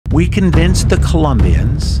We convinced the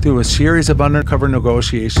Colombians, through a series of undercover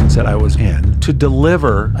negotiations that I was in, to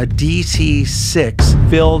deliver a DC-6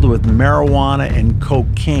 filled with marijuana and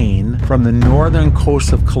cocaine from the northern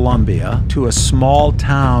coast of Colombia to a small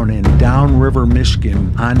town in downriver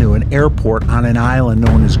Michigan onto an airport on an island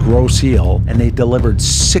known as Grosse Ile, and they delivered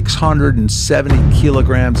 670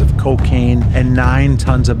 kilograms of cocaine and 9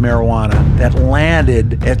 tons of marijuana that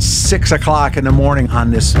landed at 6 o'clock in the morning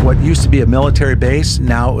on this, what used to be a military base.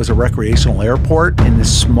 Now it was a recreational airport in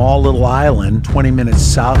this small little island 20 minutes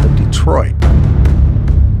south of Detroit.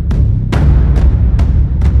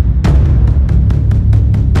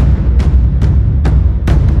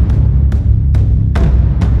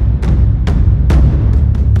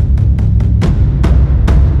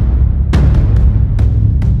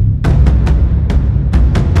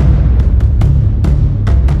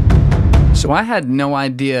 So I had no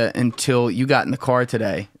idea until you got in the car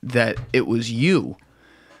today that it was you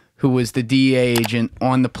who was the DEA agent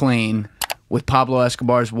on the plane with Pablo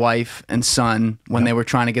Escobar's wife and son when they were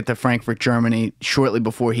trying to get to Frankfurt, Germany, shortly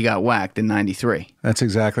before he got whacked in '93. That's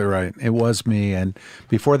exactly right. It was me. And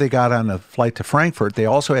before they got on the flight to Frankfurt, they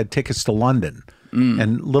also had tickets to London.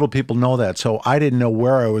 And little people know that. So I didn't know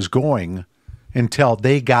where I was going until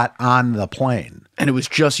they got on the plane. And it was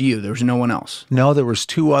just you. There was no one else. No, there was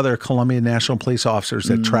 2 other Colombian National Police officers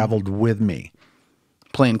that traveled with me.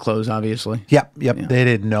 Plain clothes, obviously. Yep. They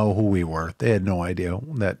didn't know who we were. They had no idea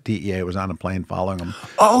that DEA was on a plane following them.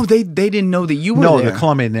 Oh, they didn't know that you were there. there. No, the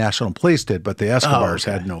Colombian National Police did, but the Escobars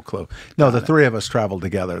had no clue. No, the 3 of us traveled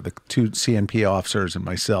together, the 2 CNP officers and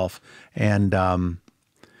myself, and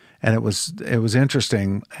it was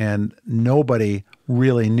interesting, and nobody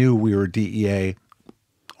really knew we were DEA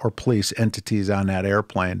or police entities on that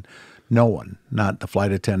airplane. No one, not the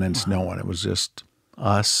flight attendants, no one. It was just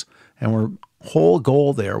us, and our whole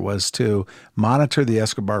goal there was to monitor the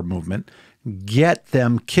Escobar movement, get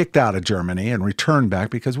them kicked out of Germany and returned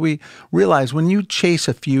back, because we realize when you chase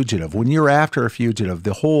a fugitive, when you're after a fugitive,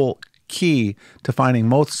 the whole key to finding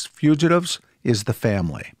most fugitives is the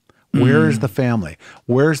family. Where is the family?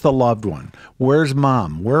 Where's the loved one? Where's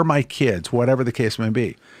mom? Where are my kids? Whatever the case may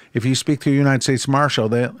be. If you speak to a United States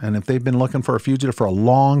Marshal, and if they've been looking for a fugitive for a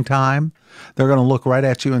long time, they're going to look right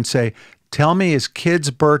at you and say, tell me his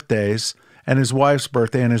kids' birthdays and his wife's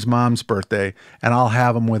birthday and his mom's birthday, and I'll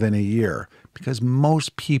have him within a year. Because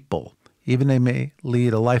most people, even they may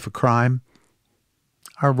lead a life of crime,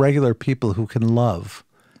 are regular people who can love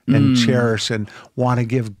and cherish and want to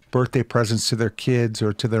give birthday presents to their kids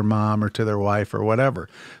or to their mom or to their wife or whatever.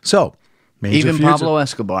 So, even Pablo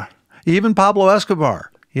Escobar. Even Pablo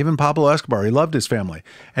Escobar. Even Pablo Escobar. He loved his family.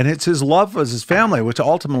 And it's his love of his family which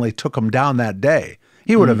ultimately took him down that day.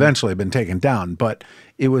 He would eventually have been taken down, but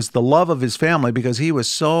it was the love of his family, because he was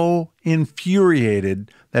so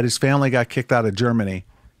infuriated that his family got kicked out of Germany,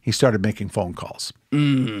 he started making phone calls.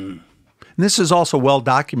 And this is also well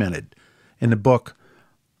documented in the book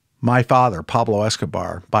My Father, Pablo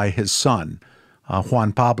Escobar, by his son,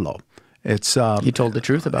 Juan Pablo. It's he told the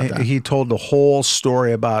truth about that. He told the whole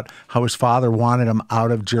story about how his father wanted him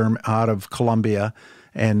out of Colombia,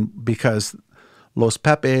 and because Los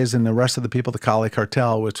Pepes and the rest of the people, the Cali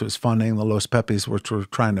Cartel, which was funding the Los Pepes, which were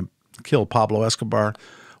trying to kill Pablo Escobar,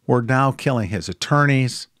 were now killing his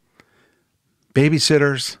attorneys,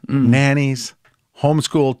 babysitters, nannies,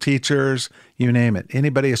 homeschool teachers, you name it.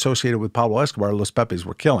 Anybody associated with Pablo Escobar, Los Pepes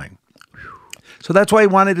were killing. So that's why he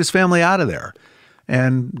wanted his family out of there.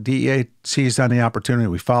 And DEA seized on the opportunity.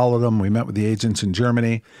 We followed them. We met with the agents in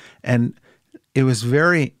Germany. And it was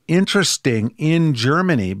very interesting in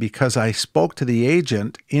Germany, because I spoke to the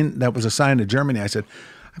agent that was assigned to Germany. I said,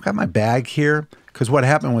 I've got my bag here. Because what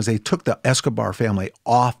happened was they took the Escobar family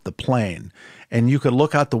off the plane. And you could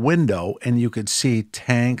look out the window and you could see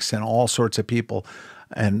tanks and all sorts of people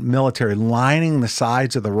and military lining the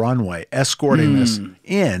sides of the runway, escorting this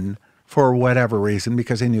in for whatever reason,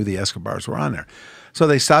 because they knew the Escobars were on there. So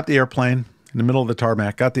they stopped the airplane in the middle of the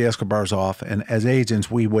tarmac, got the Escobars off, and as agents,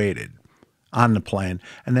 we waited on the plane.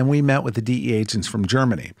 And then we met with the DEA agents from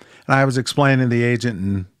Germany. And I was explaining to the agent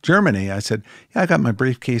in Germany, I said, yeah, I got my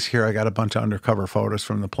briefcase here. I got a bunch of undercover photos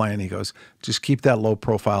from the plane. He goes, just keep that low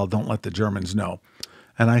profile. Don't let the Germans know.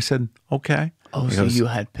 And I said, okay. Oh, so you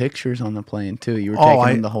had pictures on the plane too. You were taking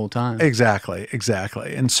them the whole time. Exactly.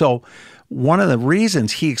 And so one of the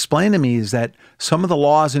reasons he explained to me is that some of the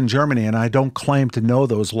laws in Germany, and I don't claim to know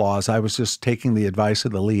those laws, I was just taking the advice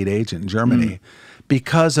of the lead agent in Germany,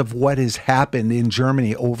 because of what has happened in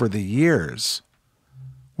Germany over the years,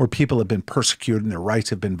 where people have been persecuted and their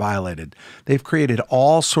rights have been violated. They've created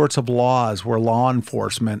all sorts of laws where law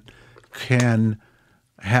enforcement can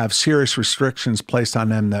have serious restrictions placed on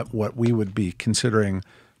them that what we would be considering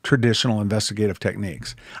traditional investigative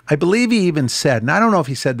techniques. I believe he even said, and I don't know if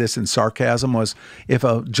he said this in sarcasm, was if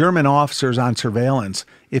a German officer is on surveillance,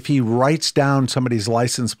 if he writes down somebody's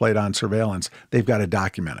license plate on surveillance, they've got to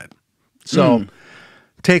document it. So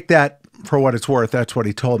take that for what it's worth. That's what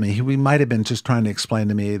he told me. He might have been just trying to explain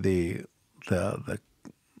to me the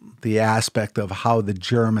aspect of how the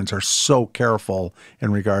Germans are so careful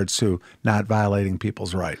in regards to not violating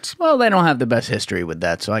people's rights. Well, they don't have the best history with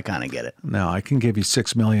that, so I kind of get it. No, I can give you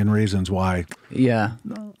 6 million reasons why. Yeah,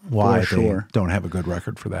 why for they sure. don't have a good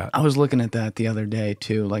record for that. I was looking at that the other day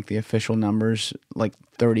too, like the official numbers, like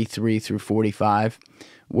 33 through 45,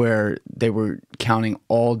 where they were counting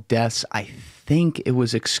all deaths. I think it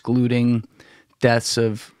was excluding deaths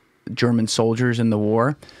of German soldiers in the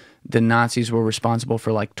war. The Nazis were responsible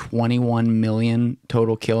for like 21 million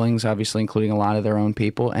total killings, obviously including a lot of their own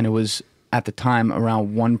people. And it was, at the time,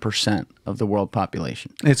 around 1% of the world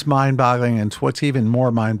population. It's mind-boggling. And what's even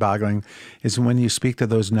more mind-boggling is when you speak to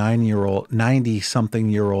those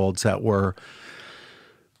 90-something-year-olds that were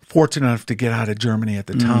fortunate enough to get out of Germany at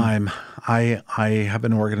the time. I have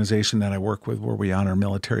an organization that I work with where we honor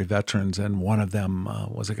military veterans, and one of them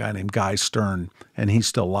was a guy named Guy Stern, and he's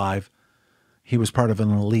still alive. He was part of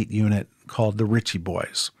an elite unit called the Ritchie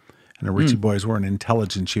Boys. And the Ritchie Boys were an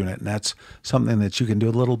intelligence unit, and that's something that you can do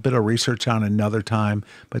a little bit of research on another time.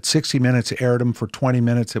 But 60 Minutes aired them for 20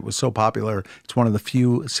 minutes. It was so popular. It's one of the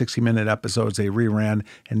few 60-minute episodes they reran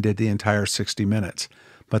and did the entire 60 minutes.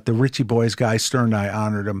 But the Ritchie Boys, Guy Stern, I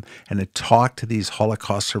honored him, and to talk to these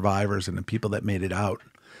Holocaust survivors and the people that made it out.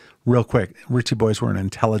 Real quick, Ritchie Boys were an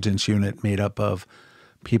intelligence unit made up of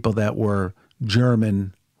people that were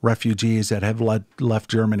German refugees that have left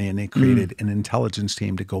Germany, and they created an intelligence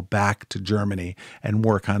team to go back to Germany and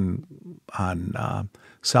work on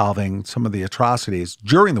solving some of the atrocities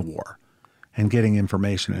during the war and getting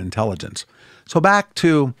information and intelligence. So back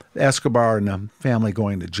to Escobar and the family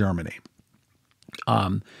going to Germany.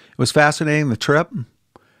 It was fascinating, the trip,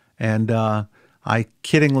 and I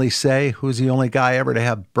kiddingly say, who's the only guy ever to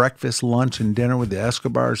have breakfast, lunch, and dinner with the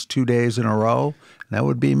Escobars 2 days in a row? And that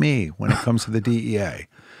would be me when it comes to the DEA.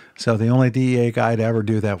 So the only DEA guy to ever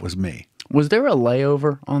do that was me. Was there a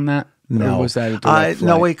layover on that? No. Or was that a direct flight?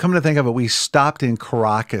 No, wait, come to think of it, we stopped in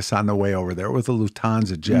Caracas on the way over there with a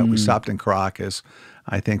Lufthansa jet. We stopped in Caracas,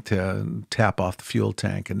 I think, to tap off the fuel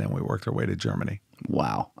tank, and then we worked our way to Germany.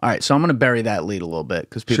 Wow. All right, so I'm going to bury that lead a little bit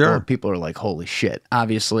because people are like, holy shit.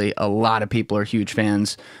 Obviously, a lot of people are huge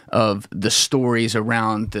fans of the stories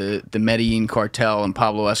around the Medellin cartel and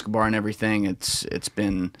Pablo Escobar and everything. It's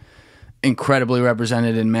been incredibly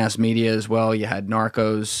represented in mass media as well. You had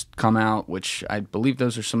Narcos come out, which I believe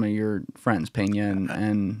those are some of your friends, Pena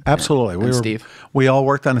and absolutely. And Steve. We all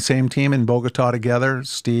worked on the same team in Bogota together,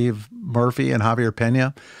 Steve Murphy and Javier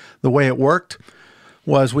Pena. The way it worked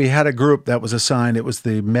was we had a group that was assigned. It was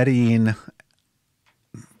the Medellin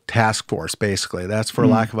Task Force, basically. That's for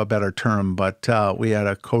lack of a better term. But we had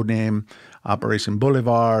a code name, Operation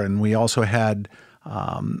Bolivar, and we also had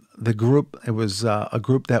the group. It was a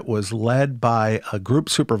group that was led by a group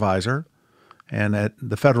supervisor. And at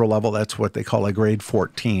the federal level, that's what they call a grade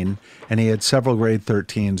 14. And he had several grade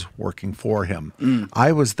 13s working for him.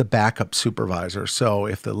 I was the backup supervisor. So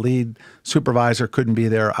if the lead supervisor couldn't be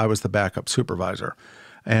there, I was the backup supervisor.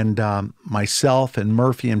 And myself and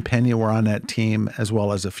Murphy and Pena were on that team, as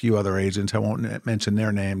well as a few other agents. I won't mention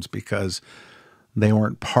their names because they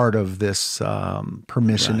weren't part of this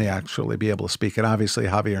permission to actually be able to speak. And obviously,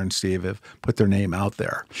 Javier and Steve have put their name out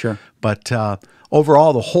there. Sure. But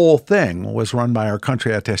overall, the whole thing was run by our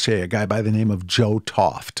country attaché, a guy by the name of Joe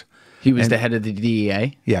Toft. He was the head of the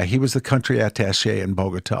DEA? Yeah, he was the country attaché in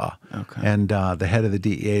Bogota. Okay. And the head of the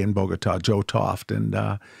DEA in Bogota, Joe Toft.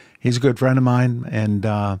 And he's a good friend of mine,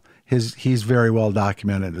 and he's very well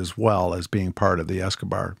documented as well as being part of the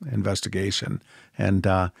Escobar investigation. And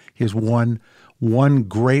he's one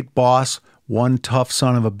great boss, one tough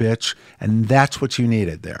son of a bitch, and that's what you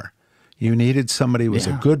needed there. You needed somebody who was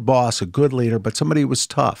a good boss, a good leader, but somebody who was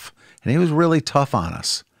tough. And he was really tough on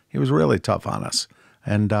us.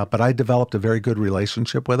 And but I developed a very good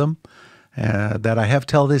relationship with him that I have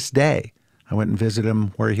till this day. I went and visited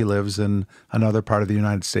him where he lives in another part of the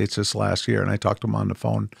United States this last year, and I talked to him on the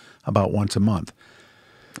phone about once a month.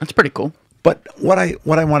 That's pretty cool. But what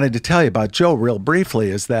I wanted to tell you about Joe real briefly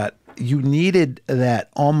is that you needed that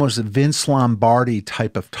almost Vince Lombardi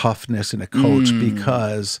type of toughness in a coach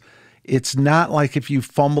because it's not like if you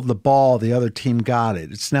fumbled the ball, the other team got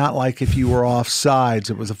it. It's not like if you were offsides,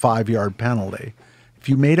 it was a 5-yard penalty. If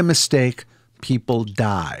you made a mistake, people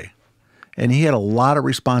die. and he had a lot of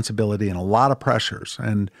responsibility and a lot of pressures.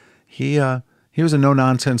 And he was a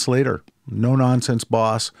no-nonsense leader, no-nonsense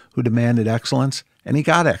boss who demanded excellence, and he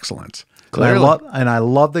got excellence. Clearly. And I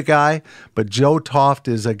love the guy, but Joe Toft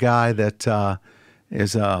is a guy that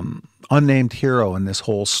is unnamed hero in this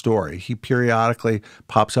whole story. He periodically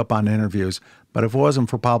pops up on interviews, but if it wasn't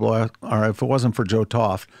for Joe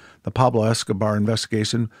Toft, the Pablo Escobar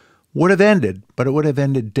investigation would have ended, but it would have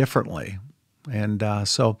ended differently. And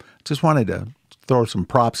so just wanted to throw some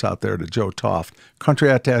props out there to Joe Toft, country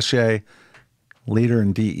attaché, leader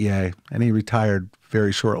in DEA, and he retired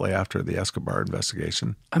very shortly after the Escobar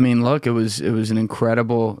investigation. I mean, look, it was an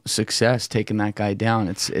incredible success taking that guy down.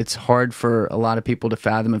 It's hard for a lot of people to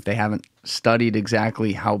fathom if they haven't studied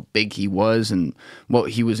exactly how big he was and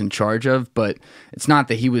what he was in charge of. But it's not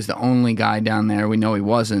that he was the only guy down there. We know he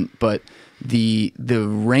wasn't. But the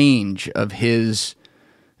range of his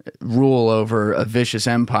rule over a vicious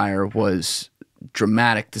empire was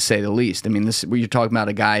dramatic, to say the least. I mean, you're talking about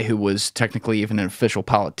a guy who was technically even an official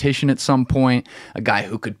politician at some point, a guy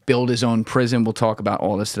who could build his own prison. We'll talk about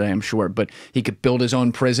all this today, I'm sure, but he could build his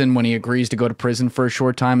own prison when he agrees to go to prison for a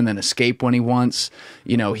short time and then escape when he wants.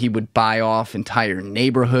 You know, he would buy off entire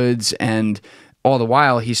neighborhoods, and all the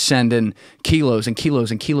while he's sending kilos and kilos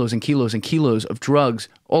and kilos and kilos and kilos of drugs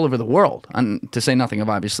all over the world, and to say nothing of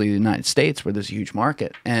obviously the United States, where there's a huge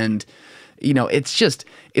market. And, you know, it's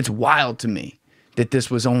wild to me that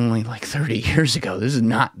this was only like 30 years ago. This is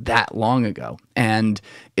not that long ago. And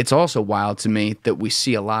it's also wild to me that we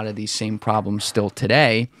see a lot of these same problems still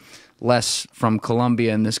today, less from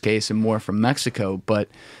Colombia in this case and more from Mexico. But,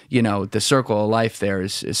 you know, the circle of life there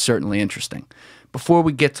is certainly interesting. Before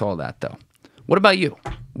we get to all that, though, what about you?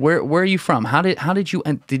 Where are you from? How did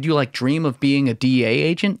you like dream of being a DEA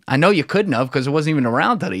agent? I know you couldn't have, because it wasn't even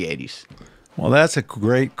around till the 80s. Well, that's a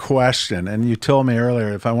great question. And you told me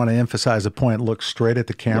earlier, if I want to emphasize a point, look straight at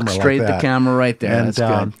the camera. Look straight at the camera right there. And, that's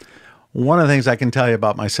good. One of the things I can tell you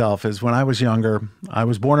about myself is when I was younger, I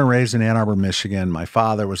was born and raised in Ann Arbor, Michigan. My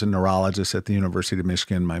father was a neurologist at the University of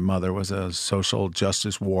Michigan. My mother was a social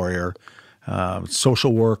justice warrior,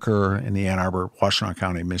 social worker in the Ann Arbor, Washtenaw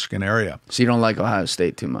County, Michigan area. So you don't like Ohio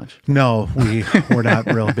State too much? No, we're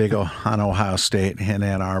not real big on Ohio State and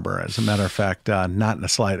Ann Arbor. As a matter of fact, not in the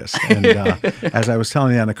slightest. And as I was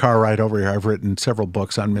telling you on the car ride over here, I've written several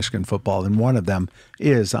books on Michigan football, and one of them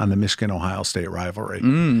is on the Michigan-Ohio State rivalry.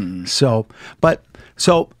 So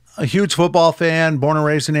a huge football fan, born and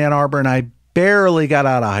raised in Ann Arbor, and I barely got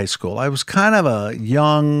out of high school. I was kind of a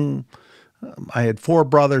young... I had four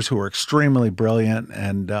brothers who were extremely brilliant,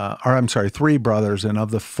 and three brothers, and of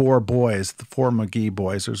the four boys, the four Magee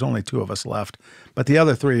boys, there's only two of us left, but the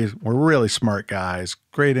other three were really smart guys,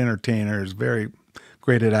 great entertainers, very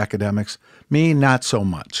great at academics. Me, not so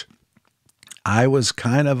much. I was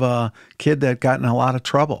kind of a kid that got in a lot of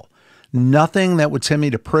trouble. Nothing that would send me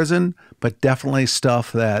to prison, but definitely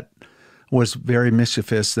stuff that was very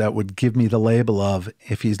mischievous that would give me the label of,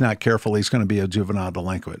 if he's not careful, he's going to be a juvenile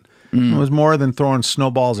delinquent. It was more than throwing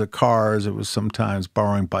snowballs at cars. It was sometimes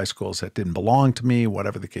borrowing bicycles that didn't belong to me,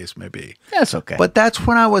 whatever the case may be. That's okay. But that's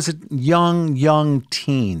when I was a young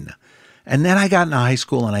teen. And then I got into high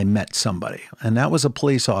school and I met somebody. And that was a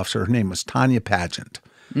police officer. Her name was Tanya Pageant.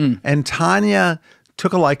 And Tanya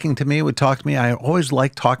took a liking to me, would talk to me. I always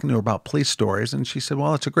liked talking to her about police stories. And she said,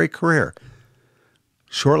 well, it's a great career.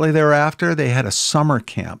 Shortly thereafter, they had a summer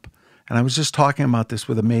camp. And I was just talking about this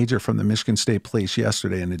with a major from the Michigan State Police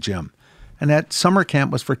yesterday in the gym. And that summer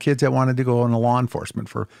camp was for kids that wanted to go into law enforcement,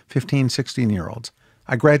 for 15, 16-year-olds.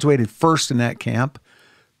 I graduated first in that camp.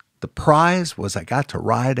 The prize was I got to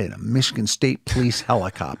ride in a Michigan State Police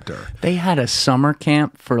helicopter. They had a summer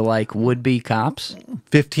camp for like would-be cops?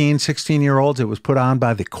 15, 16-year-olds. It was put on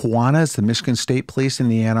by the Kiwanis, the Michigan State Police,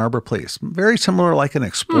 and the Ann Arbor Police. Very similar, like an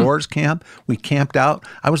explorers camp. We camped out.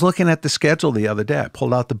 I was looking at the schedule the other day. I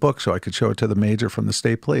pulled out the book so I could show it to the major from the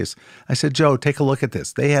state police. I said, Joe, take a look at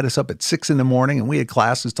this. They had us up at 6 in the morning, and we had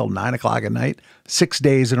classes till 9 o'clock at night, 6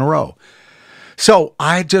 days in a row. So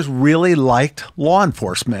I just really liked law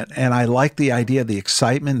enforcement, and I liked the idea, the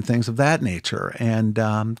excitement, and things of that nature. And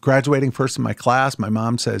graduating first in my class, my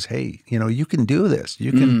mom says, hey, you know, you can do this.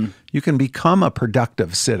 You can become a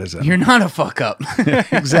productive citizen. You're not a fuck up.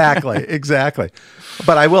 Exactly.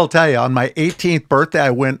 But I will tell you, on my 18th birthday, I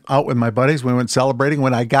went out with my buddies. We went celebrating.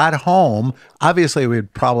 When I got home, obviously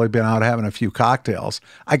we'd probably been out having a few cocktails.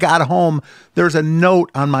 I got home. There's a note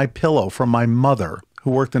on my pillow from my mother, who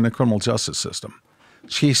worked in the criminal justice system.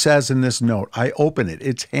 She says in this note, I open it.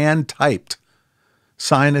 It's hand-typed,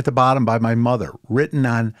 signed at the bottom by my mother, written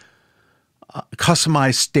on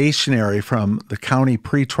customized stationery from the county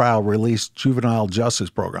pretrial release juvenile justice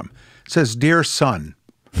program. says, "Dear son,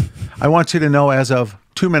 I want you to know as of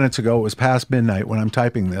 2 minutes ago, it was past midnight when I'm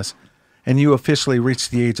typing this, and you officially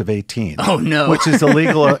reached the age of 18. Oh, no. Which is the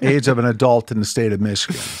legal age of an adult in the state of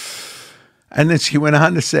Michigan." And then she went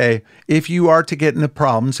on to say, "If you are to get into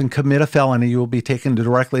problems and commit a felony, you will be taken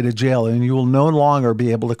directly to jail, and you will no longer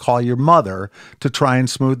be able to call your mother to try and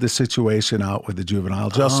smooth the situation out with the juvenile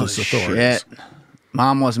justice authorities." Shit.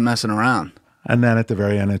 Mom wasn't messing around. And then at the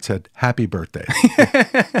very end, it said, "Happy birthday."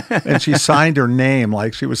 And she signed her name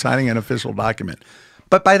like she was signing an official document.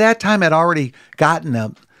 But by that time, I'd already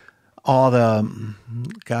gotten all the,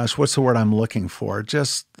 gosh, what's the word I'm looking for?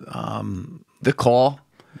 Just the call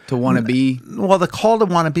to want to be. Well, the call to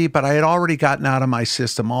want to be, but I had already gotten out of my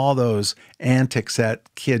system all those antics that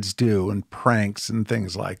kids do and pranks and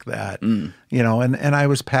things like that, you know, and I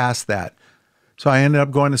was past that. So I ended up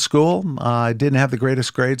going to school. I didn't have the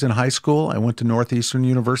greatest grades in high school. I went to Northeastern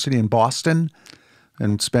University in Boston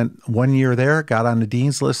and spent 1 year there, got on the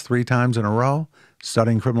dean's list 3 times in a row,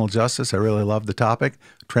 studying criminal justice. I really loved the topic.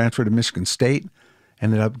 Transferred to Michigan State.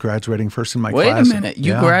 Ended up graduating first in my class. Wait a minute.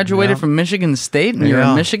 You graduated from Michigan State and you're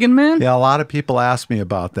a Michigan man? Yeah, a lot of people ask me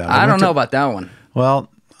about that. I don't know about that one. Well,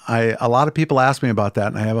 a lot of people ask me about that,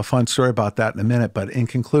 and I have a fun story about that in a minute. But in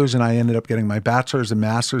conclusion, I ended up getting my bachelor's and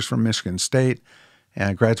master's from Michigan State, and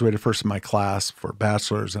I graduated first in my class for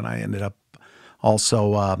bachelor's, and I ended up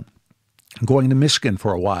also going to Michigan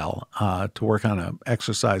for a while to work on an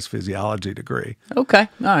exercise physiology degree. Okay,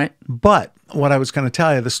 all right. But what I was going to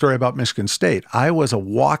tell you, the story about Michigan State, I was a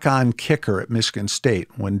walk-on kicker at Michigan State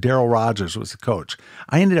when Darryl Rogers was the coach.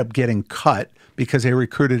 I ended up getting cut because they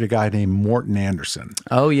recruited a guy named Morton Anderson.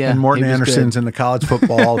 Oh, yeah. And Morton Anderson's in the College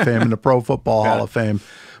Football Hall of Fame and the Pro Football Hall of Fame.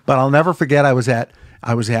 But I'll never forget, I was at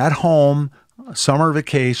home, summer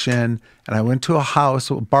vacation, and I went to a house,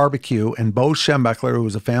 a barbecue, and Bo Schembechler, who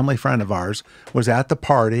was a family friend of ours, was at the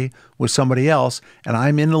party with somebody else, and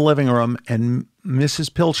I'm in the living room, and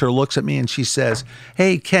Mrs. Pilcher looks at me and she says,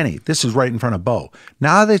 "Hey, Kenny," this is right in front of Bo,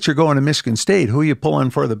 "now that you're going to Michigan State, who are you pulling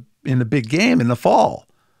for in the big game in the fall?"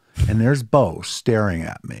 And there's Bo staring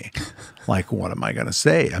at me like, what am I going to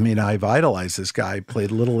say? I mean, I've idolized this guy,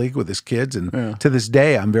 played Little League with his kids, and to this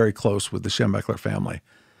day, I'm very close with the Schembechler family.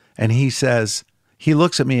 And he says, he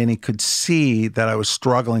looks at me and he could see that I was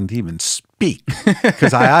struggling to even speak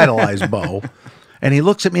because I idolized Bo. And he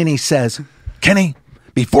looks at me and he says, "Kenny,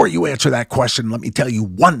 before you answer that question, let me tell you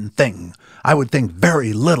one thing. I would think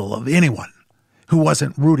very little of anyone who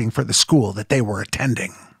wasn't rooting for the school that they were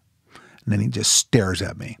attending." And then he just stares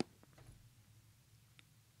at me.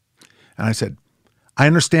 And I said, "I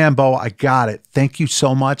understand, Bo. I got it. Thank you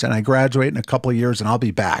so much. And I graduate in a couple of years and I'll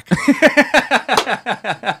be back."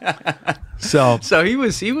 So he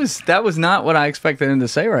was that was not what I expected him to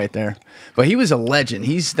say right there. But he was a legend.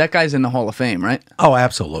 That guy's in the Hall of Fame, right? Oh,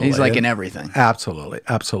 absolutely. He's like in everything. Absolutely.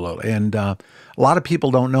 Absolutely. And a lot of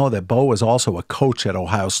people don't know that Bo was also a coach at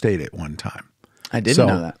Ohio State at one time. I didn't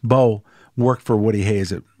know that. Bo worked for Woody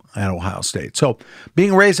Hayes at Ohio State. So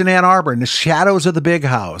being raised in Ann Arbor in the shadows of the big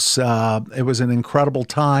house, it was an incredible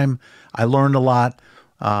time. I learned a lot,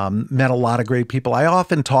 met a lot of great people. I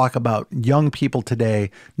often talk about young people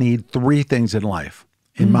today need 3 things in life,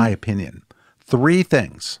 in my opinion. 3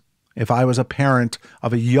 things. If I was a parent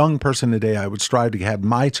of a young person today, I would strive to have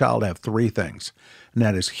my child have 3 things. And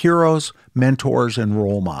that is heroes, mentors, and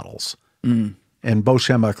role models. And Bo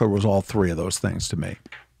Schembechler was all 3 of those things to me.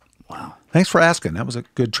 Wow. Thanks for asking. That was a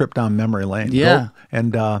good trip down memory lane. Yeah.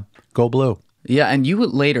 Go Blue. Yeah, and you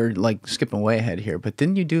would later, like, skipping way ahead here, but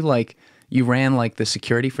didn't you do, like, you ran, like, the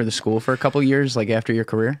security for the school for a couple of years, like, after your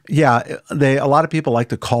career? Yeah. A lot of people like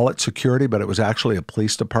to call it security, but it was actually a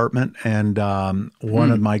police department. And one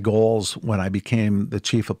of my goals when I became the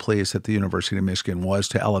chief of police at the University of Michigan was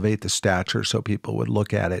to elevate the stature so people would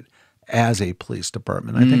look at it as a police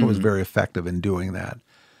department. I think it was very effective in doing that.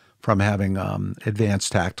 From having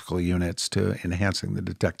advanced tactical units to enhancing the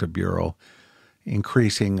detective bureau,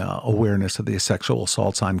 increasing awareness of the sexual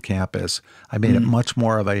assaults on campus. I made it much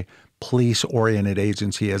more of a police-oriented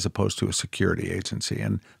agency as opposed to a security agency,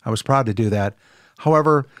 and I was proud to do that.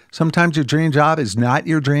 However, sometimes your dream job is not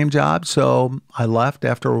your dream job, so I left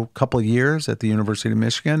after a couple of years at the University of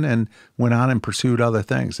Michigan and went on and pursued other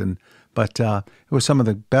things. But it was some of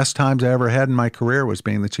the best times I ever had in my career was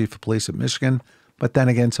being the chief of police at Michigan. But then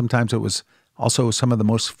again, sometimes it was also some of the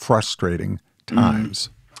most frustrating times.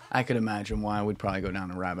 I could imagine why I would probably go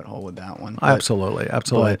down a rabbit hole with that one. Absolutely.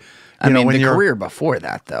 But, I mean, the career before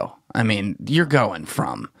that, though, I mean, you're going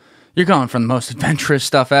from the most adventurous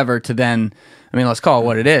stuff ever to then, I mean, let's call it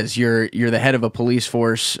what it is. You're the head of a police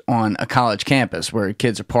force on a college campus where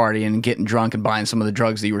kids are partying and getting drunk and buying some of the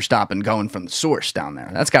drugs that you were stopping going from the source down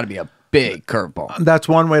there. That's got to be a big curveball. That's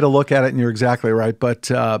one way to look at it, and you're exactly right.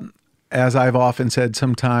 But as I've often said,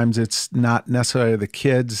 sometimes it's not necessarily the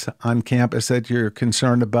kids on campus that you're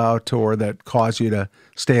concerned about or that cause you to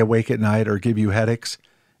stay awake at night or give you headaches.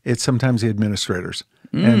 It's sometimes the administrators.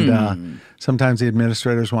 And sometimes the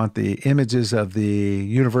administrators want the images of the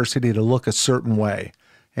university to look a certain way.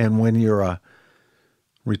 And when you're a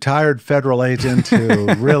retired federal agent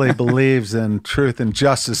who really believes in truth and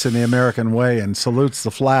justice in the American way and salutes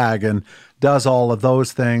the flag and does all of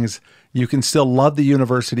those things, you can still love the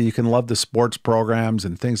university. You can love the sports programs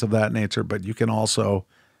and things of that nature, but you can also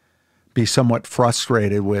be somewhat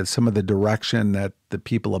frustrated with some of the direction that the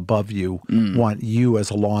people above you want you as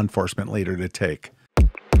a law enforcement leader to take.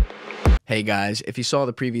 Hey guys, if you saw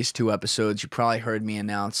the previous 2 episodes, you probably heard me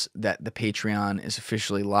announce that the Patreon is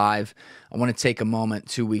officially live. I want to take a moment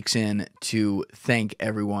 2 weeks in to thank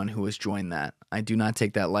everyone who has joined that. I do not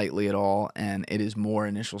take that lightly at all, and it is more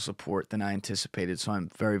initial support than I anticipated, so I'm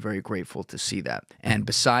very, very grateful to see that. And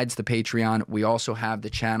besides the Patreon, we also have the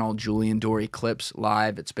channel Julian Dorey Clips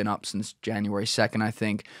live. It's been up since January 2nd, I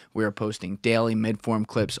think. We are posting daily mid-form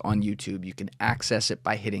clips on YouTube. You can access it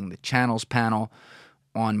by hitting the channels panel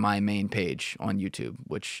on my main page on YouTube,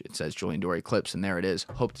 which it says Julian Dorey Clips, and there it is.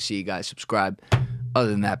 Hope to see you guys subscribe. Other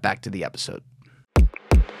than that, back to the episode.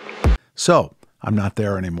 So, I'm not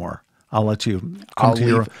there anymore. I'll let you I'll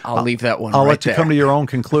leave that one I'll right let you there. come to your own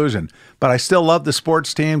conclusion. But I still love the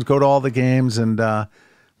sports teams, go to all the games, and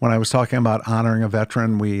when I was talking about honoring a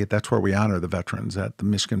veteran, that's where we honor the veterans at the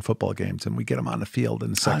Michigan football games, and we get them on the field in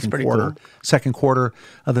the second quarter. Cool. Second quarter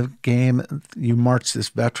of the game, you march this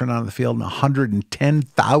veteran on the field, and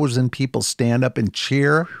 110,000 people stand up and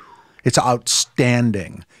cheer. It's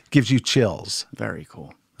outstanding. Gives you chills. Very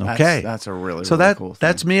cool. Okay, that's a really, so really cool thing.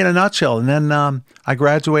 That's me in a nutshell. And then I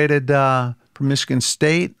graduated from Michigan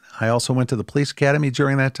State. I also went to the police academy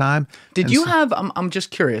during that time. Did you have, I'm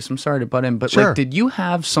just curious, I'm sorry to butt in, but Sure. like, did you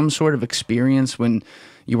have some sort of experience when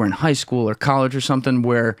you were in high school or college or something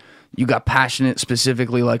where you got passionate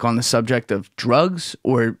specifically like on the subject of drugs,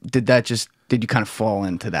 or did you kind of fall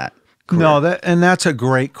into that career? No, that's a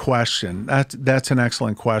great question. That's an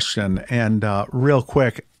excellent question. And real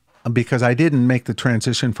quick, because I didn't make the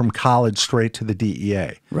transition from college straight to the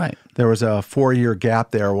DEA. Right. There was a 4-year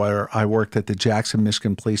gap there where I worked at the Jackson,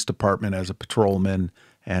 Michigan Police Department as a patrolman,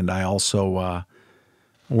 and I also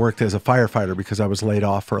worked as a firefighter because I was laid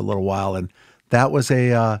off for a little while. And that was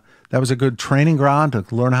a good training ground to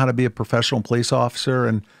learn how to be a professional police officer.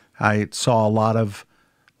 And I saw a lot of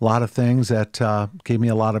things that gave me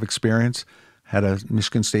a lot of experience. Had a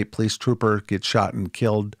Michigan State police trooper get shot and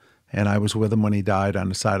killed, and I was with him when he died on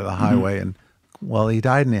the side of the highway. And, well, he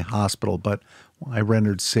died in the hospital, but I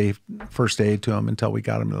rendered safe first aid to him until we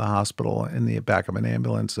got him to the hospital in the back of an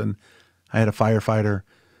ambulance. And I had a firefighter,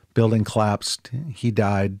 building collapsed. He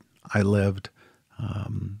died. I lived.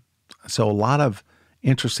 So a lot of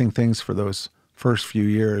interesting things for those first few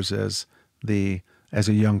years as a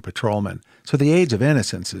young patrolman. So the age of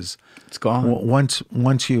innocence is It's gone.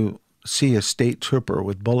 Once you see a state trooper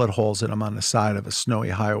with bullet holes in him on the side of a snowy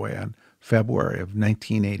highway on February of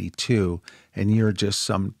 1982, and you're just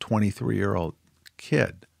some 23-year-old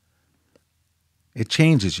kid, it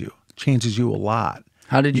changes you a lot.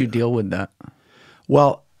 How did you deal with that?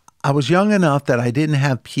 Well, I was young enough that I didn't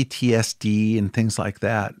have PTSD and things like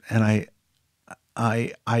that, and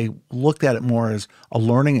I looked at it more as a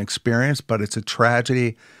learning experience, but it's a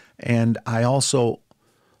tragedy. And I also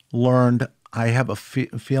learned, I have a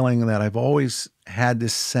feeling that I've always had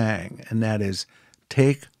this saying, and that is,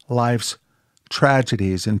 take life's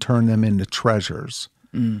tragedies and turn them into treasures.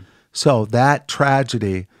 So that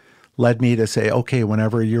tragedy led me to say, okay,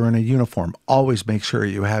 whenever you're in a uniform, always make sure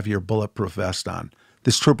you have your bulletproof vest on.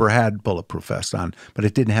 This trooper had bulletproof vest on, but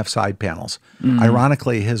it didn't have side panels.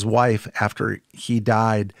 Ironically, his wife, after he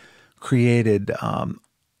died, created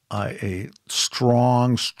a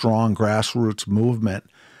strong grassroots movement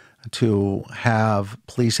to have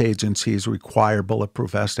police agencies require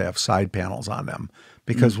bulletproof vests to have side panels on them.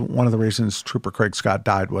 Because one of the reasons Trooper Craig Scott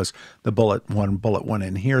died was one bullet went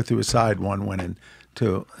in here through his side, one went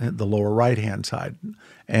into the lower right-hand side.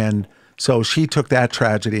 And so she took that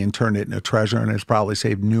tragedy and turned it into a treasure, and has probably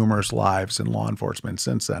saved numerous lives in law enforcement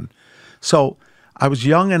since then. So I was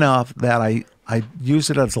young enough that I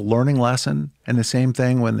used it as a learning lesson, and the same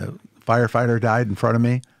thing when the firefighter died in front of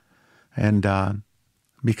me. And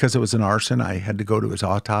because it was an arson, I had to go to his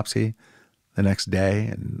autopsy the next day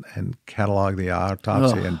and catalog the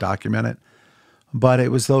autopsy and document it. But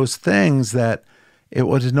it was those things that It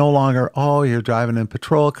was no longer, oh, you're driving in a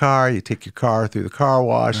patrol car, you take your car through the car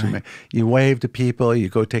wash, you wave to people, you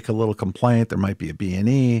go take a little complaint. There might be a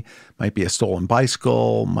B&E, might be a stolen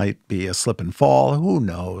bicycle, might be a slip and fall. Who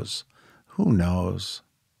knows? Who knows?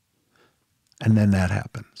 And then that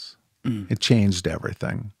happens. It changed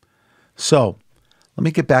everything. So let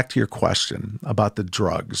me get back to your question about the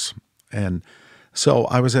drugs. And so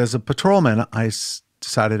I was, as a patrolman, I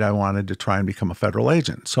decided I wanted to try and become a federal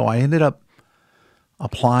agent. So I ended up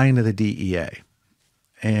applying to the DEA.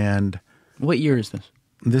 And what year is this?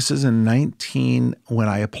 This is in when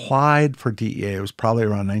I applied for DEA, it was probably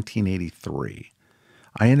around 1983.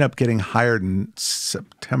 I ended up getting hired in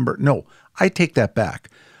September. No, I take that back.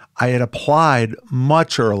 I had applied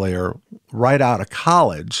much earlier, right out of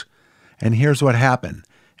college. And here's what happened.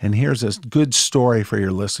 And here's a good story for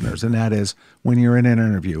your listeners. And that is, when you're in an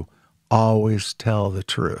interview, always tell the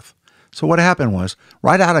truth. So what happened was,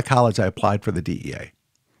 right out of college, I applied for the DEA.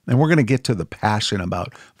 And we're going to get to the passion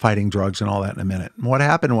about fighting drugs and all that in a minute. And what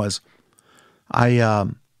happened was, I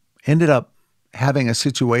ended up having a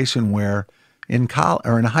situation where in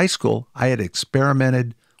high school, I had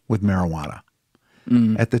experimented with marijuana.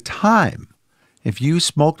 At the time, if you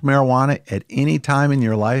smoked marijuana at any time in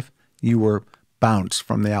your life, you were bounced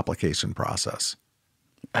from the application process.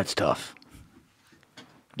 That's tough.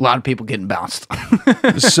 A lot of people getting bounced.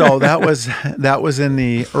 So that was in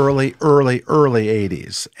the early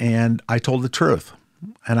 80s, and I told the truth,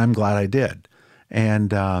 and I'm glad I did.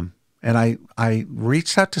 And I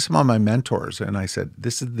reached out to some of my mentors, and I said,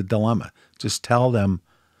 "This is the dilemma. Just tell them."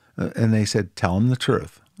 And they said, "Tell them the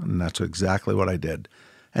truth," and that's exactly what I did.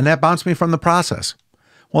 And that bounced me from the process.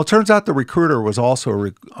 Well, it turns out the recruiter was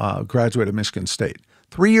also a graduate of Michigan State.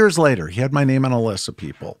 3 years later, he had my name on a list of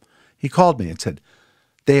people. He called me and said,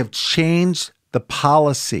 "They have changed the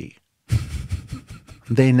policy.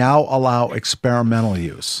 They now allow experimental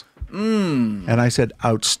use." And I said,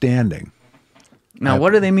 "Outstanding." Now,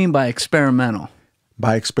 what do they mean by experimental?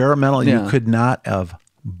 By experimental, you could not have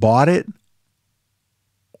bought it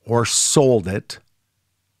or sold it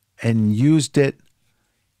and used it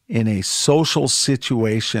in a social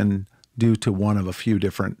situation due to one of a few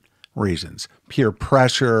different reasons: peer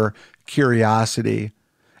pressure, curiosity,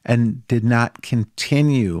 and did not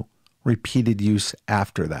continue repeated use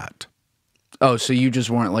after that. Oh, so you just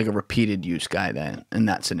weren't like a repeated use guy then in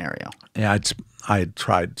that scenario? Yeah, I had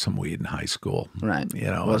tried some weed in high school. Right. You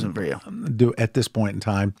know, it wasn't for you. At this point in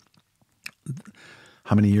time,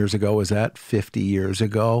 how many years ago was that? 50 years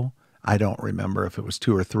ago? I don't remember if it was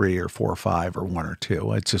 2 or 3 or 4 or 5 or 1 or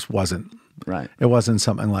 2. It just wasn't. Right. It wasn't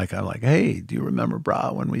something like, I'm like, "Hey, do you remember,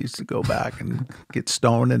 brah, when we used to go back and get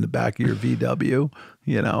stoned in the back of your VW?"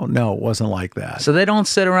 You know, no, it wasn't like that. So they don't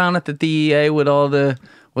sit around at the DEA with all the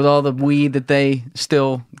weed that they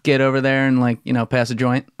still get over there and, like, you know, pass a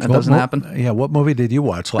joint? That doesn't happen? Yeah, what movie did you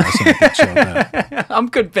watch last night that showed that? I'm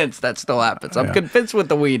convinced that still happens. I'm convinced with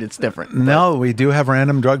the weed it's different. No, we do have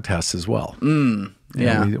random drug tests as well.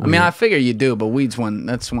 Yeah, I mean, I figure you do, but weed's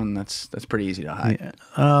that's pretty easy to hide. Yeah.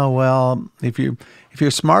 Oh, well, if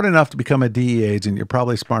you're smart enough to become a DEA agent, you're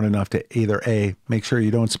probably smart enough to either A, make sure you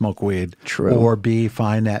don't smoke weed, True, or B,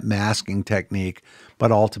 find that masking technique.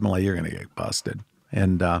 But ultimately, you're going to get busted.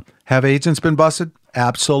 And have agents been busted?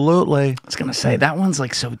 Absolutely. I was going to say, that one's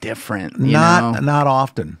like so different. Not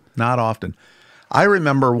often. Not often. I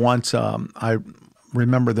remember once, I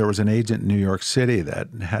remember there was an agent in New York City that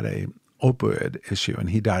had a opioid issue,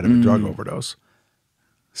 and he died of a drug overdose.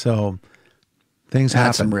 So things happen.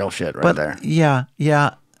 That's some real shit right there. Yeah.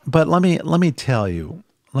 But let me tell you,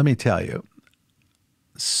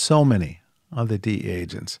 so many of the DEA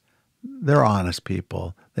agents, they're honest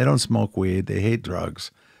people. They don't smoke weed. They hate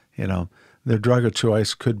drugs. You know, their drug of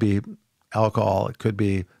choice could be alcohol. It could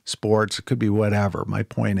be sports. It could be whatever. My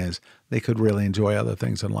point is, they could really enjoy other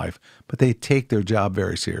things in life, but they take their job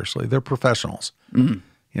very seriously. They're professionals.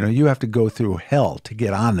 You know, you have to go through hell to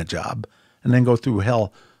get on the job, and then go through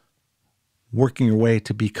hell working your way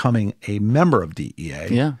to becoming a member of DEA.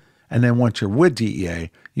 Yeah. And then once you're with DEA,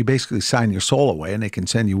 you basically sign your soul away, and they can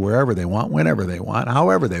send you wherever they want, whenever they want,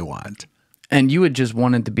 however they want. And you had just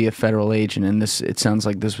wanted to be a federal agent, and it sounds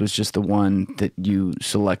like this was just the one that you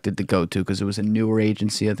selected to go to because it was a newer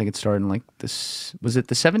agency. I think it started in like this, was it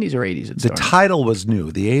the 70s or 80s? The title was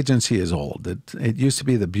new. The agency is old. It used to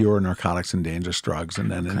be the Bureau of Narcotics and Dangerous Drugs,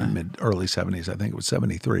 and then in the early 70s, I think it was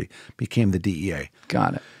 73, became the DEA.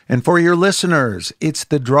 Got it. And for your listeners, it's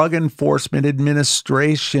the Drug Enforcement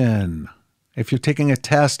Administration. If you're taking a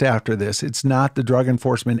test after this, it's not the Drug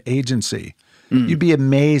Enforcement Agency. You'd be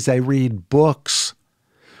amazed. I read books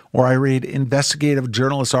Or I read investigative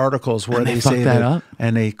journalist articles where And they they fuck say that up?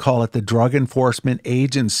 and they call it the Drug Enforcement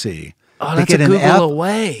Agency. Oh, that's a Google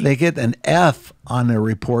away. They get an F on their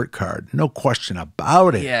report card. No question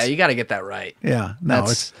about it. Yeah, you got to get that right. Yeah. No,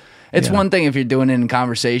 it's one thing if you're doing it in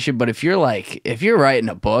conversation, but if you're writing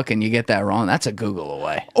a book and you get that wrong, that's a Google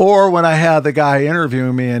away. Or when I had the guy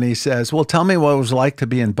interviewing me and he says, well, tell me what it was like to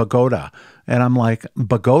be in Bogota. And I'm like,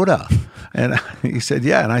 Bogota? And he said,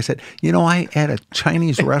 yeah. And I said, I had a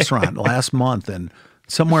Chinese restaurant last month and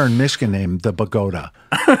somewhere in Michigan named the Bogota.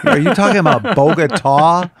 Are you talking about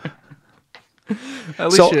Bogota?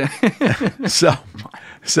 At least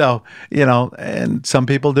So, and some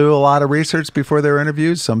people do a lot of research before their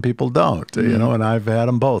interviews. Some people don't, and I've had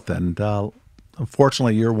them both. And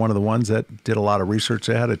unfortunately, you're one of the ones that did a lot of research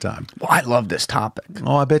ahead of time. Well, I love this topic.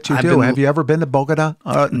 Oh, I bet you do. Have you ever been to Bogota?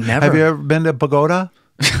 Never. Have you ever been to Bogota?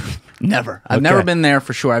 Never. I've never been there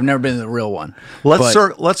for sure. I've never been to the real one.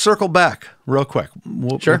 Let's circle back real quick.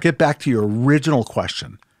 We'll get back to your original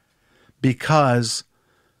question because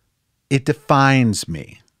it defines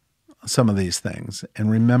me. Some of these things. And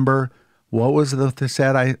remember, what was the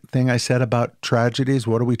sad thing I said about tragedies?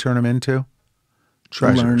 What do we turn them into?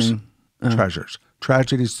 Treasures. Learning. Treasures.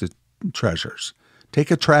 Tragedies to treasures. Take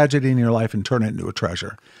a tragedy in your life and turn it into a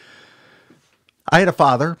treasure. I had a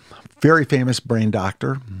father, very famous brain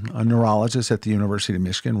doctor, a neurologist at the University of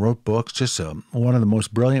Michigan, wrote books, just one of the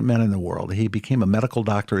most brilliant men in the world. He became a medical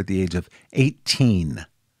doctor at the age of 18.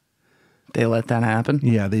 They let that happen?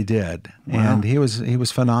 Yeah, they did. Wow. And he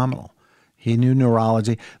was phenomenal. He knew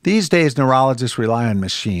neurology. These days, neurologists rely on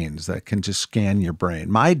machines that can just scan your brain.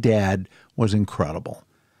 My dad was incredible,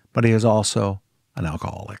 but he was also an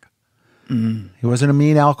alcoholic. He wasn't a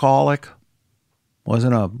mean alcoholic,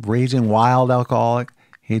 wasn't a raging wild alcoholic.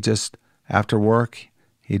 He just, after work,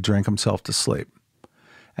 he'd drink himself to sleep.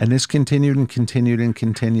 And this continued and continued and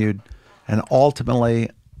continued, and ultimately,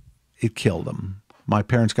 it killed him. My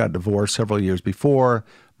parents got divorced several years before.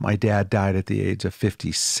 My dad died at the age of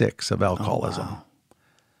 56 of alcoholism. Oh, wow.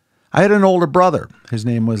 I had an older brother. His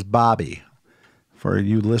name was Bobby. For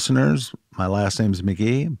you listeners, my last name's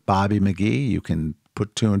Magee, Bobby Magee. You can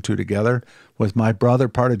put two and two together. Was my brother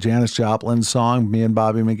part of Janis Joplin's song, Me and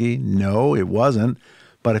Bobby Magee? No, it wasn't.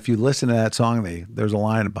 But if you listen to that song, there's a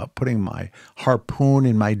line about putting my harpoon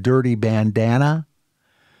in my dirty bandana.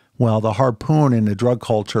 Well, the harpoon in the drug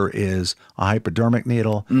culture is a hypodermic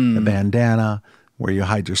needle, a bandana, where you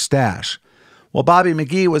hide your stash. Well, Bobby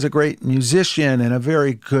Magee was a great musician and a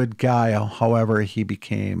very good guy. However, he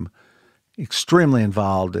became extremely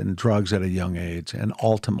involved in drugs at a young age, and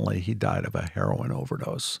ultimately he died of a heroin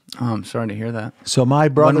overdose. Oh, I'm sorry to hear that. So my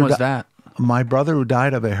brother, when was that? My brother who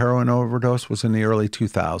died of a heroin overdose was in the early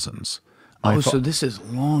 2000s. So this is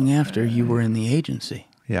long after you were in the agency.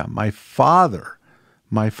 Yeah, my father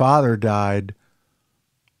died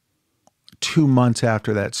 2 months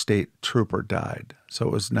after that state trooper died. So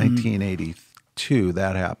it was 1982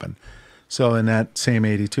 that happened. So in that same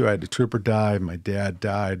 82, I had the trooper die, my dad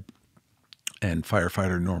died, and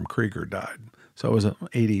firefighter Norm Krieger died. So it was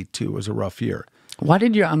 82 was a rough year. Why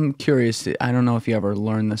did you, I'm curious, I don't know if you ever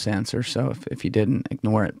learned this answer, so if you didn't,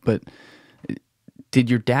 ignore it, but did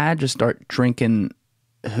your dad just start drinking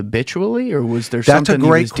habitually, or was there something he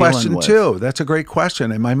was dealing with? That's a great question, too. That's a great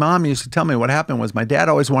question. And my mom used to tell me what happened was my dad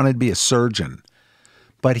always wanted to be a surgeon,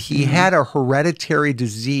 but he had a hereditary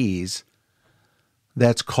disease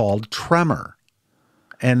that's called tremor.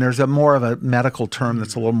 And there's more of a medical term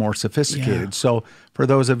that's a little more sophisticated. Yeah. So for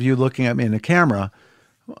those of you looking at me in the camera,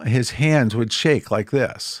 his hands would shake like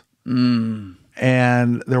this.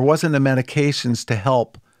 And there wasn't the medications to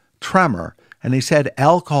help tremor. And they said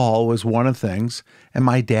alcohol was one of the things. And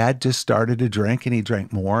my dad just started to drink, and he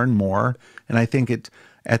drank more and more. And I think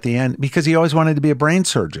at the end, because he always wanted to be a brain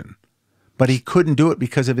surgeon, but he couldn't do it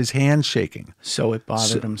because of his hands shaking. So it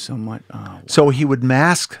bothered him so much. Oh, wow. So he would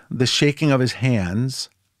mask the shaking of his hands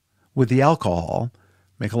with the alcohol.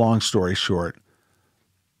 Make a long story short,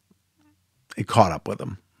 it caught up with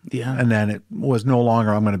him. Yeah. And then it was no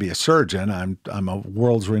longer, I'm going to be a surgeon. I'm a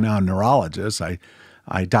world's renowned neurologist. I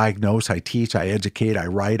diagnose, I teach, I educate, I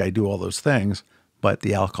write, I do all those things. But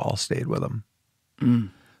the alcohol stayed with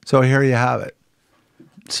him. So here you have it.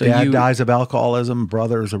 So Dad dies of alcoholism.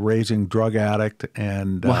 Brother's a raging drug addict.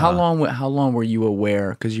 And well, how long were you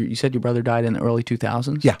aware? Because you said your brother died in the early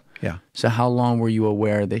 2000s? Yeah. So how long were you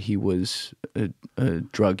aware that he was a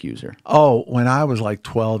drug user? Oh, when I was like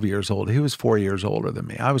 12 years old. He was 4 years older than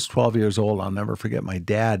me. I was 12 years old. I'll never forget. My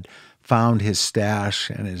dad found his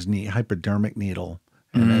stash and his hypodermic needle.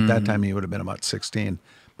 And at that time, he would have been about 16.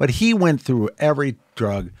 But he went through every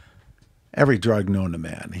drug every drug known to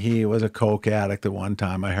man. He was a coke addict at one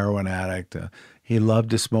time, a heroin addict. He loved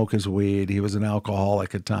to smoke his weed. He was an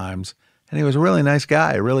alcoholic at times. And he was a really nice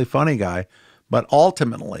guy, a really funny guy. But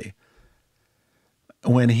ultimately,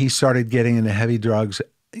 when he started getting into heavy drugs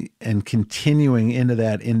and continuing into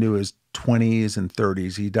that into his 20s and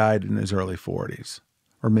 30s, he died in his early 40s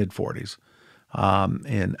or mid 40s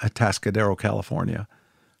in Atascadero, California.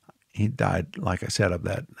 He died, like I said, of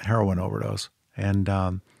that heroin overdose. And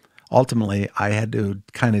ultimately, I had to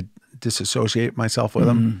kind of disassociate myself with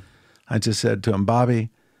him. I just said to him, Bobby,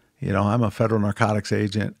 you know, I'm a federal narcotics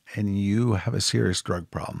agent and you have a serious drug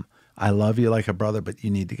problem. I love you like a brother, but you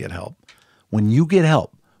need to get help. When you get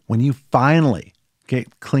help, when you finally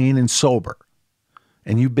get clean and sober,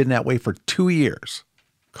 and you've been that way for 2 years,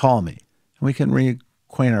 call me, and we can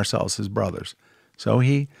reacquaint ourselves as brothers. So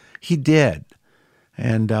he did,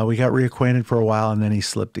 and we got reacquainted for a while, and then he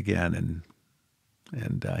slipped again,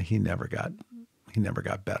 and he never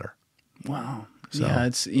got better. Wow. So. Yeah,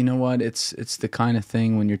 it's, you know what, it's the kind of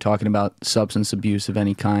thing when you're talking about substance abuse of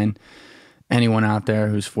any kind. Anyone out there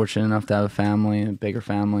who's fortunate enough to have a family, a bigger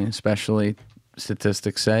family, especially,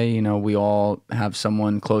 statistics say, you know, we all have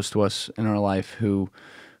someone close to us in our life who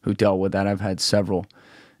dealt with that. I've had several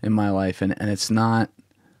in my life, and it's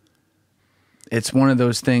one of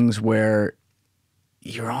those things where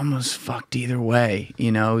you're almost fucked either way.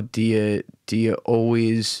 You know, do you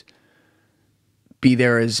always be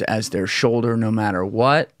there as their shoulder no matter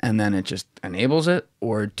what, and then it just enables it?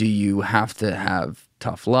 Or do you have to have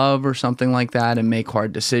tough love or something like that and make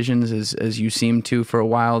hard decisions as you seem to for a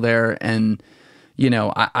while there? And, you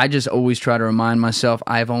know, I just always try to remind myself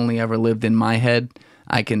I've only ever lived in my head.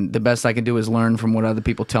 The best I can do is learn from what other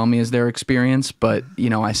people tell me is their experience. But,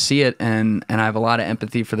 you know, I see it and I have a lot of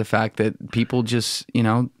empathy for the fact that people just, you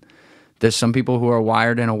know, there's some people who are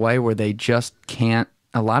wired in a way where they just can't,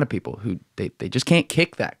 a lot of people who they just can't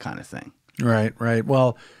kick that kind of thing. Right, right.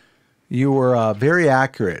 Well, you were very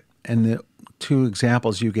accurate. And the two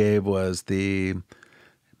examples you gave was the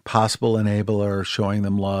possible enabler, showing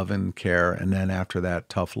them love and care, and then after that,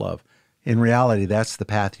 tough love. In reality, that's the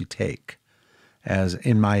path you take, as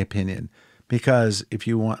in my opinion. Because if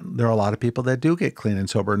you want, there are a lot of people that do get clean and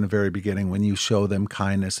sober in the very beginning when you show them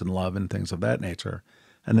kindness and love and things of that nature.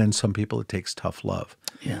 And then some people, it takes tough love.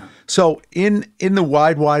 Yeah. So in the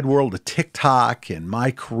wide world of TikTok and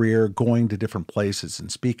my career, going to different places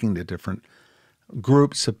and speaking to different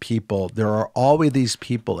groups of people, there are always these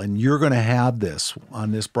people, and you're going to have this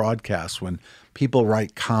on this broadcast when people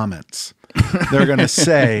write comments. They're going to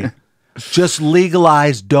say, just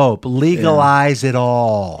legalize dope, legalize it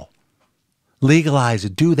all. Legalize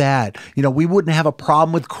it, do that. You know, we wouldn't have a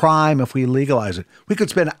problem with crime if we legalize it. We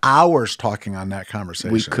could spend hours talking on that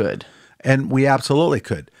conversation. We could. And we absolutely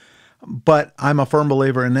could. But I'm a firm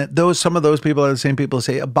believer in that some of those people are the same people who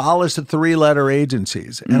say abolish the 3-letter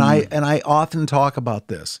agencies. And I often talk about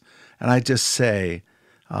this. And I just say,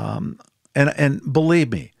 and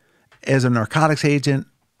believe me, as a narcotics agent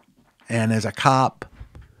and as a cop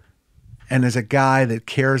and as a guy that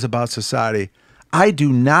cares about society, I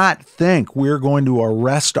do not think we're going to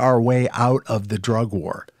arrest our way out of the drug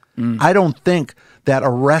war. I don't think that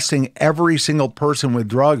arresting every single person with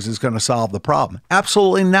drugs is going to solve the problem.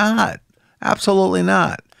 Absolutely not. Absolutely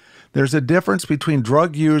not. There's a difference between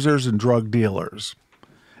drug users and drug dealers.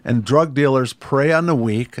 And drug dealers prey on the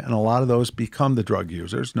weak, and a lot of those become the drug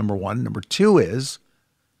users, number one. Number two is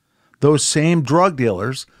those same drug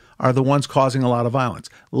dealers are the ones causing a lot of violence.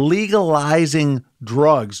 Legalizing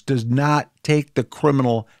drugs does not take the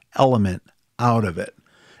criminal element out of it.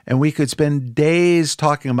 And we could spend days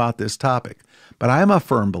talking about this topic, but I'm a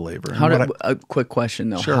firm believer. A quick question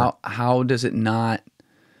though. Sure. How does it not?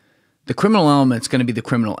 The criminal element's going to be the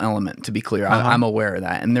criminal element, to be clear. I'm aware of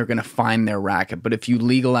that, and they're going to find their racket. But if you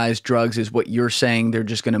legalize drugs, is what you're saying, they're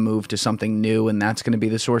just going to move to something new, and that's going to be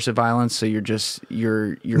the source of violence? So you're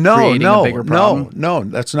creating a bigger problem? No,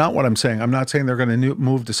 that's not what I'm saying. I'm not saying they're going to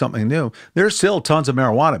move to something new. There's still tons of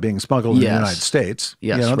marijuana being smuggled in the United States.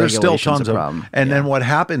 Yes, you know, there's still tons of problem. And then what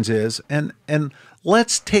happens is, and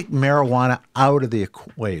let's take marijuana out of the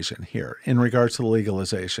equation here in regards to the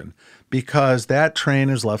legalization, because that train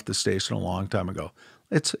has left the station a long time ago.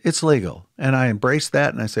 It's legal. And I embrace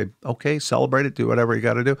that, and I say, okay, celebrate it, do whatever you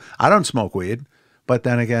got to do. I don't smoke weed, but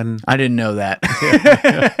then again... I didn't know that.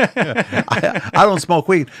 I don't smoke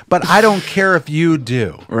weed, but I don't care if you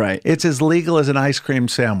do. Right. It's as legal as an ice cream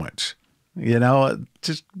sandwich. You know,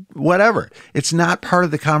 just whatever. It's not part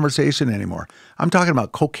of the conversation anymore. I'm talking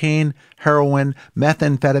about cocaine, heroin,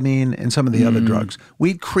 methamphetamine, and some of the other drugs.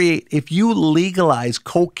 We'd create, if you legalize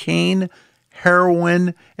cocaine,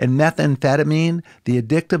 heroin and methamphetamine, the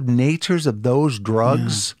addictive natures of those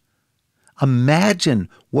drugs. Imagine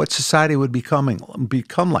what society would become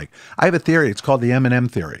like. I have a theory. It's called the M&M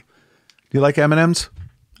theory. Do you like M&Ms?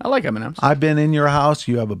 I like M&Ms. I've been in your house.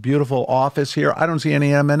 You have a beautiful office here. I don't see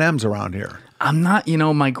any M&Ms around here. I'm not,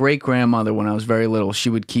 my great-grandmother, when I was very little, she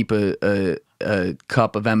would keep a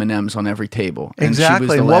cup of M&Ms on every table. And exactly.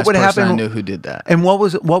 she was the last person I knew who did that. And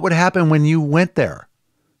what would happen when you went there?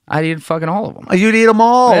 I'd eat fucking all of them. You'd eat them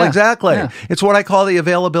all, Yeah. exactly. Yeah. It's what I call the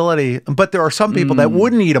availability. But there are some people that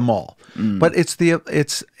wouldn't eat them all. But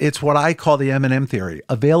it's what I call the M&M theory.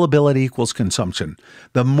 Availability equals consumption.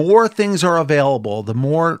 The more things are available, the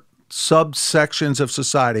more subsections of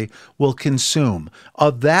society will consume.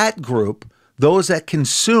 Of that group, those that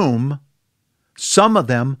consume, some of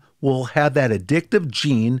them will have that addictive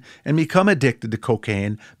gene and become addicted to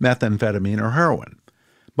cocaine, methamphetamine, or heroin.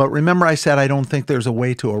 But remember, I said I don't think there's a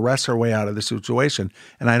way to arrest our way out of the situation,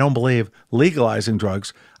 and I don't believe legalizing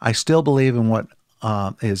drugs. I still believe in what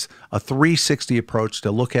is a 360 approach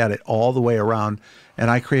to look at it all the way around, and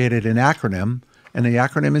I created an acronym, and the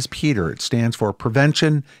acronym is PETER. It stands for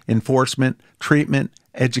Prevention, Enforcement, Treatment,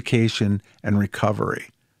 Education, and Recovery.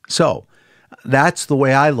 So that's the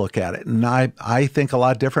way I look at it, and I think a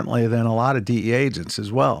lot differently than a lot of DEA agents as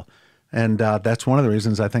well, and that's one of the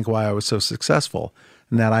reasons I think why I was so successful.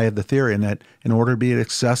 And that I have the theory, and that in order to be a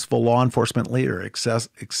successful law enforcement leader, a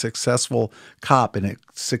successful cop, and a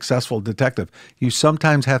successful detective, you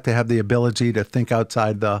sometimes have to have the ability to think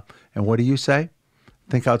outside the, and what do you say?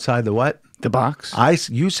 Think outside the what? The box.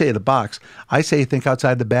 You say the box. I say think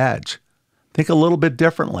outside the badge. Think a little bit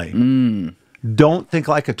differently. Don't think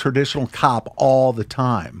like a traditional cop all the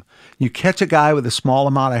time. You catch a guy with a small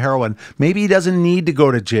amount of heroin, maybe he doesn't need to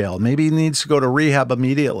go to jail. Maybe he needs to go to rehab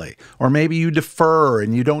immediately. Or maybe you defer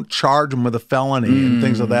and you don't charge him with a felony and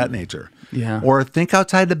things of that nature. Yeah. Or think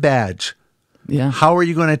outside the badge. Yeah. How are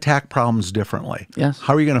you going to attack problems differently? Yes.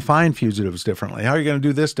 How are you going to find fugitives differently? How are you going to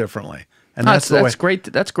do this differently? And that's great.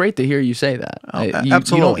 That's great to hear you say that. You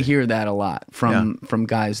absolutely. don't hear that a lot from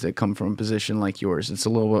guys that come from a position like yours. It's a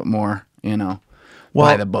little bit more,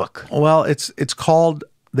 by the book. Well, it's called,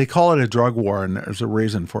 they call it a drug war, and there's a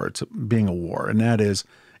reason for it being a war, and that is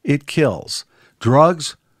it kills.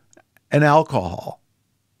 Drugs and alcohol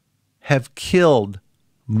have killed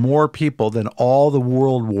more people than all the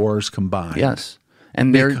world wars combined. Yes.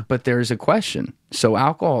 And but there's a question. So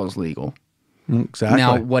alcohol is legal. Exactly.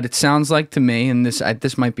 Now, what it sounds like to me, and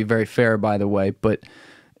this might be very fair, by the way, but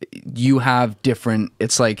you have different,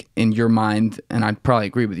 it's like in your mind, and I'd probably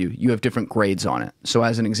agree with you, you have different grades on it. So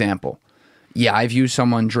as an example, I view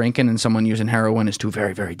someone drinking and someone using heroin as two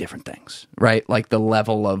very, very different things, right? Like the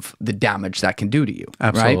level of the damage that can do to you.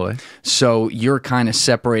 Absolutely. Right? So you're kind of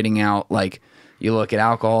separating out, like you look at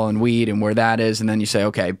alcohol and weed and where that is, and then you say,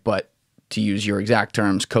 okay, but to use your exact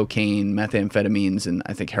terms, cocaine, methamphetamines, and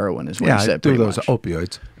I think heroin is what you said. Yeah, do those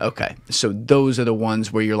opioids. Okay, so those are the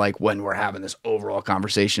ones where you're like, when we're having this overall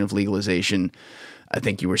conversation of legalization, I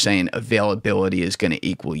think you were saying availability is going to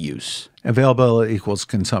equal use. Availability equals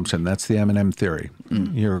consumption. That's the M&M theory.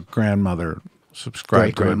 Your grandmother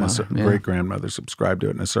subscribed to it. Great-grandmother subscribed to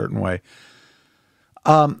it in a certain way.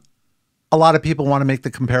 A lot of people want to make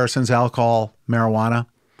the comparisons, alcohol, marijuana.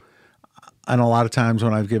 And a lot of times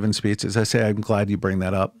when I've given speeches, I say, I'm glad you bring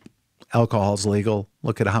that up. Alcohol's legal.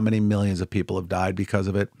 Look at how many millions of people have died because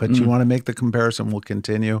of it. But you want to make the comparison, we'll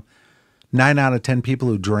continue. 9 out of 10 people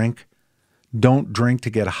who drink don't drink to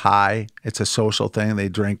get high. It's a social thing. They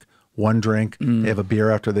drink one drink. They have a beer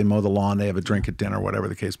after they mow the lawn. They have a drink at dinner, whatever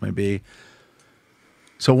the case may be.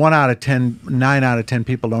 So 9 out of 10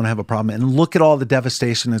 people don't have a problem. And look at all the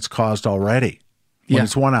devastation it's caused already when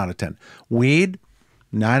it's 1 out of 10. Weed,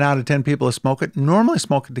 9 out of 10 people who smoke it normally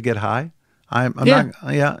smoke it to get high. And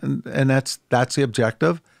that's the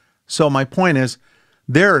objective. So my point is,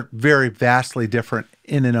 they're very vastly different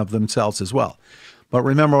in and of themselves as well. But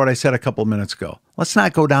remember what I said a couple of minutes ago. Let's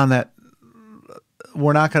not go down that.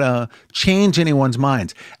 We're not going to change anyone's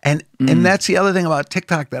minds. And that's the other thing about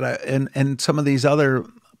TikTok that and some of these other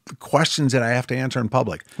questions that I have to answer in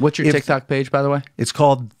public. What's your TikTok page, by the way? It's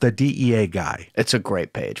called The DEA Guy. It's a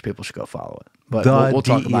great page. People should go follow it. But we'll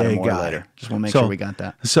talk about it more later. Just want to make sure we got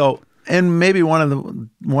that. So, and maybe one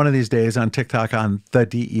of these days on TikTok on The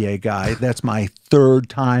DEA Guy. That's my third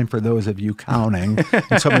time for those of you counting.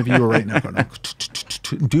 And some of you are right now going,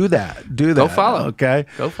 do that. Go follow. Okay?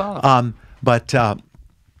 Go follow. But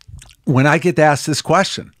when I get to ask this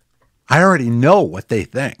question, I already know what they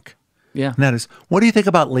think. Yeah. And that is, what do you think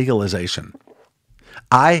about legalization?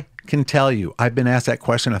 I can tell you, I've been asked that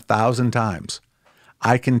question 1,000 times.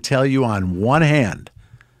 I can tell you on one hand,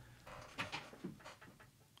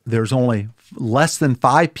 there's only less than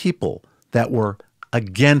 5 people that were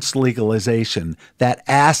against legalization that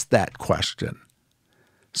asked that question.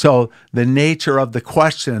 So the nature of the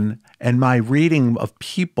question and my reading of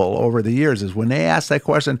people over the years is when they ask that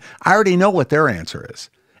question, I already know what their answer is.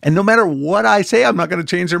 And no matter what I say, I'm not going to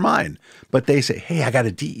change their mind. But they say, hey, I got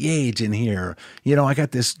a DEA agent here. You know, I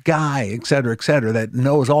got this guy, et cetera, that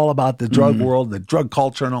knows all about the drug world, the drug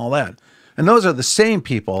culture and all that. And those are the same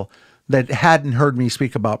people that hadn't heard me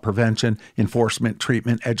speak about prevention, enforcement,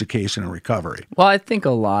 treatment, education, and recovery. Well, I think a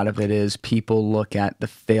lot of it is people look at the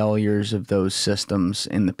failures of those systems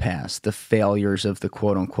in the past, the failures of the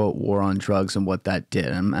quote-unquote war on drugs and what that did.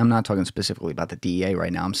 I'm not talking specifically about the DEA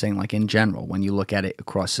right now. I'm saying like in general, when you look at it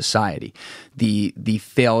across society, the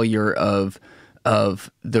failure of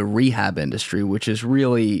the rehab industry, which is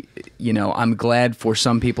really, you know, I'm glad for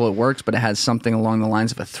some people it works, but it has something along the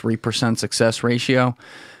lines of a 3% success ratio.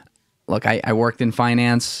 Look, I worked in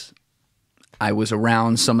finance. I was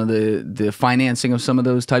around some of the financing of some of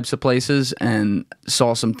those types of places and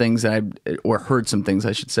saw some things or heard some things,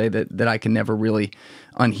 I should say, that I can never really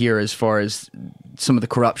unhear as far as some of the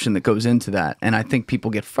corruption that goes into that. And I think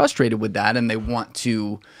people get frustrated with that, and they want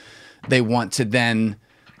to then,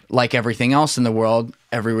 like everything else in the world,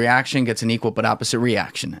 every reaction gets an equal but opposite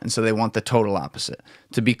reaction. And so they want the total opposite.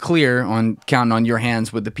 To be clear, on counting on your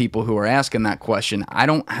hands with the people who are asking that question, I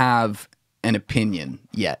don't have an opinion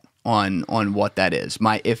yet on what that is.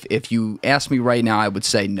 If you ask me right now, I would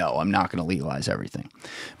say no, I'm not going to legalize everything.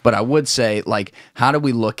 But I would say, like, how do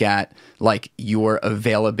we look at like your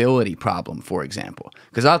availability problem, for example?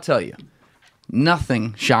 Because I'll tell you,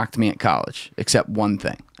 nothing shocked me at college except one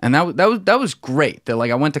thing. And that was great. That, like,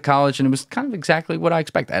 I went to college and it was kind of exactly what I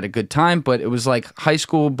expected. I had a good time, but it was like high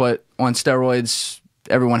school, but on steroids.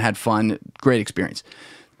 Everyone had fun. Great experience.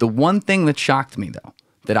 The one thing that shocked me, though,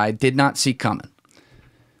 that I did not see coming,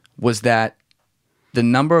 was that the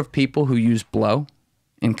number of people who used blow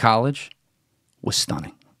in college was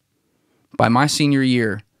stunning. By my senior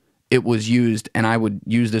year, it was used, and I would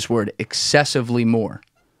use this word, excessively more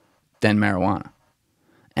than marijuana.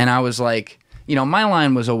 And I was like, you know, my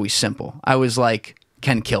line was always simple. I was like,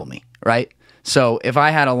 can kill me, right? So if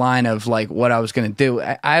I had a line of like what I was going to do,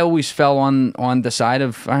 I always fell on the side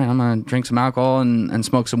of, all right, I'm going to drink some alcohol and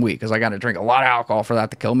smoke some weed because I got to drink a lot of alcohol for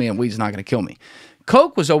that to kill me, and weed's not going to kill me.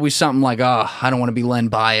 Coke was always something like, oh, I don't want to be Len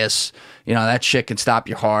Bias. You know, that shit can stop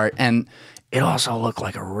your heart. And it also looked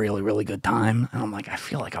like a really, really good time. And I'm like, I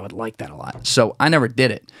feel like I would like that a lot. So I never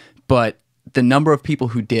did it. But the number of people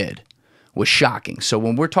who did was shocking. So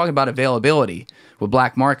when we're talking about availability with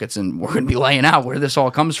black markets, and we're going to be laying out where this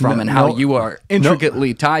all comes from and how you are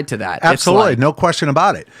intricately tied to that. Absolutely. Like, no question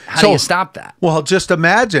about it. How do you stop that? Well, just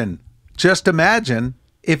imagine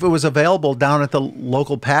if it was available down at the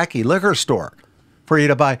local Packy liquor store for you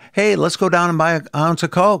to buy. Hey, let's go down and buy an ounce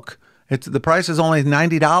of Coke. The price is only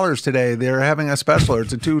 $90 today. They're having a special, or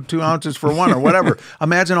it's a two ounces for one, or whatever.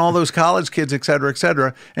 Imagine all those college kids, et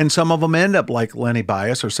cetera, and some of them end up like Lenny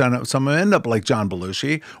Bias, or some of them end up like John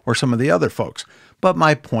Belushi, or some of the other folks. But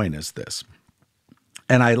my point is this,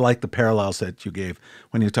 and I like the parallels that you gave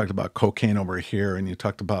when you talked about cocaine over here, and you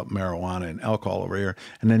talked about marijuana and alcohol over here,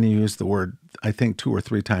 and then you used the word, I think 2 or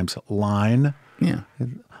 3 times, line. Yeah.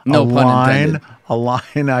 No pun intended. A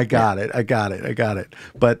line. I got it.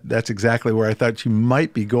 But that's exactly where I thought you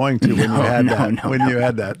might be going to when you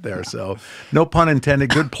had that there. So no pun intended.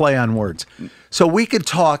 Good play on words. So we could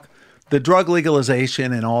talk the drug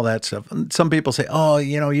legalization and all that stuff. Some people say, oh,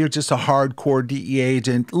 you know, you're just a hardcore DEA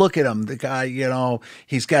agent. Look at him. The guy, you know,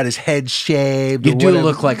 he's got his head shaved. You do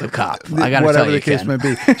look like a cop. I got to tell you, whatever the case may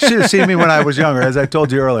be. Should have seen me when I was younger. As I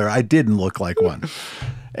told you earlier, I didn't look like one.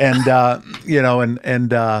 And you know,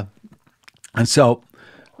 and so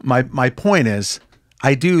my point is,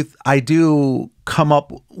 I do come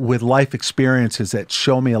up with life experiences that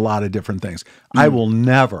show me a lot of different things. I will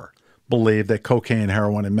never believe that cocaine,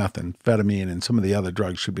 heroin, and methamphetamine and some of the other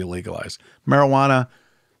drugs should be legalized. Marijuana,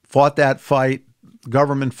 fought that fight.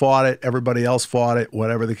 Government fought it. Everybody else fought it.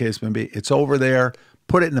 Whatever the case may be, it's over there.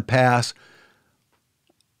 Put it in the past.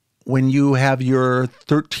 When you have your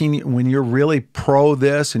when you're really pro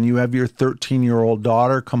this and you have your 13-year-old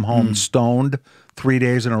daughter come home stoned 3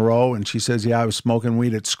 days in a row and she says, yeah, I was smoking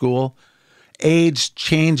weed at school, age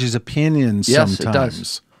changes opinions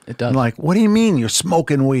sometimes. It does. I'm like, what do you mean you're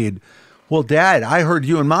smoking weed? Well, Dad, I heard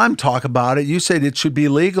you and Mom talk about it. You said it should be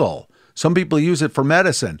legal. Some people use it for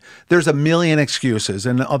medicine. There's a million excuses.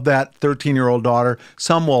 And of that 13-year-old daughter,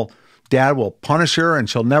 Dad will punish her and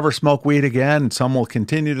she'll never smoke weed again. And some will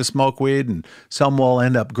continue to smoke weed, and some will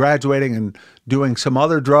end up graduating and doing some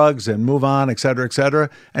other drugs and move on, et cetera,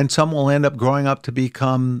 and some will end up growing up to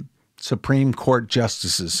become Supreme Court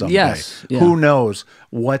justices someday. Yes, yeah. Who knows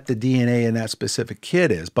what the DNA in that specific kid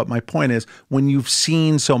is? But my point is, when you've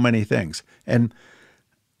seen so many things, and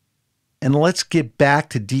let's get back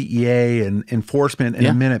to DEA and enforcement in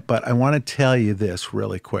a minute, but I want to tell you this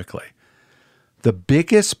really quickly. The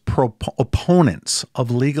biggest opponents of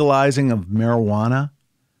legalizing of marijuana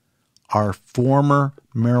are former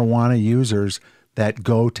marijuana users that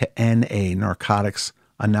go to NA, Narcotics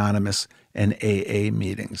Anonymous, and AA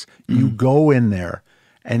meetings. You go in there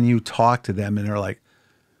and you talk to them and they're like,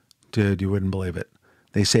 dude, you wouldn't believe it.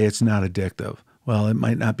 They say it's not addictive. Well, it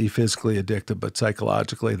might not be physically addictive, but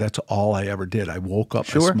psychologically, that's all I ever did. I woke up,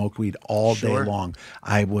 I smoked weed all day long.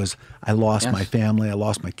 I lost my family, I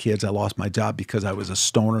lost my kids, I lost my job because I was a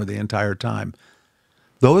stoner the entire time.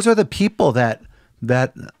 Those are the people that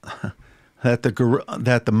the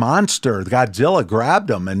monster, Godzilla, grabbed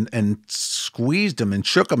them and squeezed them and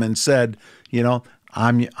shook them and said, you know,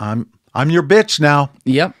 I'm your bitch now.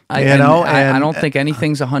 Yep. I don't think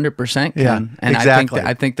anything's 100%, Ken. Yeah, and exactly.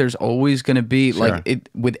 I think there's always going to be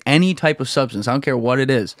with any type of substance, I don't care what it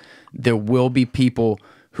is, there will be people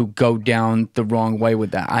who go down the wrong way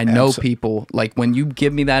with that. I know people, like when you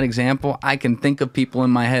give me that example, I can think of people in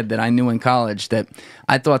my head that I knew in college that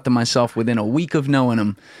I thought to myself within a week of knowing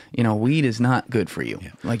them, you know, weed is not good for you.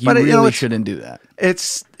 Yeah. Like you really shouldn't do that.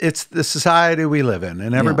 It's the society we live in,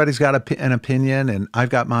 and everybody's got an opinion, and I've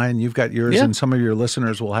got mine, you've got yours, and some of your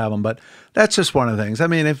listeners will have them, but that's just one of the things. I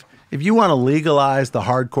mean, if you want to legalize the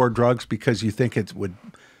hardcore drugs because you think it would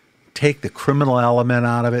take the criminal element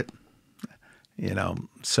out of it, you know,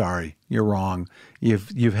 sorry, you're wrong.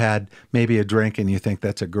 You've had maybe a drink and you think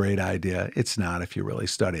that's a great idea. It's not if you really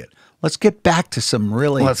study it. Let's get back to some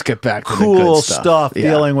really cool stuff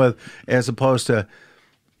dealing with, as opposed to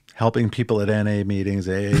helping people at NA meetings,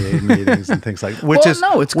 AAA meetings, and things like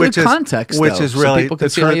that. It's good context, which is really so people can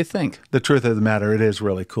see how you think. The truth of the matter, it is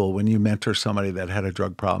really cool when you mentor somebody that had a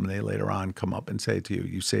drug problem and they later on come up and say to you,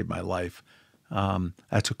 you saved my life.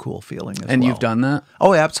 That's a cool feeling as well. And you've done that?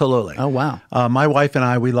 Oh, absolutely. Oh, wow. My wife and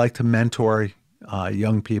I, we like to mentor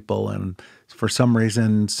young people. And for some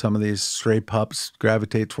reason, some of these stray pups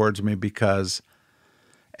gravitate towards me because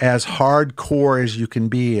as hardcore as you can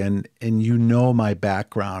be, and you know my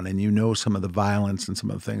background and you know some of the violence and some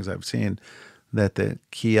of the things I've seen, that the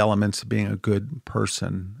key elements of being a good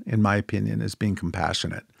person, in my opinion, is being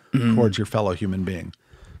compassionate towards your fellow human being.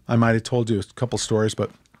 I might have told you a couple stories,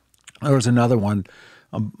 but there was another one.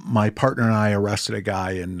 My partner and I arrested a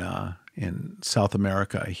guy in South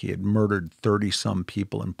America. He had murdered 30-some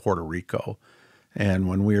people in Puerto Rico. And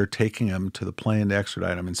when we were taking him to the plane to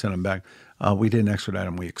extradite him and send him back, we didn't extradite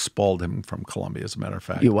him. We expelled him from Colombia, as a matter of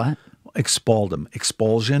fact. You what? Expelled him.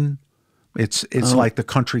 Expulsion. It's like the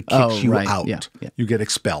country kicks you out. Yeah, yeah. You get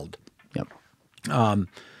expelled. Yep.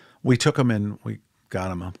 We took him and we got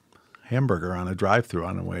him a hamburger on a drive-through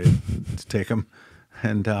on the way to take him.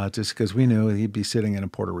 And just because we knew he'd be sitting in a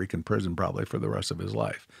Puerto Rican prison probably for the rest of his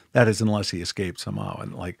life. That is, unless he escaped somehow.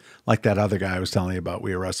 And like that other guy I was telling you about,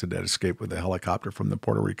 we arrested that escaped with a helicopter from the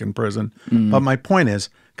Puerto Rican prison. But my point is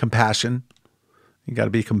compassion. You got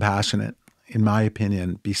to be compassionate, in my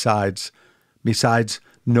opinion, besides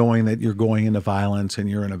knowing that you're going into violence and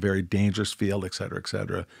you're in a very dangerous field, et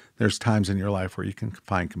cetera, there's times in your life where you can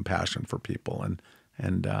find compassion for people.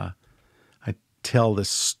 And I tell this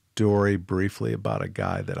story briefly about a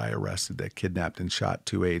guy that I arrested that kidnapped and shot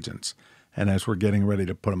 2 agents. And as we're getting ready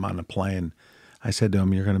to put him on the plane, I said to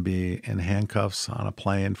him, you're going to be in handcuffs on a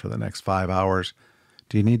plane for the next 5 hours.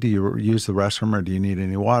 Do you need to use the restroom or do you need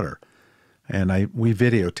any water? And we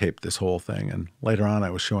videotaped this whole thing. And later on, I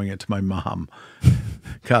was showing it to my mom.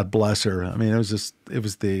 God bless her. I mean, it was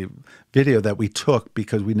the video that we took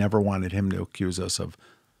because we never wanted him to accuse us of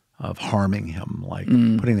harming him, like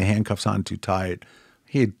putting the handcuffs on too tight.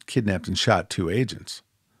 He had kidnapped and shot 2 agents.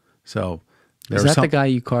 So is that the guy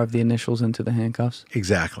you carved the initials into the handcuffs?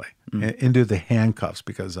 Exactly. Into the handcuffs,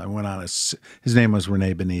 because I went on his name was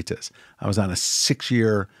Rene Benitez. I was on a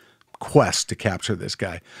 6-year quest to capture this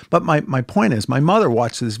guy. But my point is, my mother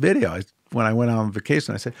watched this video. When I went on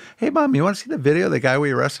vacation, I said, hey, Mom, you want to see the video of the guy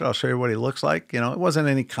we arrested? I'll show you what he looks like. You know, it wasn't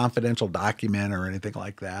any confidential document or anything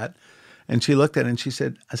like that. And she looked at it and she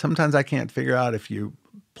said, sometimes I can't figure out if you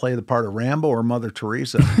play the part of Rambo or Mother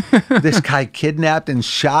Teresa. This guy kidnapped and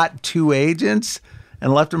shot 2 agents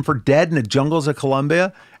and left them for dead in the jungles of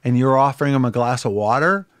Colombia, and you're offering them a glass of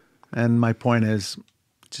water? And my point is,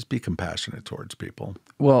 just be compassionate towards people.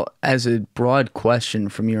 Well, as a broad question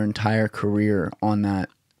from your entire career on that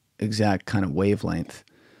exact kind of wavelength,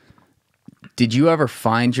 did you ever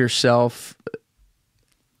find yourself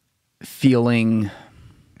feeling...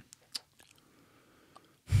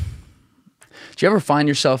 Do you ever find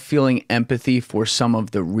yourself feeling empathy for some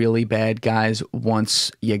of the really bad guys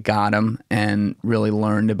once you got them and really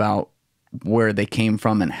learned about where they came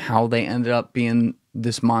from and how they ended up being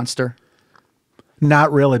this monster?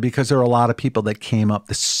 Not really, because there are a lot of people that came up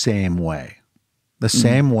the same way. The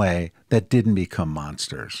same way that didn't become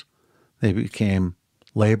monsters. They became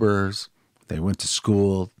laborers. They went to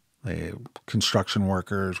school. They construction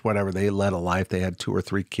workers, whatever. They led a life. They had 2 or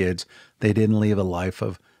 3 kids. They didn't live a life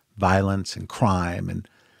of violence and crime, and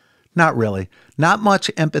not really. Not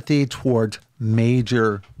much empathy towards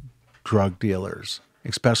major drug dealers,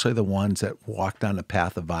 especially the ones that walked down the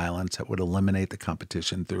path of violence that would eliminate the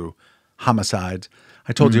competition through homicides.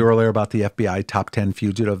 I told you earlier about the FBI top 10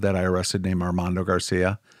 fugitive that I arrested named Armando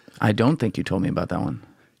Garcia. I don't think you told me about that one.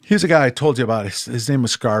 Here's a guy I told you about. His name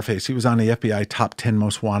was Scarface. He was on the FBI top 10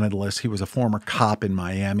 most wanted list. He was a former cop in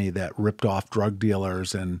Miami that ripped off drug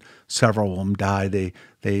dealers, and several of them died.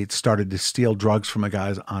 They started to steal drugs from a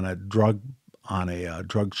guy on a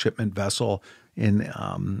drug shipment vessel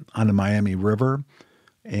on the Miami River,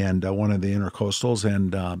 and one of the intercoastals.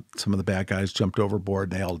 And some of the bad guys jumped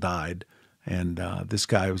overboard, and they all died. And this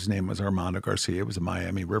guy, whose name was Armando Garcia, was a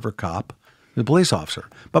Miami River cop, the police officer.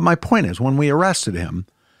 But my point is, when we arrested him,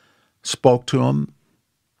 spoke to him,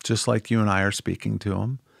 just like you and I are speaking to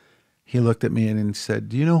him, he looked at me and said,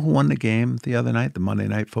 "Do you know who won the game the other night, the Monday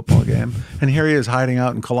Night Football game?" And here he is hiding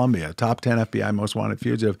out in Colombia, top 10 FBI most wanted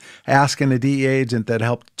fugitive, asking the DEA agent that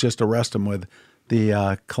helped just arrest him with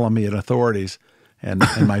the Colombian authorities and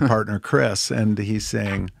my partner Chris. And he's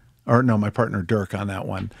saying, or no, my partner Dirk on that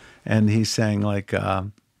one. And he's saying, like,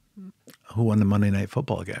 who won the Monday Night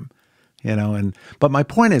Football game? But my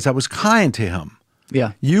point is, I was kind to him.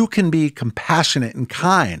 Yeah. You can be compassionate and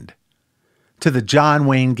kind to the John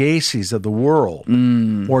Wayne Gacy's of the world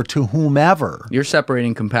or to whomever. You're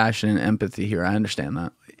separating compassion and empathy here. I understand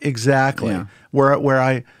that. Exactly. Yeah.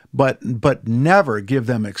 But never give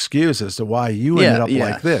them excuses as to why you ended up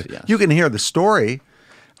like this. Yes. You can hear the story.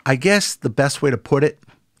 I guess the best way to put it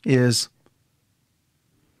is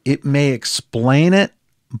it may explain it,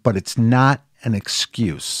 but it's not an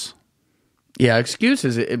excuse. Yeah,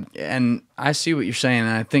 excuses, and I see what you're saying,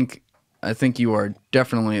 and I think you are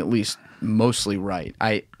definitely at least mostly right.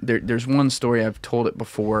 There's one story, I've told it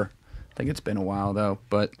before. I think it's been a while though,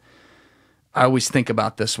 but I always think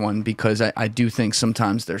about this one because I do think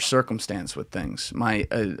sometimes there's circumstance with things.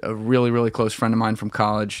 A really, really close friend of mine from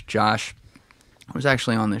college, Josh, was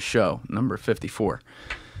actually on this show, number 54.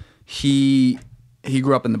 He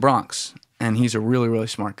grew up in the Bronx, and he's a really, really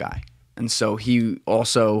smart guy. And so he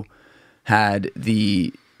also had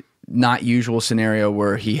the not usual scenario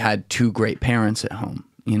where he had 2 great parents at home.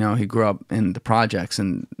 He grew up in the projects,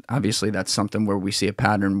 and obviously that's something where we see a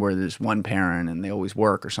pattern where there's one parent and they always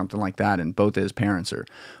work or something like that, and both of his parents are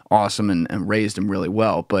awesome and raised him really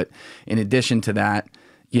well. But in addition to that,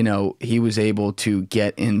 he was able to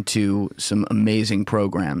get into some amazing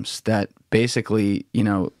programs that basically,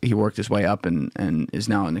 he worked his way up and is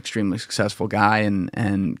now an extremely successful guy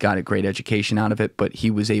and got a great education out of it. But he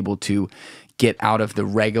was able to get out of the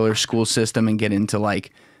regular school system and get into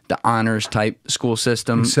like the honors type school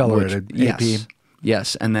system. Accelerated, AP.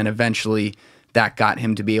 Yes. And then eventually that got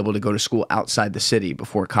him to be able to go to school outside the city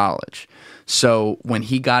before college. So when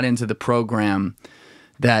he got into the program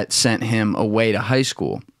that sent him away to high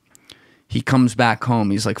school, he comes back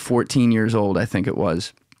home. He's like 14 years old, I think it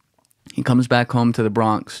was. He comes back home to the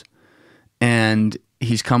Bronx, and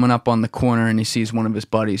he's coming up on the corner, and he sees one of his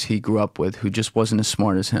buddies he grew up with who just wasn't as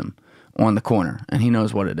smart as him on the corner, and he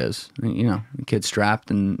knows what it is. The kid's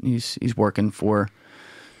strapped, and he's working for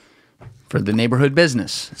the neighborhood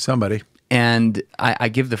business. Somebody. And I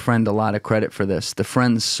give the friend a lot of credit for this. The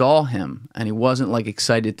friend saw him, and he wasn't like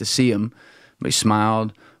excited to see him, but he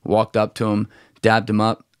smiled, walked up to him, dabbed him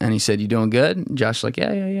up, and he said, "You doing good?" And Josh's like,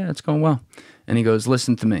 yeah, it's going well. And he goes,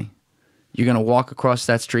 "Listen to me. You're going to walk across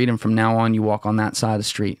that street, and from now on, you walk on that side of the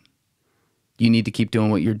street. You need to keep doing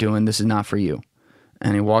what you're doing. This is not for you."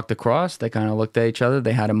 And he walked across. They kind of looked at each other.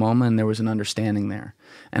 They had a moment, and there was an understanding there.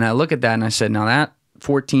 And I look at that, and I said, now that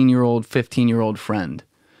 14-year-old, 15-year-old friend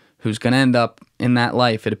who's going to end up in that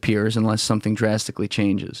life, it appears, unless something drastically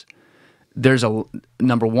changes, there's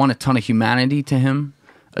number one, a ton of humanity to him,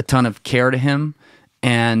 a ton of care to him,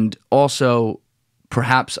 and also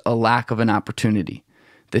perhaps a lack of an opportunity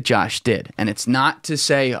that Josh did. And it's not to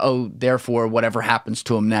say, oh, therefore, whatever happens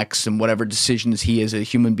to him next and whatever decisions he as a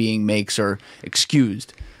human being makes are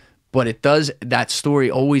excused. But it does, that story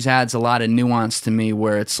always adds a lot of nuance to me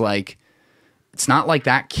where it's like, it's not like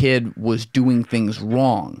that kid was doing things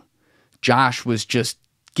wrong. Josh was just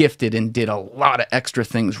gifted and did a lot of extra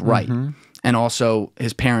things right. And also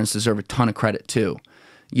his parents deserve a ton of credit too.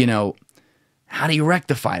 You know, how do you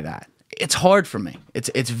rectify that? It's hard for me.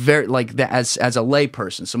 It's very like that as a lay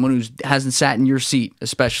person, someone who hasn't sat in your seat,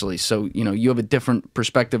 especially. So, you know, you have a different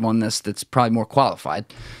perspective on this that's probably more qualified,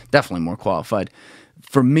 definitely more qualified.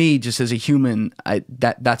 For me, just as a human,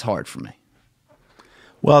 that's hard for me.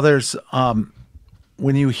 Well, there's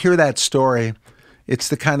when you hear that story, it's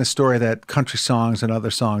the kind of story that country songs and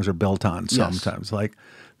other songs are built on sometimes. Yes. Like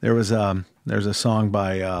there's a song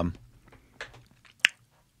by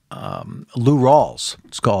Lou Rawls.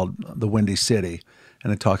 It's called The Windy City,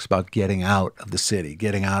 and it talks about getting out of the city,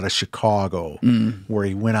 getting out of Chicago, where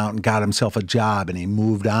he went out and got himself a job and he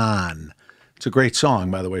moved on. It's a great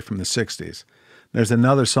song, by the way, from the 60s. There's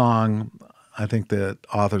another song, I think the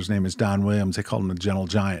author's name is Don Williams. They called him the Gentle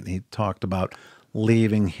Giant. He talked about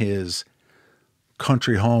leaving his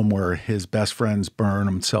country home where his best friends burn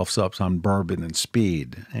themselves up on bourbon and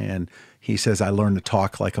speed. And he says, I learned to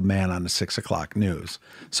talk like a man on the 6 o'clock news.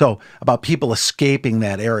 So about people escaping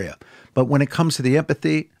that area. But when it comes to the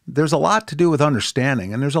empathy, there's a lot to do with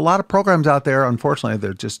understanding. And there's a lot of programs out there, unfortunately,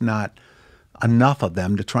 there's just not enough of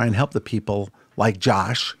them to try and help the people like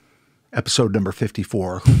Josh, episode number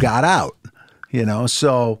 54, who got out, you know.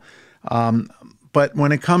 So, but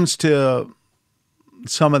when it comes to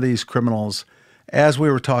some of these criminals, as we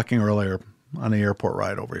were talking earlier on the airport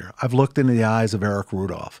ride over here, I've looked into the eyes of Eric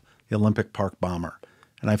Rudolph, the Olympic Park bomber,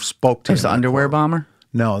 and I've spoke to him. The underwear bomber?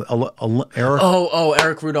 No, Eric.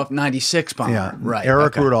 Eric Rudolph, 96 bomber. Yeah, right.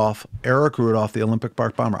 Eric Rudolph, the Olympic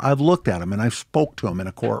Park bomber. I've looked at him and I've spoke to him in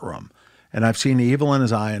a courtroom, and I've seen the evil in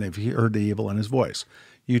his eye and I've heard the evil in his voice.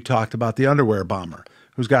 You talked about the underwear bomber,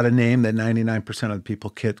 who's got a name that 99% of the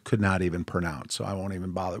people could not even pronounce, so I won't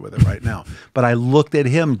even bother with it right now. But I looked at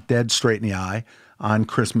him dead straight in the eye on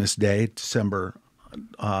Christmas Day, December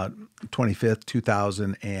 25th,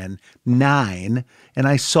 2009, and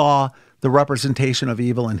I saw the representation of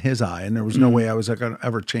evil in his eye, and there was no way I was going to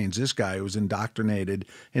ever change this guy who was indoctrinated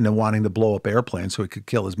into wanting to blow up airplanes so he could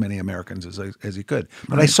kill as many Americans as he could.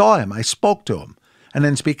 But I saw him. I spoke to him. And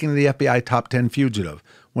then speaking to the FBI top 10 fugitive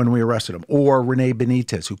when we arrested him, or Rene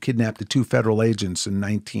Benitez, who kidnapped the 2 federal agents in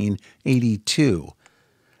 1982.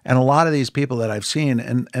 And a lot of these people that I've seen,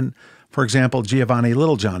 and for example, Giovanni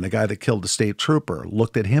Littlejohn, the guy that killed the state trooper,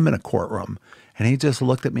 looked at him in a courtroom, and he just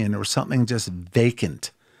looked at me, and there was something just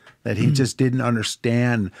vacant, that he just didn't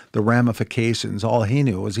understand the ramifications. All he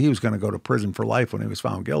knew was he was going to go to prison for life when he was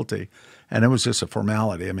found guilty. And it was just a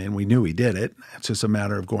formality. I mean, we knew he did it. It's just a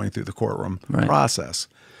matter of going through the courtroom process.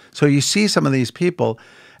 So you see some of these people.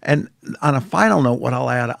 And on a final note, what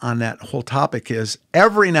I'll add on that whole topic is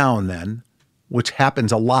every now and then, which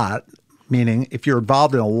happens a lot, meaning if you're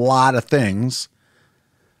involved in a lot of things,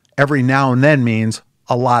 every now and then means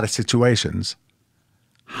a lot of situations.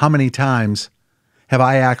 How many times have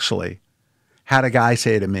I actually had a guy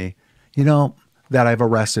say to me, you know, that I've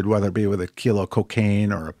arrested, whether it be with a kilo of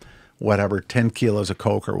cocaine or whatever, 10 kilos of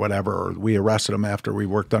coke or whatever, or we arrested him after we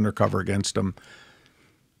worked undercover against him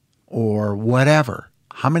or whatever.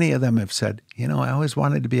 How many of them have said, you know, I always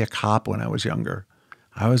wanted to be a cop when I was younger.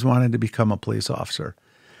 I always wanted to become a police officer.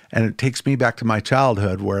 And it takes me back to my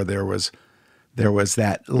childhood where there was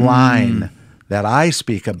that line that I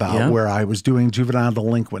speak about where I was doing juvenile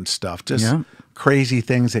delinquent stuff, just crazy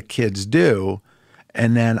things that kids do.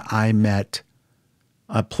 And then I met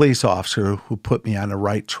a police officer who put me on the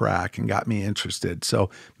right track and got me interested. So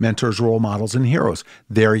mentors, role models, and heroes.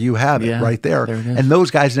 There you have it right there. There it is. And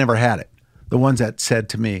those guys never had it. The ones that said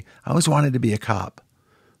to me, I always wanted to be a cop,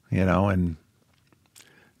 you know, and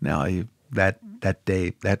now that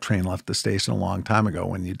day, that train left the station a long time ago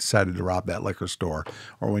when you decided to rob that liquor store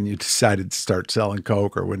or when you decided to start selling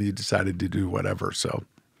coke or when you decided to do whatever. So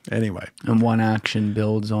anyway. And one action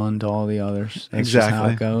builds on to all the others. That's exactly just how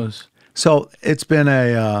it goes. So it's been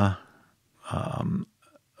a,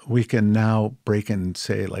 we can now break and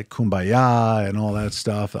say like kumbaya and all that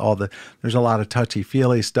stuff. There's a lot of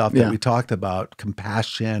touchy-feely stuff that we talked about,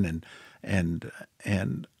 compassion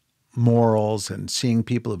and morals and seeing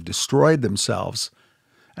people have destroyed themselves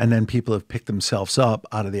and then people have picked themselves up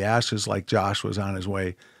out of the ashes like Josh was on his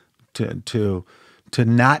way to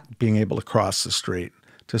not being able to cross the street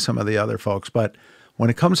to some of the other folks. But when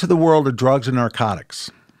it comes to the world of drugs and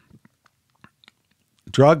narcotics,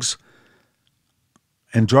 drugs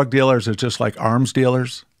and drug dealers are just like arms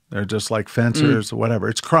dealers. They're just like fencers, whatever.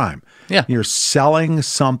 It's crime. Yeah. You're selling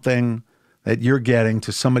something that you're getting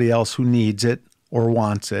to somebody else who needs it or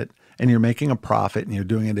wants it, and you're making a profit and you're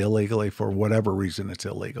doing it illegally for whatever reason it's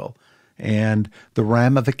illegal. And the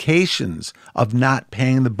ramifications of not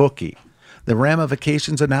paying the bookie, the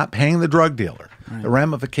ramifications of not paying the drug dealer, the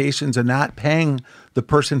ramifications of not paying the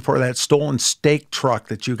person for that stolen steak truck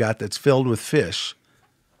that you got that's filled with fish,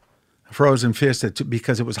 frozen fish,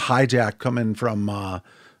 because it was hijacked coming from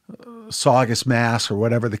Saugus, Mass, or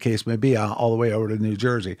whatever the case may be, all the way over to New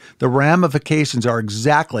Jersey. The ramifications are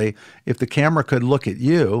exactly, if the camera could look at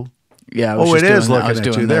you. Yeah. It is looking at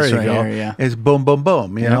you. There you go. Here, yeah. It's boom, boom,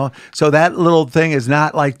 boom. You know. So that little thing is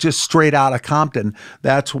not like just straight out of Compton.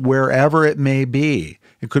 That's wherever it may be.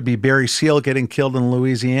 It could be Barry Seal getting killed in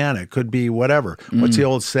Louisiana. It could be whatever. What's the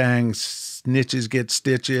old saying? Snitches get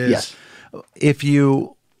stitches. Yes.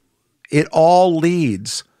 It all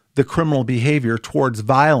leads the criminal behavior towards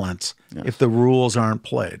violence if the rules aren't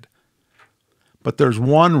played. But there's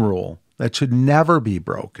one rule that should never be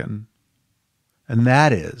broken, and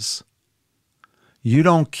that is you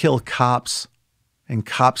don't kill cops and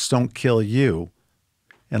cops don't kill you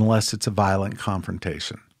unless it's a violent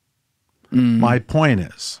confrontation. My point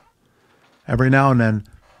is, every now and then,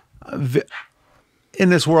 in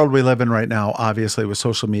this world we live in right now, obviously with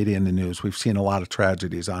social media and the news, we've seen a lot of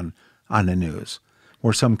tragedies on the news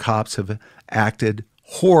where some cops have acted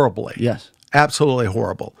horribly. Yes. Absolutely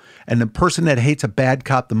horrible. And the person that hates a bad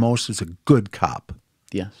cop the most is a good cop.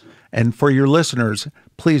 Yes. And for your listeners,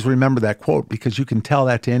 please remember that quote, because you can tell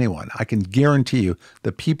that to anyone. I can guarantee you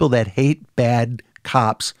the people that hate bad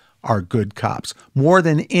cops are good cops more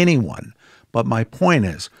than anyone. But my point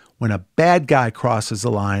is, when a bad guy crosses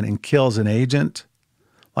the line and kills an agent,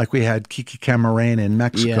 like we had Kiki Camarena in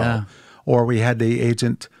Mexico, or we had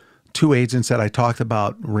two agents that I talked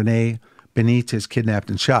about, Renee Benitez, kidnapped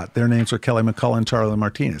and shot. Their names were Kelly McCullough and Charlie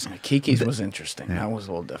Martinez. Kiki's was interesting. That was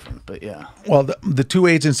a little different, but yeah. Well, the two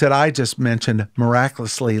agents that I just mentioned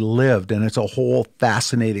miraculously lived, and it's a whole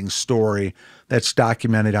fascinating story that's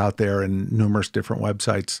documented out there in numerous different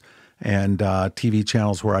websites and TV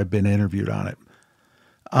channels where I've been interviewed on it.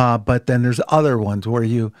 But then there's other ones where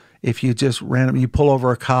if you just you pull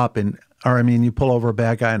over a cop you pull over a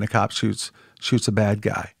bad guy and the cop shoots a bad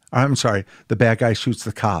guy. I'm sorry, the bad guy shoots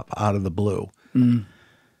the cop out of the blue.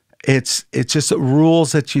 It's just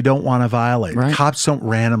rules that you don't want to violate. Right. Cops don't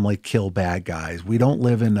randomly kill bad guys. We don't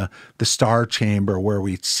live in the star chamber where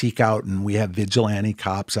we seek out and we have vigilante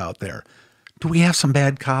cops out there. Do we have some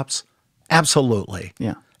bad cops? Absolutely.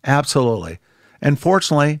 Yeah. Absolutely. And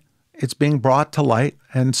fortunately, it's being brought to light,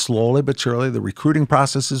 and slowly but surely the recruiting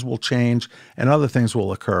processes will change and other things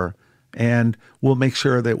will occur. And we'll make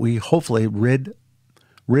sure that we hopefully rid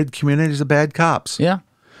communities of bad cops. Yeah.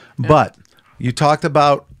 But you talked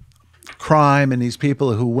about crime and these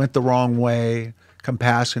people who went the wrong way,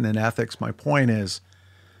 compassion and ethics. My point is,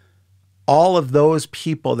 all of those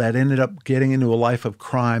people that ended up getting into a life of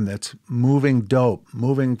crime that's moving dope,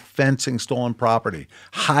 moving fencing, stolen property,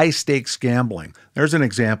 high stakes gambling. There's an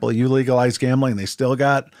example. You legalize gambling, they still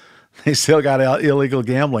got illegal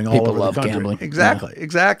gambling all over the country. Gambling.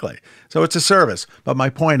 Exactly. So it's a service. But my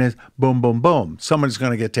point is, boom, boom, boom. Somebody's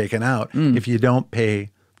going to get taken out if you don't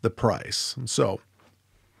pay the price. So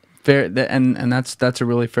fair, and that's a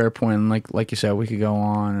really fair point. And like you said, we could go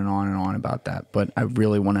on and on and on about that. But I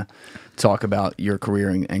really want to talk about your career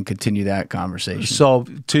and continue that conversation. So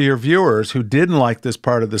to your viewers who didn't like this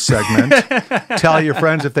part of the segment, tell your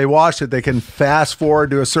friends if they watched it, they can fast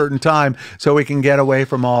forward to a certain time so we can get away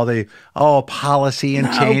from all the policy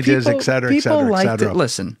and changes, et cetera, et cetera, et cetera.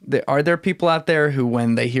 Listen, are there people out there who,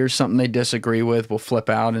 when they hear something they disagree with, will flip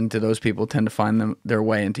out, and do those people tend to find their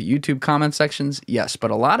way into YouTube comment sections? Yes,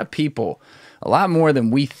 but a lot of people, a lot more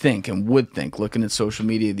than we think and would think, looking at social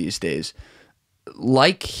media these days,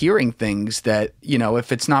 like hearing things that,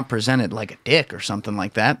 if it's not presented like a dick or something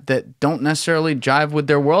like that, that don't necessarily jive with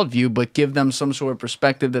their worldview, but give them some sort of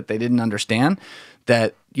perspective that they didn't understand,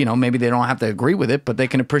 that, maybe they don't have to agree with it, but they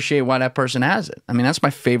can appreciate why that person has it. I mean, that's my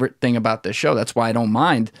favorite thing about this show. That's why I don't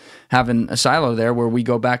mind having a silo there where we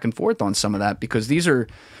go back and forth on some of that, because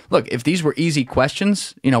look, if these were easy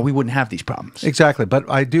questions, we wouldn't have these problems. Exactly. But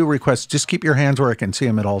I do request, just keep your hands where I can see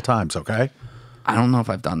them at all times, okay? I don't know if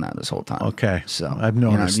I've done that this whole time. Okay. So I've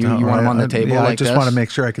noticed. You want them on the table like I just want to make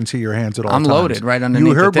sure I can see your hands at all times. I'm loaded right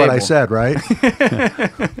underneath the table. You heard what I said, right?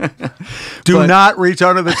 Do not reach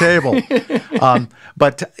under the table.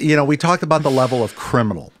 But, we talked about the level of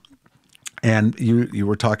criminal. And you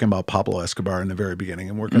were talking about Pablo Escobar in the very beginning,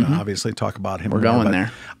 and we're going to obviously talk about him. We're going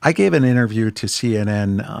there. I gave an interview to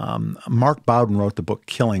CNN. Mark Bowden wrote the book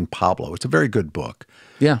Killing Pablo. It's a very good book.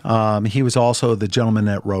 Yeah. He was also the gentleman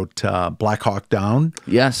that wrote Black Hawk Down.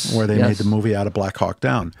 Yes. Where they made the movie out of Black Hawk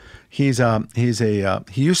Down. He used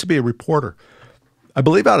to be a reporter, I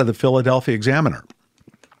believe, out of the Philadelphia Examiner.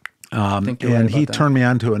 I think you're right And about he that. turned me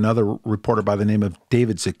on to another reporter by the name of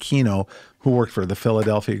David Zucchino, who worked for the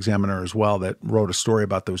Philadelphia Examiner as well, that wrote a story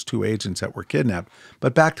about those two agents that were kidnapped.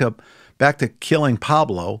 But back to Killing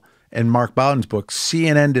Pablo and Mark Bowden's book,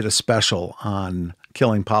 CNN did a special on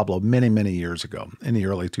Killing Pablo many, many years ago in the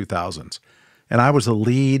early 2000s. And I was the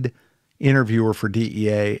lead interviewer for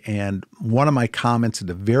DEA, and one of my comments at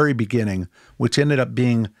the very beginning, which ended up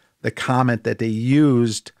being the comment that they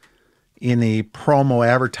used in the promo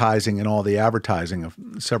advertising and all the advertising of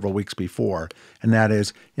several weeks before, and that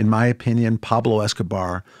is, in my opinion, Pablo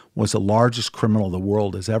Escobar was the largest criminal the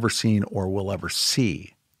world has ever seen or will ever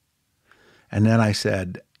see. And then I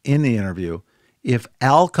said in the interview, if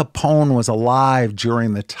Al Capone was alive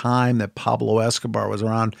during the time that Pablo Escobar was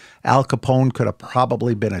around, Al Capone could have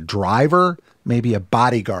probably been a driver, maybe a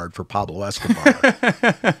bodyguard for Pablo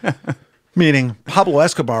Escobar. Meaning Pablo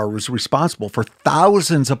Escobar was responsible for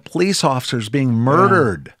thousands of police officers being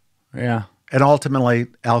murdered. Yeah. And ultimately,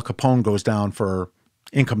 Al Capone goes down for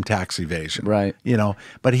income tax evasion. Right. You know,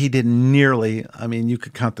 but he didn't nearly, I mean, you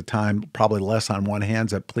could count the time, probably less on one hand,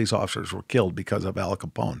 that police officers were killed because of Al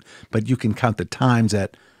Capone. But you can count the times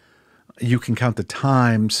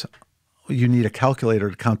you need a calculator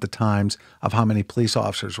to count the times of how many police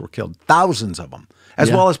officers were killed. Thousands of them,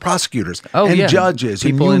 as well as prosecutors and judges,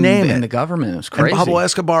 people and you name it. in the government. It was crazy. And Pablo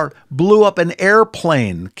Escobar blew up an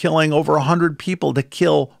airplane, killing over 100 people to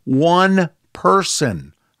kill one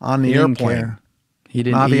person on the airplane. He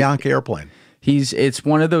didn't. Avianca airplane. It's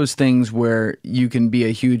one of those things where you can be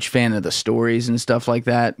a huge fan of the stories and stuff like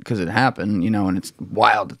that because it happened, you know, and it's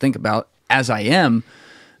wild to think about, as I am.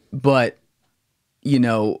 But, you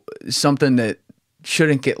know, something that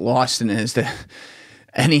shouldn't get lost in it is that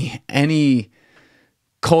any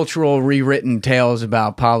cultural rewritten tales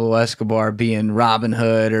about Pablo Escobar being Robin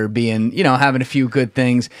Hood or being, you know, having a few good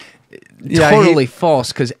things, totally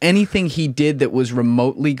false, because anything he did that was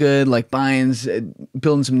remotely good, like building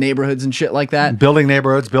some neighborhoods and shit like that. Building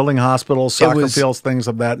neighborhoods, building hospitals, soccer fields, things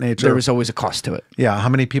of that nature. There was always a cost to it. Yeah, how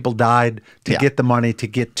many people died to get the money to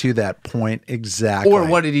get to that point exactly. Or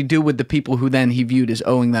what did he do with the people who then he viewed as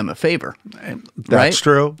owing them a favor? That's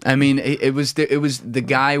true. I mean, the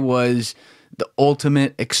guy was the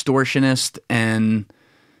ultimate extortionist, and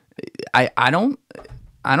I don't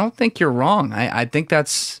think you're wrong. I think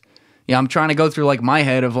that's, yeah, I'm trying to go through like my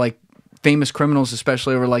head of like famous criminals,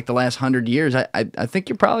 especially over like the last 100 years. I think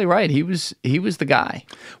you're probably right. He was the guy.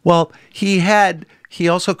 Well, he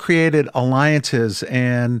also created alliances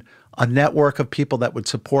and a network of people that would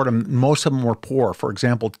support him. Most of them were poor. For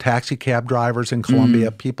example, taxi cab drivers in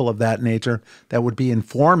Colombia, people of that nature that would be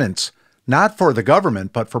informants, not for the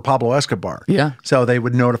government, but for Pablo Escobar. Yeah. So they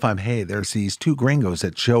would notify him, hey, there's these two gringos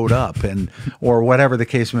that showed up, or whatever the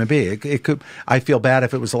case may be. It could. I feel bad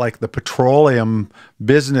if it was like the petroleum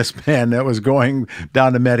businessman that was going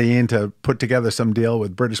down to Medellin to put together some deal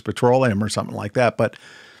with British Petroleum or something like that. But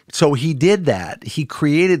so he did that. He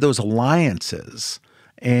created those alliances,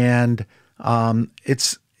 and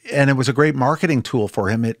it was a great marketing tool for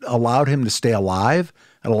him. It allowed him to stay alive.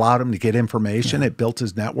 It allowed him to get information. It built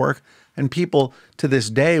his network. And people to this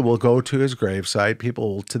day will go to his gravesite.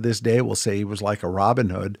 People to this day will say he was like a Robin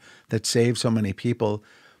Hood that saved so many people,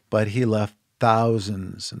 but he left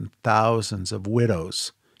thousands and thousands of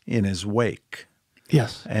widows in his wake.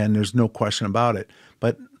 Yes. And there's no question about it.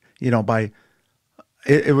 But, you know,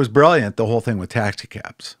 it was brilliant, the whole thing with taxi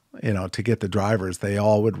cabs. You know, to get the drivers, they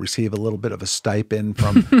all would receive a little bit of a stipend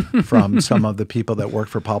from some of the people that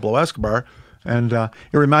worked for Pablo Escobar. And it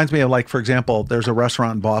reminds me of, like, for example, there's a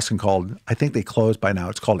restaurant in Boston called, I think they closed by now.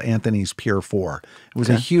 It's called Anthony's Pier 4. It was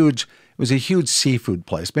a huge seafood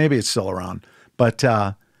place. Maybe it's still around. But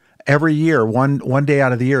every year, one day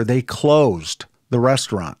out of the year, they closed the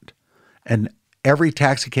restaurant, and every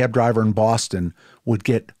taxi cab driver in Boston would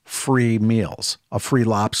get free meals, a free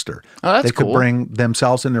lobster. Oh, that's They could cool. bring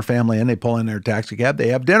themselves and their family in. They pull in their taxi cab. They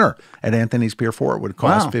have dinner at Anthony's Pier 4. It would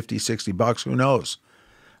cost $50, $60. Who knows?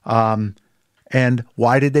 And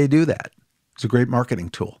why did they do that? It's a great marketing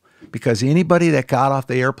tool, because anybody that got off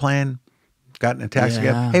the airplane, got in a taxi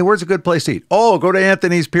cab, hey, where's a good place to eat? Oh, go to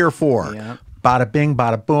Anthony's Pier 4. Yeah. Bada bing,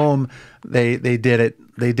 bada boom. They did it.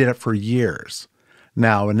 They did it for years.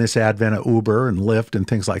 Now, in this advent of Uber and Lyft and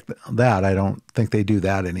things like that, I don't think they do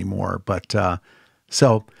that anymore. But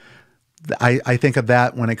so I think of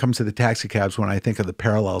that when it comes to the taxi cabs, when I think of the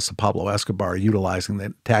parallels to Pablo Escobar utilizing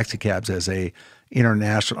the taxi cabs as a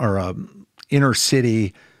international or a inner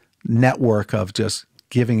city network of just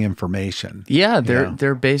giving information. Yeah,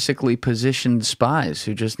 they're basically positioned spies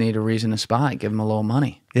who just need a reason to spy. Give them a little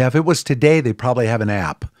money. Yeah, if it was today, they'd probably have an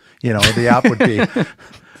app. You know, the app would be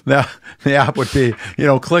the app would be,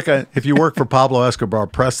 click on, if you work for Pablo Escobar,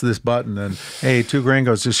 press this button and, hey, 2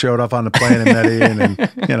 gringos just showed up on the plane in Medellin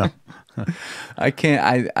and, I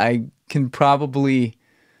can probably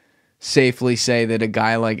safely say that a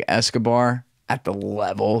guy like Escobar at the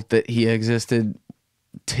level that he existed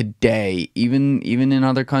today, even in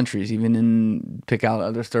other countries, pick out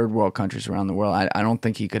other third world countries around the world, I don't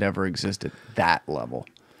think he could ever exist at that level.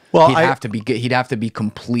 Well, he'd have to be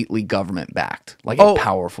completely government backed, like a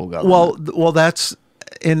powerful government. Well, that's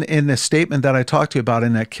in the statement that I talked to you about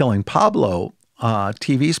in that Killing Pablo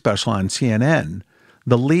TV special on CNN.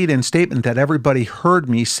 The lead-in statement that everybody heard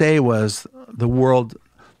me say was the world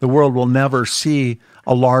will never see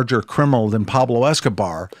a larger criminal than Pablo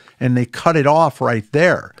Escobar, and they cut it off right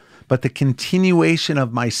there. But the continuation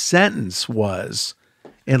of my sentence was,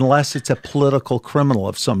 unless it's a political criminal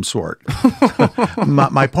of some sort.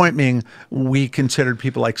 my point being, we considered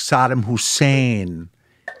people like Saddam Hussein,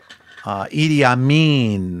 Idi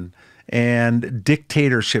Amin, and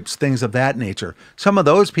dictatorships, things of that nature. Some of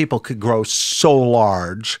those people could grow so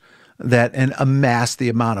large and amass the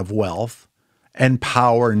amount of wealth and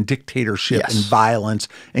power and dictatorship and violence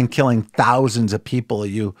and killing thousands of people.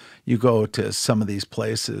 You go to some of these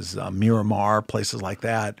places, Miramar, places like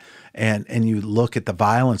that, and you look at the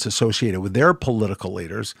violence associated with their political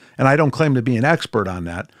leaders. And I don't claim to be an expert on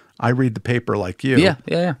that. I read the paper like you.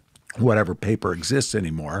 Yeah. Whatever paper exists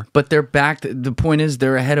anymore. But they're back. The point is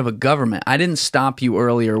they're ahead of a government. I didn't stop you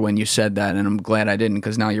earlier when you said that, and I'm glad I didn't,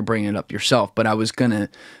 because now you're bringing it up yourself. But I was gonna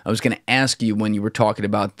ask you, when you were talking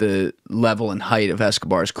about the level and height of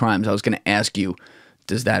Escobar's crimes, I was gonna ask you,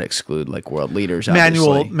 does that exclude like world leaders?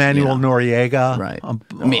 Manuel Noriega, right?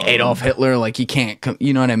 I mean, Adolf Hitler. Like, he can't.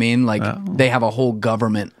 You know what I mean? Like, they have a whole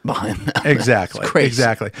government behind them. Exactly.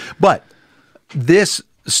 Exactly. But this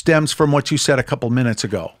stems from what you said a couple minutes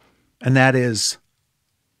ago. And that is,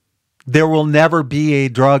 there will never be a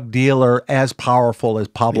drug dealer as powerful as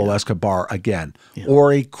Pablo Escobar again,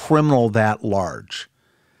 or a criminal that large.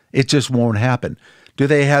 It just won't happen. Do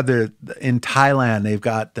they have in Thailand, they've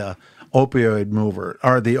got the opium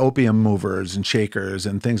movers and shakers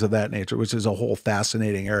and things of that nature, which is a whole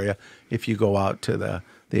fascinating area. If you go out to the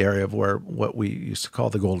area of what we used to call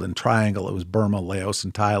the Golden Triangle, it was Burma, Laos,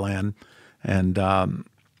 and Thailand. And,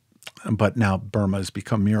 but now Burma has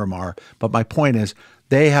become Myanmar. But my point is,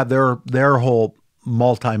 they have their whole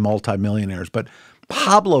multi-millionaires. But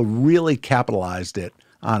Pablo really capitalized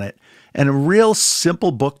on it. And a real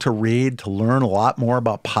simple book to read to learn a lot more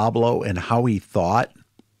about Pablo and how he thought.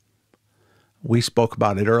 We spoke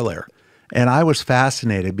about it earlier. And I was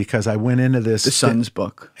fascinated because I went into this. The Son's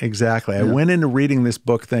book. Exactly. I went into reading this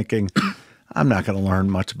book thinking, I'm not going to learn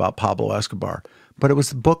much about Pablo Escobar. But it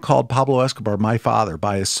was a book called Pablo Escobar, My Father,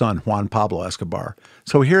 by his son, Juan Pablo Escobar.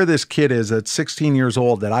 So here this kid is at 16 years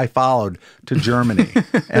old that I followed to Germany.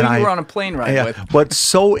 And you were on a plane ride with. But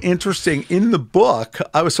so interesting, in the book,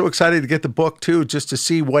 I was so excited to get the book too, just to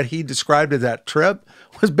see what he described as that trip,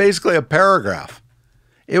 was basically a paragraph.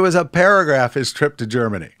 It was a paragraph, his trip to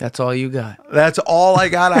Germany. That's all you got. That's all I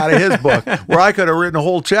got out of his book, where I could have written a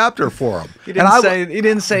whole chapter for him. He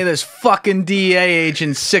didn't say this fucking DEA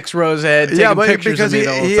agent 6 rows ahead taking pictures because of me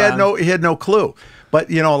the whole time. he had no clue. But,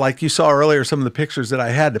 like you saw earlier, some of the pictures that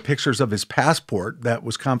I had, the pictures of his passport that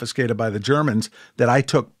was confiscated by the Germans that I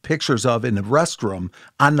took pictures of in the restroom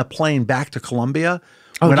on the plane back to Colombia.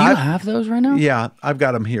 Oh, do you have those right now? Yeah, I've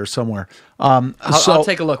got them here somewhere. I'll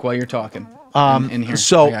take a look while you're talking. In here.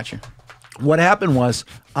 So I got you. What happened was,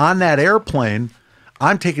 on that airplane,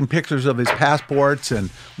 I'm taking pictures of his passports and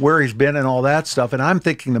where he's been and all that stuff. And I'm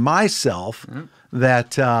thinking to myself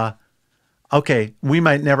that, okay, we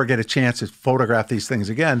might never get a chance to photograph these things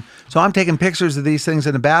again. So I'm taking pictures of these things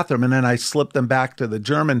in the bathroom, and then I slip them back to the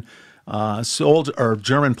German soldier or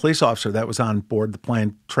German police officer that was on board the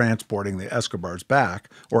plane transporting the Escobars back,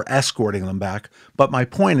 or escorting them back. But my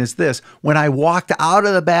point is this: when I walked out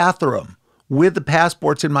of the bathroom with the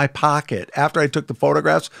passports in my pocket, after I took the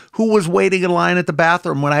photographs, who was waiting in line at the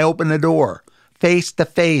bathroom when I opened the door? Face to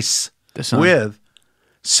face with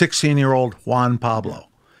 16-year-old Juan Pablo.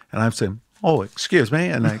 And I'm saying, oh, excuse me.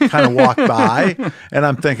 And I kind of walked by, and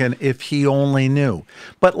I'm thinking, if he only knew.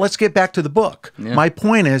 But let's get back to the book. Yeah. My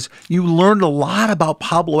point is, you learned a lot about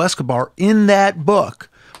Pablo Escobar in that book.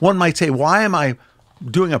 One might say, why am I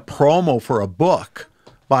doing a promo for a book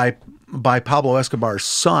by Pablo Escobar's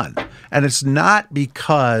son? And it's not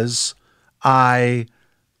because I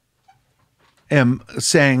am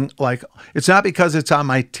saying, like, it's not because it's on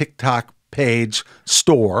my TikTok page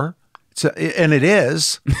store. And it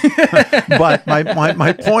is, but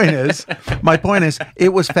my point is, it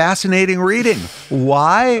was fascinating reading.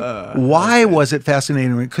 Why? Why was it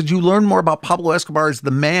fascinating reading? Because you learn more about Pablo Escobar as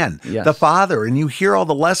the man, the father, and you hear all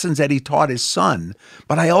the lessons that he taught his son.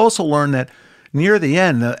 But I also learned that near the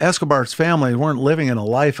end, the Escobar's family weren't living in a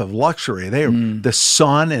life of luxury. The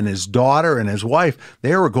son and his daughter and his wife,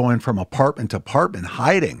 they were going from apartment to apartment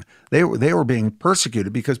hiding. They were being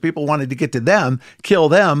persecuted because people wanted to get to them, kill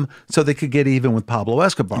them, so they could get even with Pablo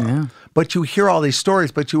Escobar. Yeah. But you hear all these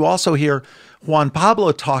stories, but you also hear Juan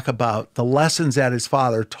Pablo talk about the lessons that his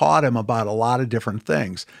father taught him about a lot of different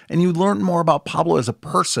things. And you learn more about Pablo as a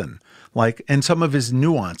person, and some of his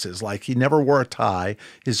nuances, like he never wore a tie.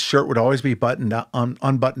 His shirt would always be buttoned down,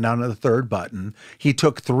 unbuttoned down to the third button. He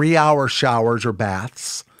took 3-hour showers or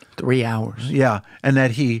baths. 3 hours. Yeah. And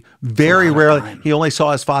that he very rarely, he only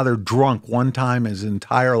saw his father drunk one time his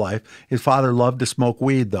entire life. His father loved to smoke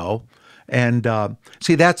weed, though. And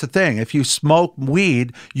see, that's the thing. If you smoke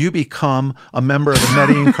weed, you become a member of the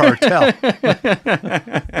Medellin cartel.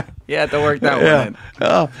 You have to work that one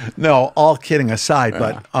in. No, all kidding aside.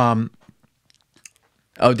 But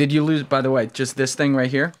oh, did you lose, by the way, just this thing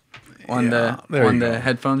right here? On the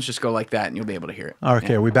headphones, just go like that and you'll be able to hear it.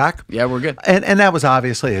 Okay, are we back? Yeah, we're good. And that was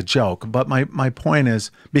obviously a joke, but my point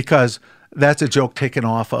is, because that's a joke taken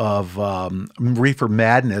off of Reefer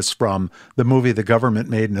Madness from the movie the government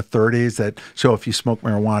made in the 30s that show if you smoke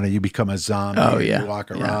marijuana, you become a zombie. Oh, yeah. And you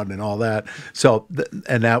walk around and all that. So,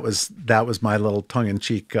 and that was my little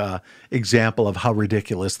tongue-in-cheek example of how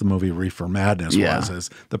ridiculous the movie Reefer Madness was, as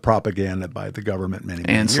the propaganda by the government many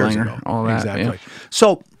years ago. All that. Exactly. Yeah.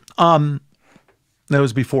 So, that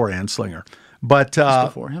was before Anslinger, but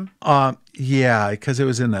before him. Yeah, because it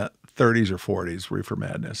was in the 30s or 40s, Reefer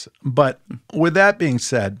Madness. But with that being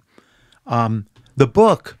said, the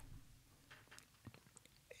book,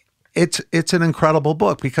 it's an incredible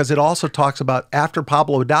book because it also talks about after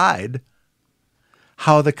Pablo died,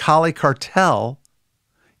 how the Cali Cartel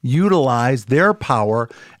utilized their power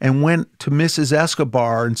and went to Mrs.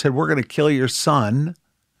 Escobar and said, "We're going to kill your son.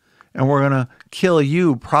 And we're going to kill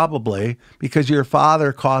you probably because your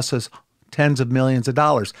father cost us tens of millions of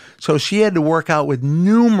dollars." So she had to work out with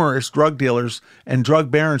numerous drug dealers and drug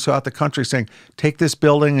barons throughout the country saying, "Take this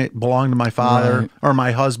building, it belonged to my father or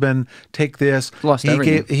my husband. Take this." Lost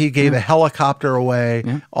everything. He gave a helicopter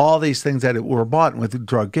away, all these things that were bought with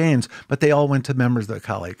drug gains, but they all went to members of the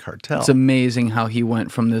Cali Cartel. It's amazing how he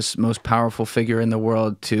went from this most powerful figure in the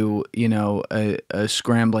world to, a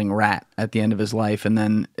scrambling rat at the end of his life, and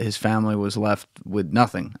then his family was left with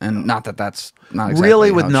nothing. And not that that's not exactly really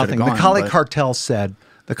how with it nothing. should've The gone, Cali Cartel said,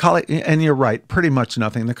 and you're right, pretty much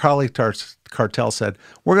nothing. The Cali Cartel said,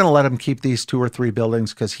 "We're going to let him keep these 2 or 3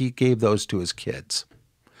 buildings because he gave those to his kids."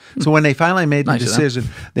 So when they finally made the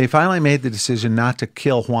decision not to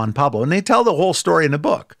kill Juan Pablo, and they tell the whole story in the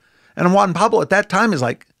book. And Juan Pablo at that time is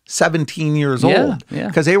like 17 years old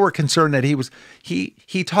because they were concerned that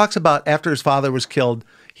he talks about after his father was killed,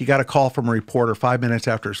 he got a call from a reporter 5 minutes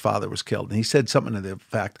after his father was killed. And he said something to the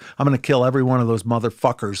effect, "I'm going to kill every one of those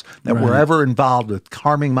motherfuckers that were ever involved with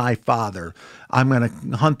harming my father. I'm going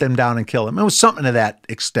to hunt them down and kill them." It was something to that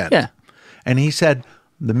extent. Yeah. And he said,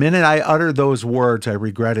 "The minute I uttered those words, I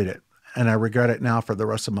regretted it. And I regret it now for the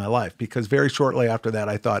rest of my life." Because very shortly after that,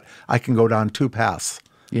 I thought I can go down 2 paths.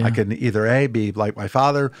 Yeah. I can either A, be like my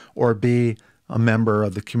father, or B, a member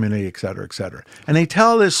of the community, et cetera, et cetera. And they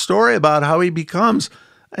tell this story about how he becomes,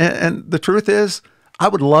 and the truth is, I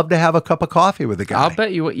would love to have a cup of coffee with the guy. I'll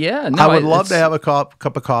bet you would. Yeah. No, I would love to have a cup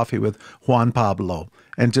of coffee with Juan Pablo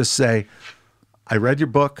and just say, "I read your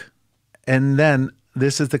book, and then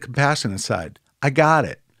this is the compassionate side. I got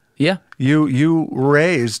it. Yeah. You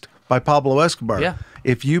raised by Pablo Escobar. Yeah.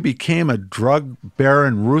 If you became a drug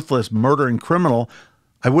baron, ruthless, murdering criminal,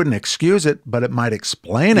 I wouldn't excuse it, but it might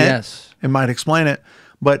explain it. Yes. It might explain it.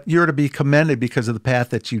 But you're to be commended because of the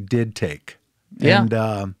path that you did take."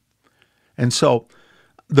 Yeah. And so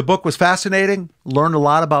the book was fascinating, learned a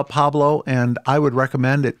lot about Pablo, and I would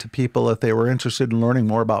recommend it to people if they were interested in learning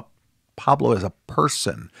more about Pablo as a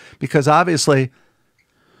person. Because obviously,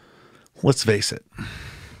 let's face it,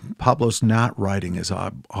 Pablo's not writing his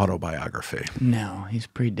autobiography. No, he's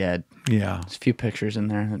pre-dead. Yeah. There's a few pictures in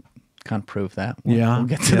there that kind of prove that. We'll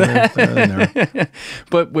get to that. They're in there.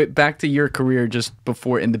 But back to your career just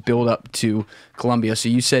before, in the build-up to Colombia. So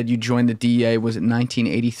you said you joined the DEA, was it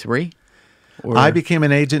 1983? I became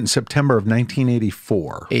an agent in September of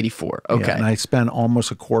 1984. 84, okay. Yeah, and I spent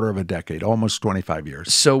almost a quarter of a decade, almost 25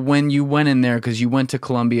 years. So when you went in there, because you went to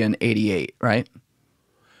Colombia in 88, right?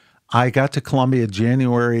 I got to Colombia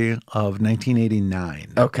January of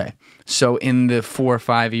 1989. Okay. So in the 4 or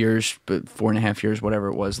 5 years, but 4.5 years, whatever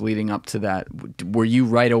it was, leading up to that, were you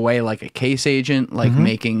right away like a case agent, like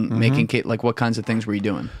making like what kinds of things were you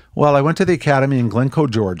doing? Well, I went to the academy in Glencoe,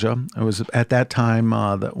 Georgia. It was at that time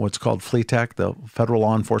what's called FLETAC, the Federal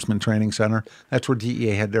Law Enforcement Training Center. That's where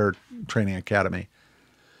DEA had their training academy.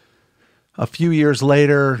 A few years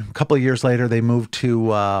later, a couple of years later, they moved to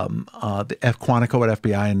the Quantico at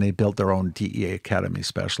FBI, and they built their own DEA academy.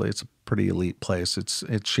 Especially, it's a pretty elite place.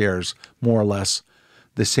 It shares more or less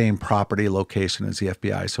the same property location as the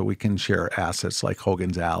FBI, so we can share assets like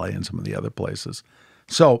Hogan's Alley and some of the other places.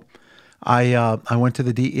 So I went to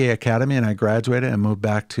the DEA Academy and I graduated and moved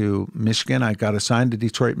back to Michigan. I got assigned to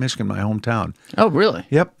Detroit, Michigan, my hometown. Oh, really?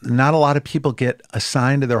 Yep. Not a lot of people get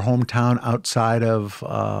assigned to their hometown outside of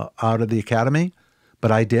out of the academy,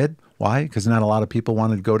 but I did. Why? Because not a lot of people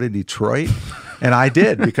wanted to go to Detroit, and I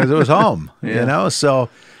did because it was home. You know, so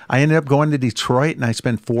I ended up going to Detroit, and I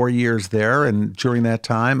spent 4 years there. And during that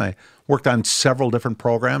time, I worked on several different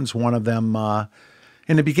programs. One of them.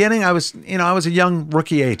 In the beginning, I was a young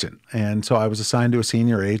rookie agent, and so I was assigned to a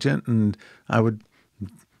senior agent, and I would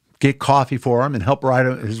get coffee for him and help write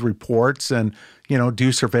his reports and,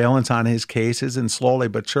 do surveillance on his cases. And slowly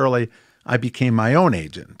but surely, I became my own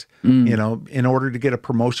agent. In order to get a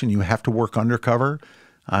promotion, you have to work undercover.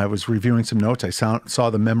 I was reviewing some notes. I saw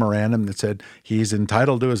the memorandum that said he's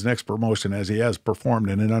entitled to his next promotion as he has performed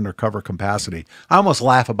in an undercover capacity. I almost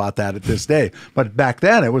laugh about that at this day, but back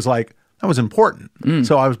then it was like, that was important.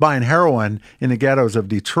 So I was buying heroin in the ghettos of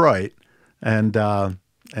Detroit, and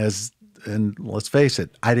let's face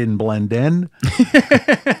it, I didn't blend in,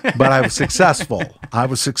 but I was successful.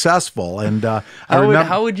 And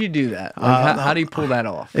how would you do that? Like, how do you pull that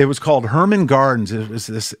off? It was called Herman Gardens. It was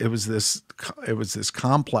this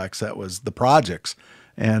complex that was the projects,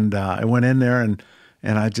 and I went in there and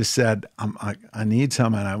I just said, I need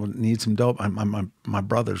some, and I would need some dope. My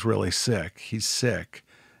brother's really sick. He's sick.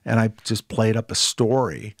 And I just played up a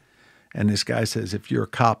story. And this guy says, if you're a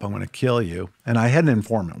cop, I'm going to kill you. And I had an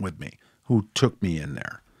informant with me who took me in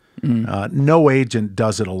there. No agent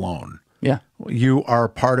does it alone. Yeah. You are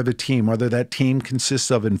part of a team, whether that team consists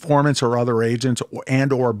of informants or other agents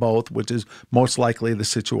or both, which is most likely the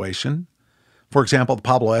situation. For example,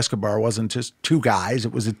 Pablo Escobar wasn't just two guys.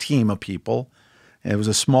 It was a team of people. And it was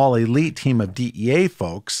a small elite team of DEA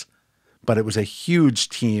folks. But it was a huge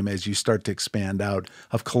team as you start to expand out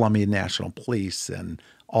of Colombian National Police and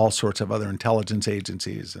all sorts of other intelligence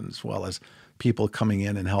agencies, and as well as people coming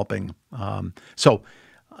in and helping. So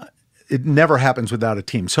it never happens without a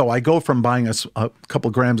team. So I go from buying a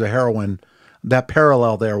couple grams of heroin. That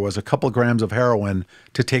parallel there was a couple grams of heroin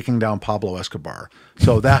to taking down Pablo Escobar.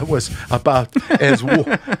 So that was about as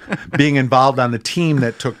being involved on the team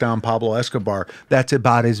that took down Pablo Escobar. That's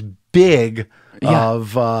about as big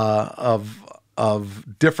of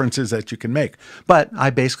differences that you can make. But I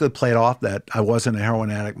basically played off that I wasn't a heroin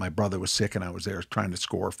addict. My brother was sick, and I was there trying to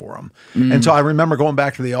score for him. And so I remember going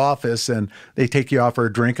back to the office, and they take you out for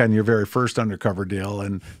a drink on your very first undercover deal.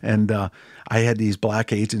 And I had these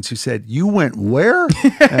black agents who said, "You went where?"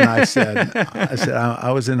 And I said,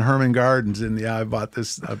 I was in Herman Gardens, and I bought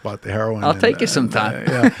the heroin. I'll take you sometime.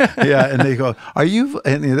 Yeah. And they go, "Are you?"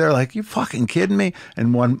 And they're like, "You fucking kidding me?"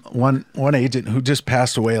 And one agent who just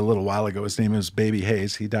passed away a little while ago, his name was Baby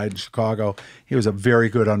Hayes. He died in Chicago. He was a very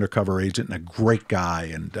good undercover agent and a great guy.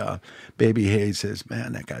 And Baby Hayes says,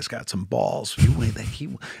 "Man, that guy's got some balls."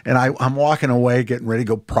 And I'm walking away, getting ready to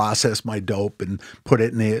go process my dope and put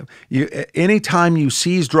it in the. Anytime you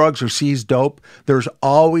seize drugs or seize dope, there's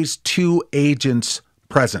always two agents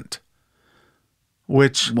present.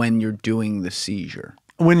 When you're doing the seizure.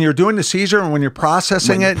 When you're doing the seizure and when you're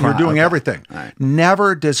processing it, you're doing everything. Right.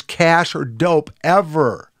 Never does cash or dope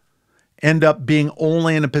ever end up being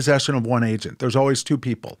only in the possession of one agent. There's always two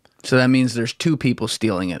people. So that means there's two people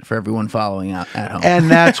stealing it for everyone following out at home.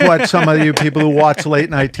 And that's what some of you people who watch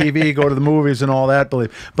late night TV, go to the movies and all that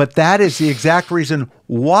believe. But that is the exact reason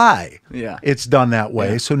why it's done that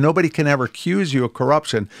way. Yeah. So nobody can ever accuse you of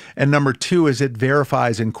corruption. And number two is it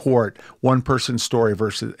verifies in court one person's story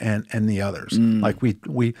versus and the others. Like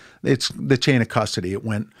it's the chain of custody. It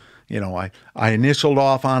went. I initialed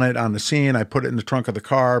off on it on the scene. I put it in the trunk of the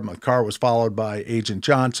car. My car was followed by Agent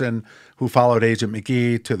Johnson, who followed Agent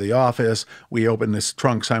Magee to the office. We opened this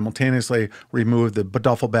trunk simultaneously, removed the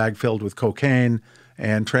duffel bag filled with cocaine,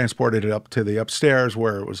 and transported it up to the upstairs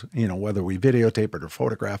where it was, whether we videotape it or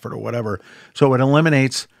photograph it or whatever. So it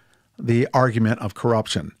eliminates the argument of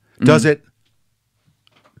corruption. Does it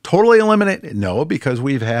totally eliminate it? No, because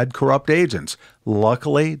we've had corrupt agents.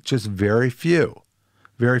 Luckily, just very few.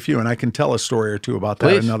 Very few. And I can tell a story or two about that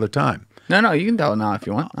Please. another time. No, you can tell it now if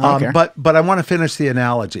you want. I don't care. But I want to finish the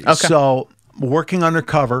analogy. Okay. So working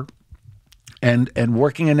undercover and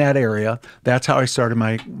working in that area, that's how I started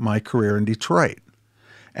my career in Detroit.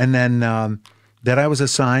 And then I was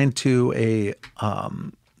assigned to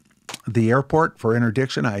the airport for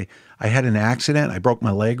interdiction. I had an accident. I broke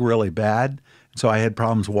my leg really bad, so I had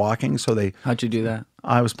problems walking. So How'd you do that?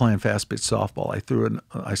 I was playing fast pitch softball.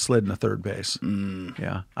 I slid into third base.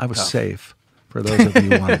 Yeah, I was safe. For those of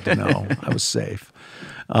you who wanted to know, I was safe.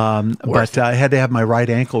 But I had to have my right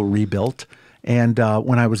ankle rebuilt. And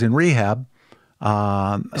when I was in rehab,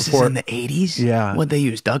 this is in the 80s? Yeah. What'd they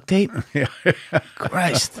use, duct tape? Yeah.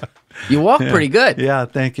 Christ. You walk pretty good. Yeah,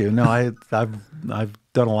 thank you. No, I've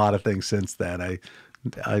done a lot of things since then.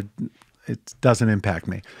 It doesn't impact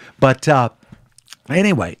me. But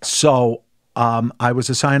anyway, so I was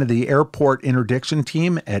assigned to the airport interdiction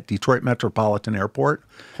team at Detroit Metropolitan Airport.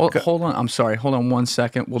 Hold on. I'm sorry. Hold on 1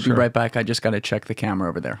 second. We'll be right back. I just got to check the camera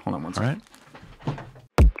over there. Hold on 1 second. All right.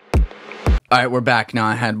 All right, we're back now.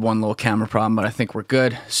 I had one little camera problem, but I think we're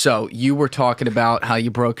good. So you were talking about how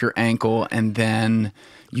you broke your ankle and then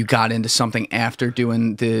you got into something after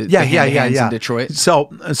doing the hand-to-hands in Detroit? So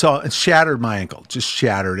it shattered my ankle, just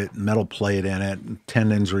shattered it, metal plate in it,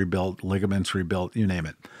 tendons rebuilt, ligaments rebuilt, you name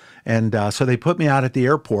it. And so they put me out at the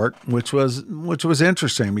airport, which was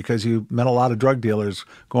interesting because you met a lot of drug dealers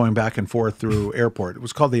going back and forth through airport. It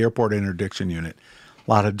was called the Airport Interdiction Unit. A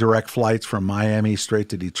lot of direct flights from Miami straight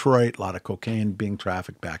to Detroit, a lot of cocaine being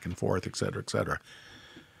trafficked back and forth, et cetera, et cetera.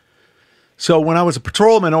 So when I was a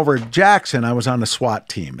patrolman over at Jackson, I was on the SWAT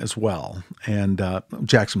team as well, and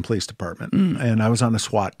Jackson Police Department. And I was on the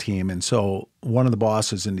SWAT team. And so one of the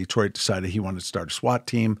bosses in Detroit decided he wanted to start a SWAT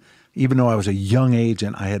team. Even though I was a young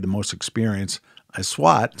agent, I had the most experience as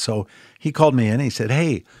SWAT. So he called me in and he said,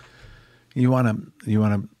 "Hey, you want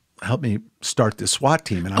to help me start this SWAT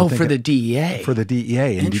team?" And I'm thinking, for the DEA. For the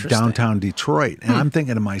DEA in downtown Detroit. And I'm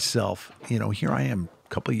thinking to myself, here I am, a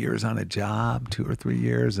couple of years on a job, 2 or 3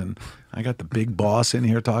 years, and I got the big boss in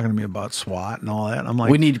here talking to me about SWAT and all that. And I'm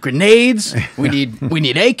like, we need grenades. We need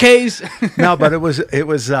AKs. No, but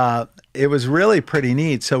it was really pretty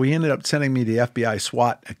neat. So he ended up sending me to the FBI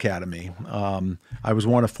SWAT Academy. I was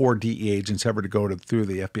one of 4 DEA agents ever to go through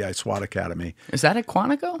the FBI SWAT Academy. Is that at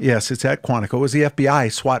Quantico? Yes, it's at Quantico. It was the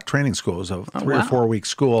FBI SWAT training school. It was a 3 or 4 week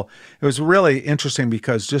school. It was really interesting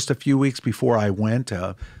because just a few weeks before I went,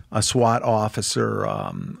 a SWAT officer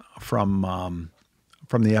from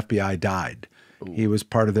the FBI died. Ooh. He was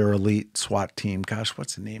part of their elite SWAT team. Gosh,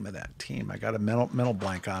 what's the name of that team? I got a mental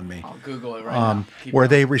blank on me. I'll Google it right now. Where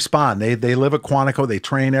they respond. They live at Quantico. They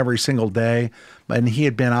train every single day. And he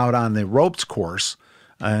had been out on the ropes course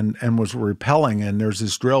and was rappelling. And there's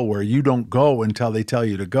this drill where you don't go until they tell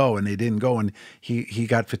you to go. And they didn't go. And he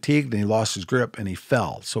got fatigued and he lost his grip and he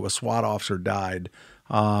fell. So a SWAT officer died.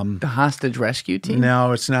 The hostage rescue team?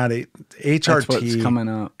 No, it's not HRT. That's what's coming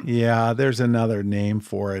up. Yeah, there's another name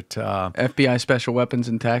for it. FBI Special Weapons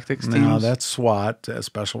and Tactics teams? No, that's SWAT,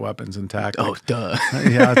 Special Weapons and Tactics. Oh, duh.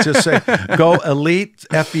 Yeah, just say go elite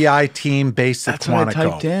FBI team based at Quantico. That's what I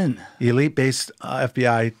typed in. Elite based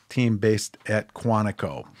FBI team based at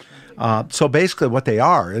Quantico. So basically what they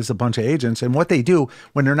are is a bunch of agents, and what they do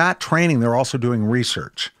when they're not training, they're also doing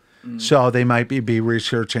research. So they might be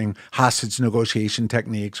researching hostage negotiation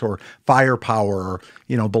techniques or firepower, or,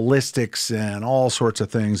 ballistics and all sorts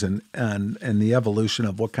of things and the evolution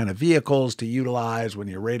of what kind of vehicles to utilize when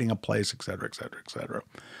you're raiding a place, et cetera, et cetera, et cetera.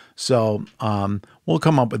 So we'll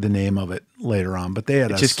come up with the name of it later on. But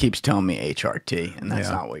it just keeps telling me HRT, and that's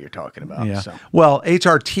not what you're talking about. Yeah. So. Well,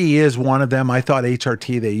 HRT is one of them. I thought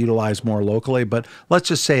HRT they utilize more locally, but let's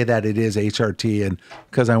just say that it is HRT. And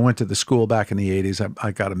because I went to the school back in the 80s,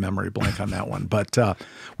 I got a memory blank on that one. But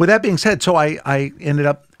with that being said, so I ended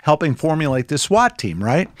up helping formulate this SWAT team,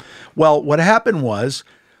 right? Well, what happened was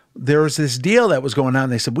there was this deal that was going on.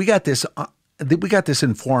 They said, we got this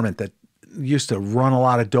informant that used to run a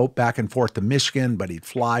lot of dope back and forth to Michigan, but he'd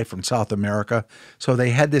fly from South America. So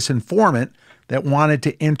they had this informant that wanted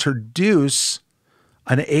to introduce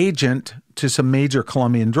an agent to some major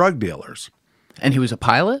Colombian drug dealers. And he was a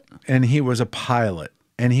pilot? And he was a pilot.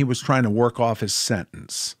 And he was trying to work off his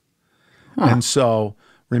sentence. Huh. And so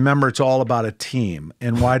remember, it's all about a team.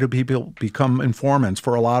 And why do people become informants?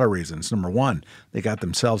 For a lot of reasons. Number one, they got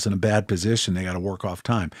themselves in a bad position. They got to work off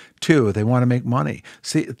time. 2, they want to make money.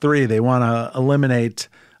 3, they want to eliminate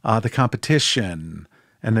the competition.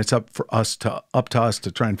 And it's up to us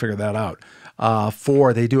to try and figure that out.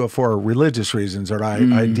 they do it for religious reasons or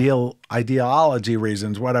ideology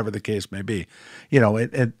reasons, whatever the case may be. You know,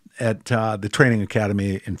 at the Training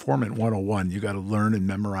Academy Informant 101, you got to learn and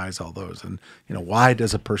memorize all those. And, you know, why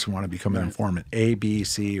does a person want to become an informant? A, B,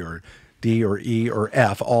 C, or D, or E, or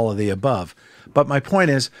F, all of the above. But my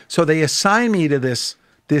point is, so they assigned me to this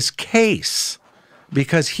case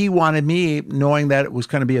because he wanted me, knowing that it was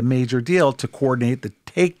going to be a major deal, to coordinate the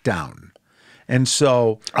takedown. And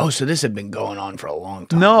so... Oh, so this had been going on for a long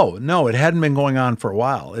time. No, it hadn't been going on for a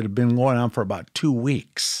while. It had been going on for about 2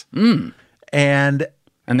 weeks.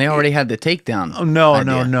 And they already had the takedown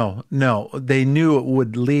No. They knew it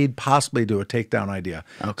would lead possibly to a takedown idea.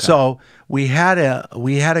 Okay. So we had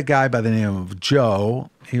a guy by the name of Joe.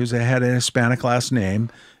 He had a Hispanic last name,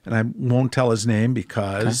 and I won't tell his name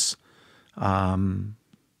because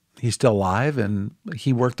he's still alive, and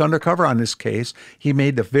he worked undercover on this case. He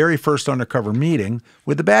made the very first undercover meeting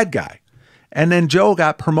with the bad guy. And then Joe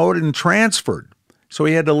got promoted and transferred. So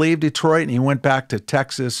he had to leave Detroit, and he went back to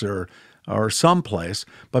Texas or someplace.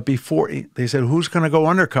 But before, they said, who's going to go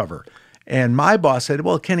undercover? And my boss said,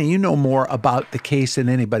 well, Kenny, you know more about the case than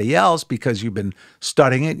anybody else because you've been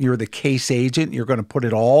studying it. You're the case agent. You're going to put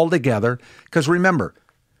it all together. Because remember,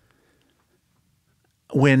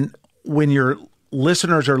 when your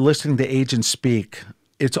listeners are listening to agents speak,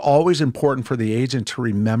 it's always important for the agent to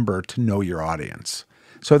remember to know your audience.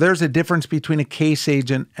 So there's a difference between a case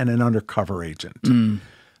agent and an undercover agent.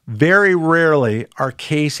 Very rarely are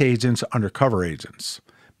case agents undercover agents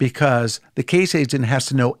because the case agent has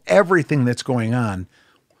to know everything that's going on,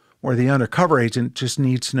 where the undercover agent just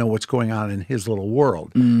needs to know what's going on in his little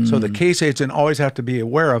world. So the case agent always have to be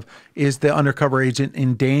aware of, is the undercover agent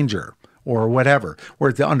in danger or whatever,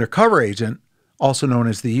 where the undercover agent, also known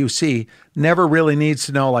as the UC, never really needs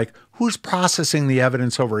to know, like, who's processing the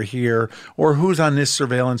evidence over here or who's on this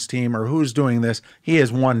surveillance team or who's doing this. He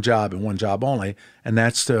has one job and one job only, and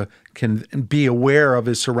that's to can be aware of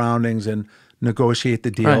his surroundings and negotiate the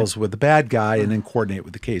deals with the bad guy and then coordinate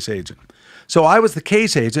with the case agent. So I was the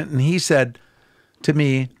case agent, and he said to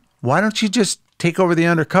me, why don't you just take over the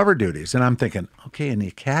undercover duties? And I'm thinking, okay, in the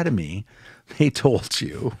academy, they told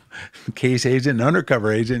you case agent and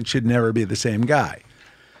undercover agent should never be the same guy.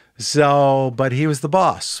 So, but he was the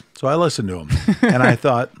boss. So I listened to him and I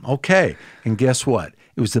thought, okay. And guess what?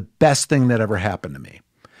 It was the best thing that ever happened to me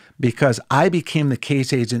because I became the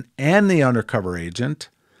case agent and the undercover agent.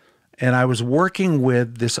 And I was working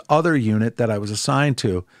with this other unit that I was assigned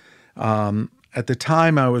to. At the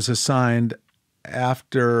time I was assigned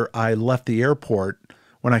after I left the airport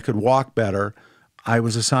when I could walk better. I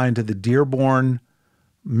was assigned to the Dearborn,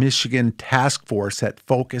 Michigan task force that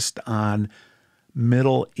focused on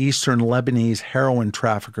Middle Eastern Lebanese heroin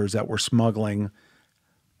traffickers that were smuggling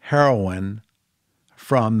heroin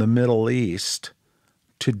from the Middle East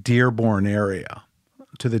to Dearborn area,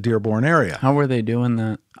 to the Dearborn area. How were they doing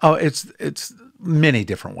that? Oh, it's many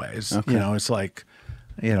different ways. Okay. You know, it's like,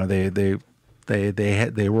 you know, they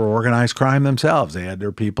were organized crime themselves. They had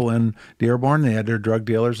their people in Dearborn. They had their drug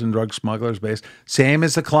dealers and drug smugglers based. Same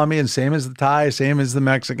as the Colombians, same as the Thai, same as the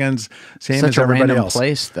Mexicans, same as everybody random else.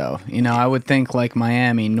 Place, though. You know, I would think like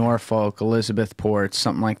Miami, Norfolk, Elizabethport,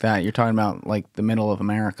 something like that. You're talking about like the middle of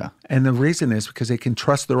America. And the reason is because they can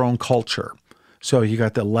trust their own culture. So you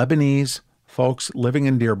got the Lebanese folks living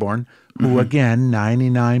in Dearborn, who again,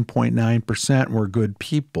 99.9% were good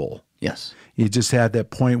people. Yes. You just had that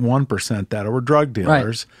 0.1% that were drug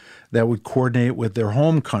dealers that would coordinate with their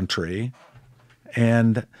home country,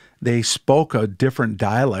 and they spoke a different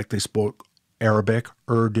dialect. They spoke Arabic,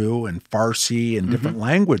 Urdu, and Farsi and different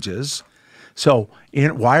languages. So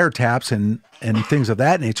in wiretaps and things of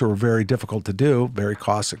that nature were very difficult to do, very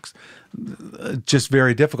caustic, just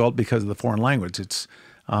very difficult because of the foreign language.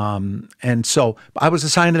 And so I was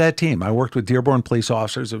assigned to that team. I worked with Dearborn police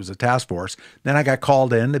officers. It was a task force. Then I got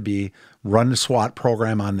called in to run the SWAT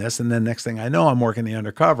program on this. And then next thing I know, I'm working the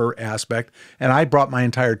undercover aspect. And I brought my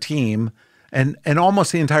entire team, and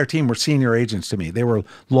almost the entire team were senior agents to me. They were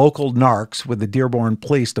local narcs with the Dearborn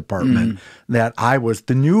Police Department that I was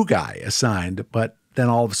the new guy assigned. But then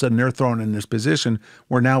all of a sudden they're thrown in this position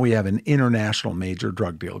where now we have an international major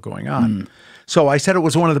drug deal going on. So I said it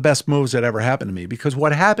was one of the best moves that ever happened to me because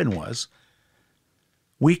what happened was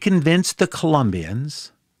we convinced the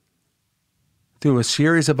Colombians through a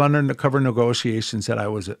series of undercover negotiations that I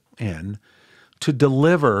was in to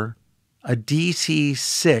deliver a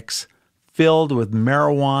DC-6 filled with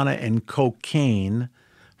marijuana and cocaine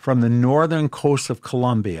from the northern coast of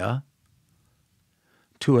Colombia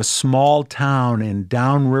to a small town in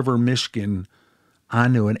downriver Michigan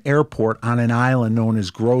onto an airport on an island known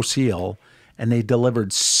as Grosse Ile. and they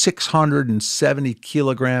delivered 670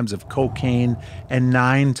 kilograms of cocaine and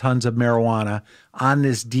 9 tons of marijuana on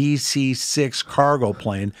this DC-6 cargo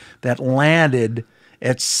plane that landed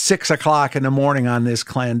at 6 o'clock in the morning on this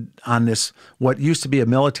what used to be a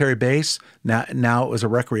military base. Now it was a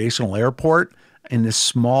recreational airport in this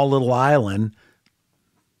small little island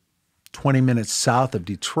 20 minutes south of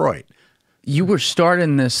Detroit. You were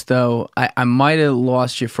starting this, though. I might have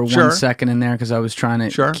lost you for 1 second in there because I was trying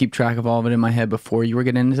to keep track of all of it in my head before you were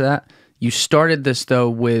getting into that. You started this, though,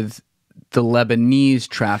 with the Lebanese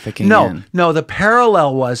trafficking. No, the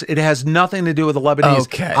parallel was it has nothing to do with the Lebanese.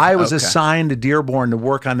 Okay. I was assigned to Dearborn to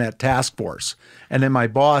work on that task force. And then my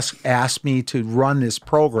boss asked me to run this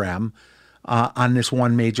program on this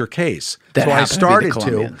one major case. That so I started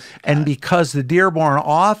to. And because the Dearborn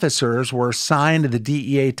officers were assigned to the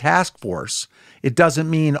DEA task force, it doesn't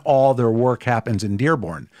mean all their work happens in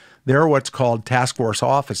Dearborn. They're what's called task force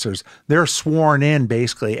officers. They're sworn in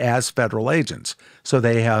basically as federal agents. So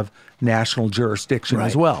they have national jurisdiction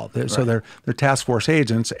as well. So they're task force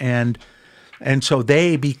agents. And so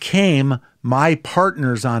they became my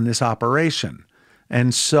partners on this operation.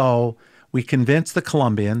 And so we convinced the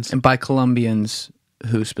Colombians. And by Colombians,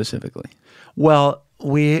 who specifically? Well,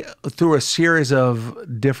 we, through a series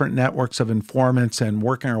of different networks of informants and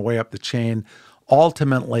working our way up the chain,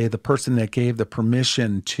 ultimately the person that gave the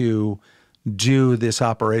permission to do this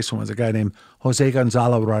operation was a guy named Jose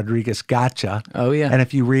Gonzalo Rodriguez Gacha. Oh, yeah. And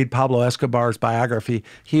if you read Pablo Escobar's biography,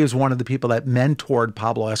 he was one of the people that mentored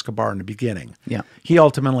Pablo Escobar in the beginning. Yeah. He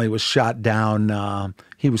ultimately was shot down.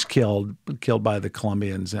 He was killed by the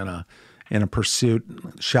Colombians in a pursuit,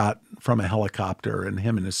 shot from a helicopter, and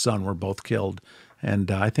him and his son were both killed. And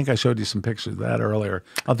I think I showed you some pictures of that earlier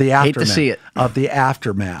of the aftermath. Hate to see it. Of the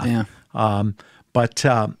aftermath. Yeah.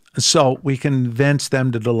 So we convinced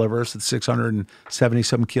them to deliver us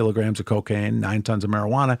 670-some kilograms of cocaine, 9 tons of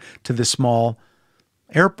marijuana to this small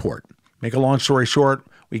airport. Make a long story short,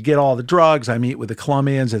 we get all the drugs. I meet with the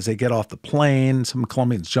Colombians as they get off the plane. Some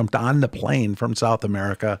Colombians jumped on the plane from South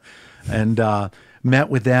America and met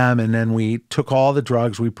with them. And then we took all the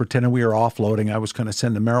drugs. We pretended we were offloading. I was going to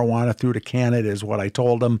send the marijuana through to Canada is what I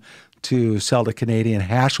told them, to sell to Canadian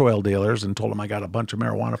hash oil dealers, and told them I got a bunch of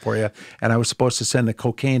marijuana for you. And I was supposed to send the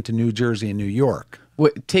cocaine to New Jersey and New York.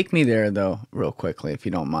 Take me there, though, real quickly, if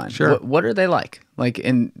you don't mind. Sure. What are they like?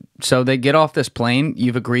 So they get off this plane.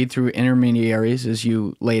 You've agreed through intermediaries, as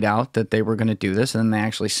you laid out, that they were going to do this, and then they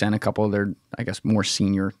actually sent a couple of their, I guess, more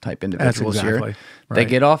senior type individuals That's exactly here. right. They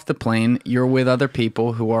get off the plane. You're with other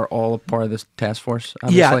people who are all a part of this task force,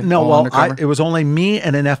 obviously? Yeah, no, well, it was only me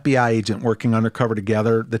and an FBI agent working undercover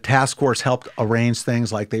together. The task force helped arrange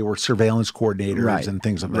things like they were surveillance coordinators and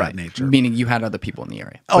things of that nature. Meaning you had other people in the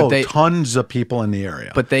area. Tons of people in the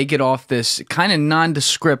area. But they get off this kind of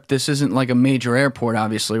nondescript. This isn't like a major airport,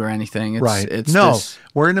 obviously, or anything.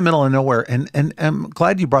 We're in the middle of nowhere. And I'm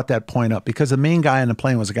glad you brought that point up, because the main guy on the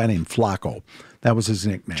plane was a guy named Flacco. That was his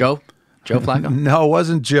nickname. Joe Flacco? No, it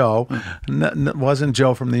wasn't Joe. It wasn't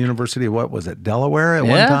Joe from the University of, what was it, Delaware at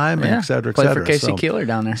one time, et cetera, et cetera. Played for Casey Keeler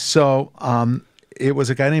down there. So it was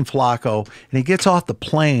a guy named Flacco, and he gets off the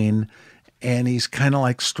plane, and he's kind of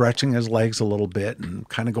like stretching his legs a little bit and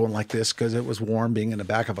kind of going like this because it was warm being in the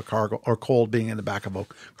back of a cargo, or cold being in the back of a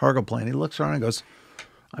cargo plane. He looks around and goes,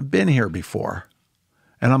 I've been here before.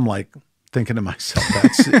 And I'm like thinking to myself,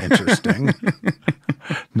 that's interesting.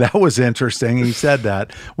 That was interesting. He said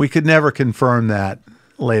that. We could never confirm that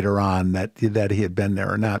later on, that he had been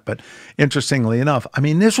there or not. But interestingly enough, I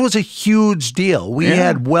mean, this was a huge deal. We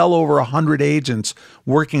had well over 100 agents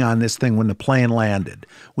working on this thing when the plane landed.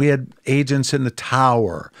 We had agents in the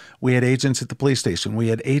tower. We had agents at the police station. We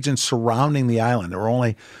had agents surrounding the island. There were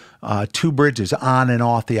only 2 bridges on and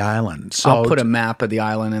off the island. So I'll put a map of the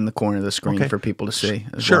island in the corner of the screen for people to see.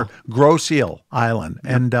 Sure. Grosse Ile Island.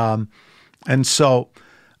 Yep. And so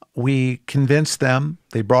we convinced them.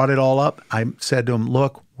 They brought it all up. I said to them,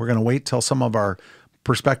 look, we're going to wait till some of our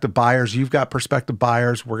prospective buyers, you've got prospective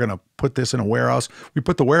buyers, we're going to put this in a warehouse. We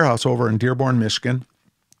put the warehouse over in Dearborn, Michigan,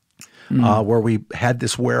 where we had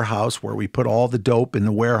this warehouse where we put all the dope in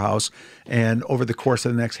the warehouse. And over the course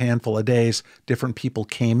of the next handful of days, different people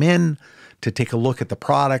came in to take a look at the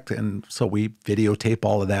product. And so we videotape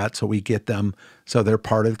all of that. So we get them, so they're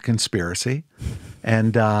part of the conspiracy.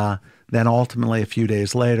 And then ultimately, a few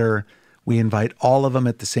days later, we invite all of them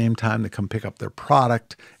at the same time to come pick up their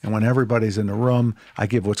product. And when everybody's in the room, I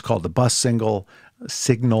give what's called the bus signal,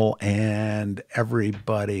 and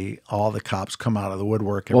everybody, all the cops come out of the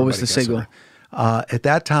woodwork. What was the signal? At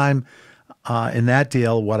that time, in that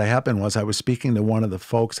deal, what happened was I was speaking to one of the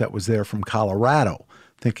folks that was there from Colorado.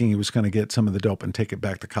 thinking he was going to get some of the dope and take it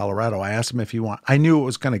back to Colorado. I asked him if he I knew it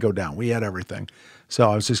was going to go down. We had everything. So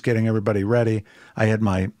I was just getting everybody ready. I had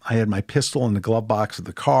my pistol in the glove box of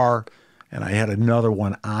the car, and I had another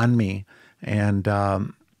one on me. And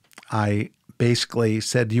I basically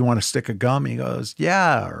said, "Do you want to stick a gum?" He goes,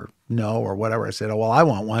 "Yeah," or "No," or whatever. I said, "Oh, well, I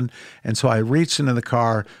want one." And so I reached into the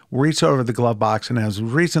car, reached over the glove box, and as I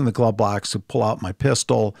was reaching the glove box to pull out my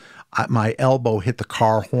pistol, my elbow hit the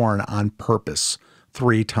car horn on purpose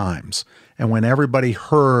 3 times. And when everybody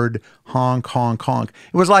heard honk, honk, honk,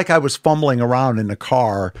 it was like I was fumbling around in the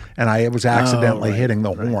car and I was accidentally hitting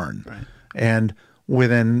the horn. Right. And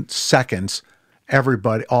within seconds,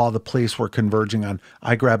 everybody, all the police were converging on.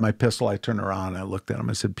 I grabbed my pistol, I turned around, I looked at him,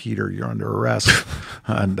 I said, "Peter, you're under arrest."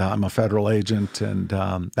 And I'm a federal agent. And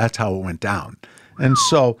that's how it went down. And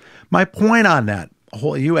so my point on that,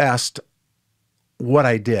 you asked what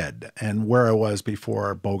I did and where I was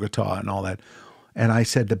before Bogota and all that. And I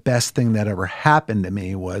said the best thing that ever happened to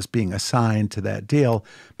me was being assigned to that deal,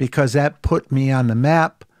 because that put me on the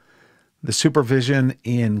map. The supervision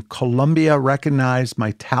in Colombia recognized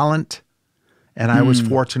my talent, and I was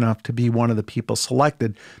fortunate enough to be one of the people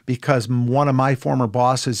selected, because one of my former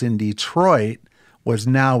bosses in Detroit was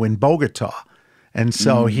now in Bogota. And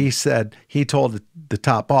so he told the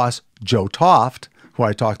top boss, Joe Toft, who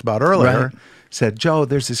I talked about earlier, said, "Joe,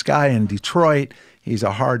 there's this guy in Detroit. He's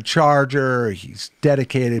a hard charger. He's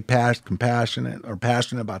dedicated, passionate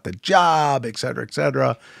about the job, et cetera, et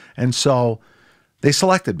cetera." And so they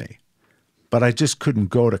selected me, but I just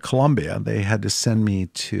couldn't go to Colombia. They had to send me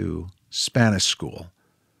to Spanish school.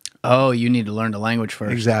 Oh, you need to learn the language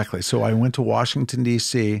first. Exactly. So I went to Washington,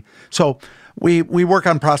 D.C. So we work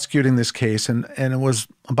on prosecuting this case, and it was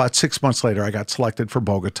about 6 months later I got selected for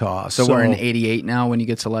Bogota. So we're in 88 now when you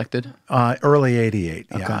get selected? Early 88,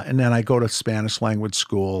 okay. Yeah. And then I go to Spanish language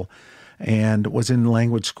school and was in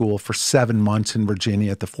language school for 7 months in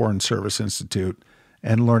Virginia at the Foreign Service Institute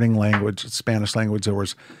and learning language, Spanish language. There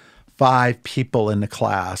was 5 people in the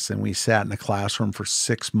class, and we sat in the classroom for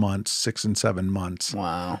 6 months, 6 and 7 months.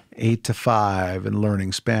 Wow. 8 to 5 and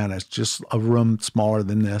learning Spanish, just a room smaller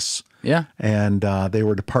than this. Yeah. And they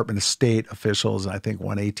were Department of State officials, and I think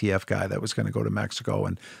one ATF guy that was going to go to Mexico.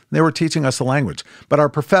 And they were teaching us the language. But our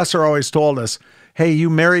professor always told us, "Hey, you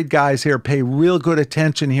married guys here, pay real good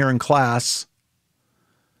attention here in class,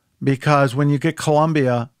 because when you get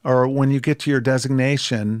Colombia or when you get to your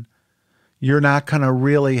designation, you're not going to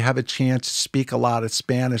really have a chance to speak a lot of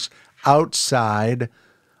Spanish outside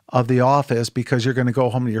of the office, because you're going to go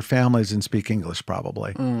home to your families and speak English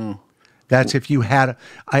probably." That's if you had,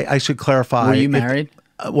 I should clarify. Were you married?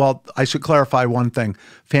 Well, I should clarify one thing.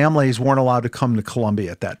 Families weren't allowed to come to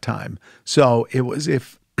Colombia at that time. So it was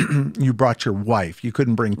if you brought your wife. You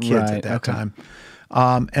couldn't bring kids at that time.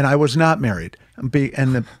 And I was not married. And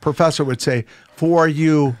the professor would say, "For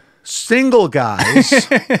you single guys,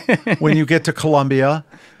 when you get to Colombia,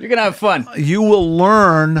 you're going to have fun. You will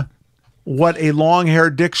learn what a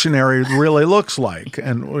long-haired dictionary really looks like."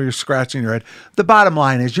 And you're scratching your head. The bottom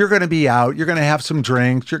line is you're going to be out. You're going to have some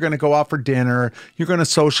drinks. You're going to go out for dinner. You're going to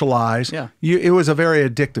socialize. Yeah. It was a very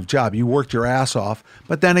addictive job. You worked your ass off.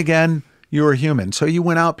 But then again, you were human. So you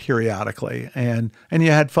went out periodically and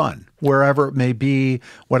you had fun wherever it may be,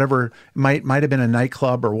 whatever might have been a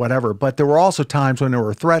nightclub or whatever. But there were also times when there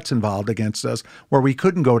were threats involved against us where we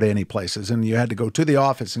couldn't go to any places and you had to go to the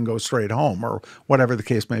office and go straight home or whatever the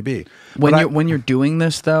case may be. When you're doing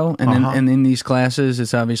this though, and in these classes,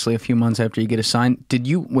 it's obviously a few months after you get assigned. Did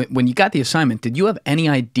you, when you got the assignment, did you have any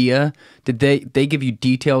idea? Did they give you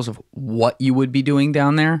details of what you would be doing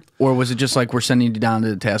down there, or was it just like, "We're sending you down to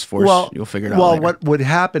the task force. You'll figure it out later"? What would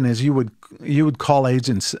happen is you would call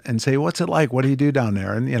agents and say, "What's it like? What do you do down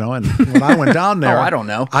there?" And and when I went down there, I don't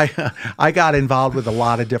know. I got involved with a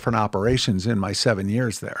lot of different operations in my 7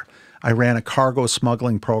 years there. I ran a cargo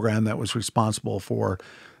smuggling program that was responsible for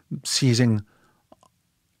seizing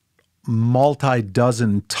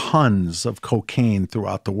multi-dozen tons of cocaine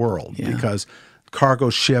throughout the world because cargo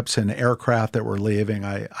ships and aircraft that were leaving.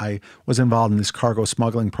 I was involved in this cargo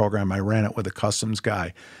smuggling program. I ran it with a customs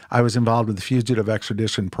guy. I was involved with the fugitive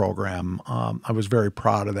extradition program. I was very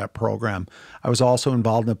proud of that program. I was also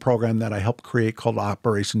involved in a program that I helped create called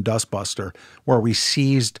Operation Dustbuster, where we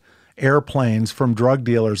seized airplanes from drug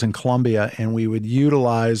dealers in Colombia, and we would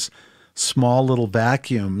utilize small little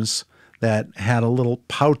vacuums that had a little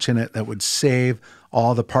pouch in it that would save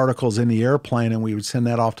all the particles in the airplane, and we would send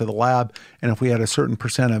that off to the lab. And if we had a certain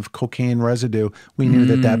percent of cocaine residue, we knew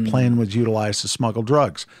that plane was utilized to smuggle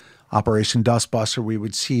drugs. Operation Dustbuster, we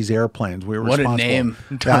would seize airplanes. We were What a responsible. name,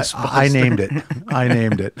 I named it. I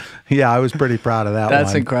named it. Yeah, I was pretty proud of that one.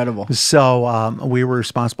 That's incredible. So we were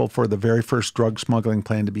responsible for the very first drug smuggling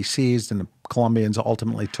plane to be seized, and the Colombians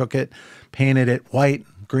ultimately took it, painted it white,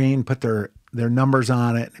 green, put their numbers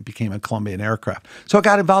on it. It became a Colombian aircraft. So I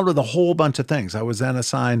got involved with a whole bunch of things. I was then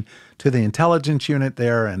assigned to the intelligence unit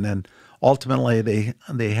there, and then ultimately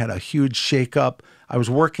they had a huge shakeup. I was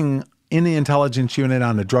working in the intelligence unit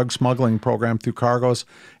on a drug smuggling program through cargoes,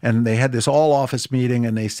 and they had this all-office meeting,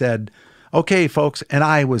 and they said, "Okay, folks," and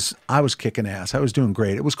I was kicking ass. I was doing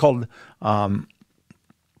great. It was called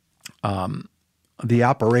the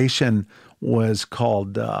operation was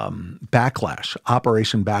called Backlash,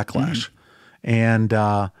 Operation Backlash, and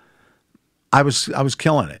I was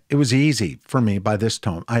killing it. It was easy for me by this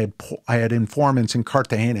time. I had informants in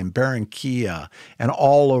Cartagena and Barranquilla and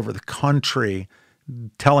all over the country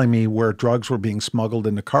telling me where drugs were being smuggled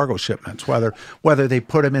into cargo shipments, whether they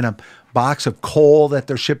put them in a box of coal that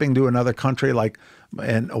they're shipping to another country,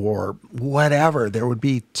 or whatever. There would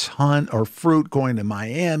be or fruit going to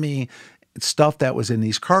Miami, stuff that was in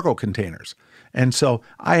these cargo containers. And so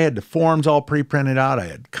I had the forms all pre-printed out. I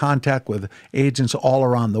had contact with agents all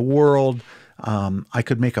around the world. I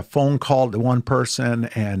could make a phone call to one person,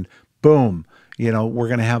 and boom, we're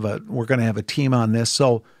gonna have a team on this.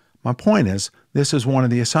 So my point is, this is one of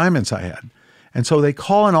the assignments I had. And so they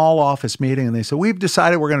call an all-office meeting, and they say, "We've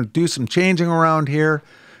decided we're going to do some changing around here."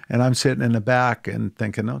 And I'm sitting in the back and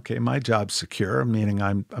thinking, okay, my job's secure, meaning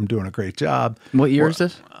I'm doing a great job. What year is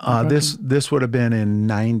this? This would have been in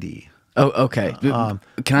 90. Oh, okay.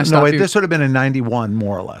 Can I stop no, wait, you? this would have been in 91,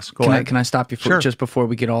 more or less. Go ahead. Can I stop you just before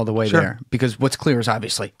we get all the way Sure. there? Because what's clear is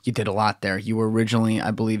obviously you did a lot there. You were originally,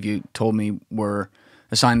 I believe you told me, were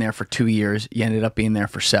assigned there for 2 years. You ended up being there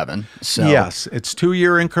for 7. So yes, it's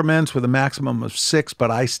 2-year increments with a maximum of 6,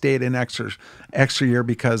 but I stayed an extra year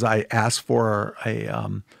because I asked for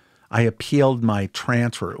I appealed my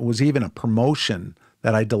transfer. It was even a promotion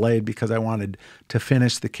that I delayed because I wanted to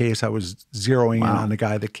finish the case. I was zeroing in on the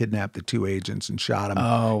guy that kidnapped the 2 agents and shot him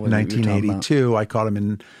in 1982. I caught him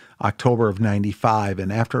in October of 95,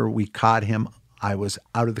 and after we caught him, I was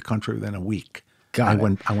out of the country within a week. I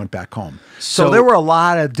went back home. So there were a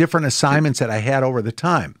lot of different assignments that I had over the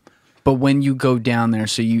time. But when you go down there,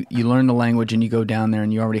 so you learn the language and you go down there,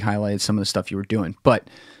 and you already highlighted some of the stuff you were doing. But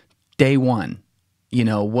day one,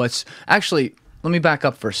 what's actually, let me back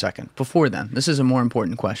up for a second. Before then, this is a more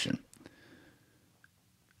important question.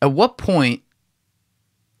 At what point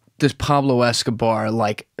does Pablo Escobar,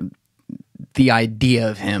 the idea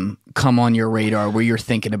of him, come on your radar where you're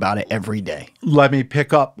thinking about it every day? Let me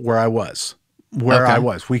pick up where I was. I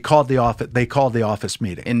was. We called the office. They called the office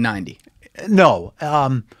meeting in 90. No,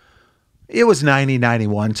 it was 90,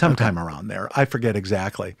 91, sometime around there. I forget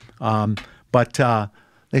exactly. But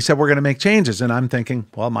they said, we're going to make changes. And I'm thinking,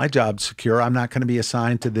 well, my job's secure. I'm not going to be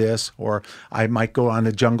assigned to this, or I might go on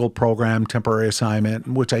a jungle program, temporary assignment,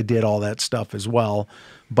 which I did all that stuff as well.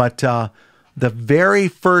 But the very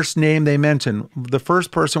first name they mentioned, the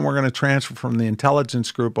first person we're going to transfer from the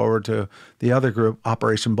intelligence group over to the other group,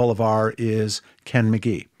 Operation Boulevard, is Ken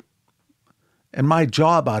Magee. And my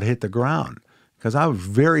jaw about hit the ground because I was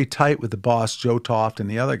very tight with the boss, Joe Toft, and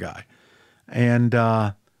the other guy. And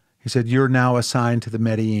he said, "You're now assigned to the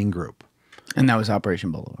Medellin group." And that was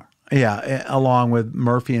Operation Boulevard. Yeah, along with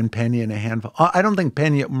Murphy and Pena and a handful. I don't think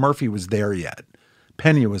Murphy was there yet.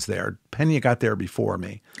 Pena was there. Pena got there before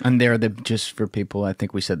me. And they're just for people, I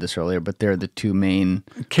think we said this earlier, but they're the 2 main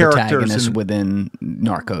characters protagonists within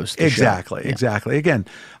Narcos. Exactly. Again,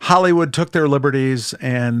 Hollywood took their liberties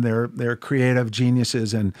and their creative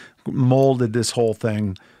geniuses and molded this whole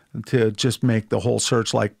thing to just make the whole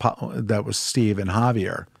search like that was Steve and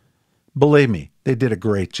Javier. Believe me, they did a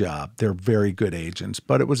great job. They're very good agents,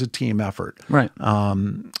 but it was a team effort. Right.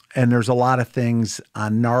 And there's a lot of things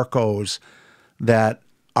on Narcos that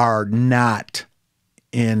are not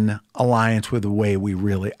in alliance with the way we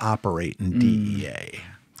really operate in DEA.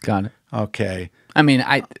 Got it. Okay. I mean,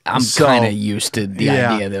 I'm kind of used to the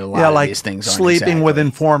idea that a lot of these things aren't sleeping with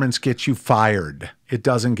informants gets you fired. It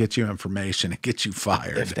doesn't get you information. It gets you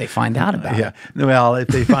fired. If they find out about it. Well, if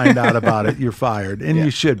they find out about it, you're fired. And you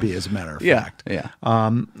should be, as a matter of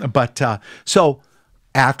fact. So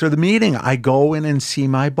after the meeting, I go in and see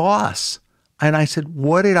my boss. And I said,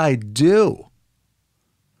 what did I do?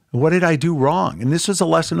 What did I do wrong? And this was a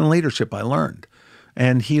lesson in leadership I learned.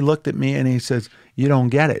 And he looked at me and he says, "You don't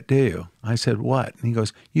get it, do you?" I said, "What?" And he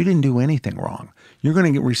goes, "You didn't do anything wrong. You're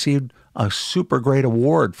going to receive a super great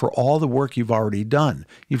award for all the work you've already done.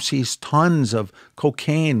 You've seized tons of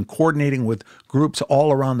cocaine, coordinating with groups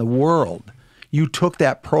all around the world. You took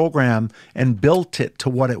that program and built it to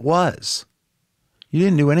what it was. You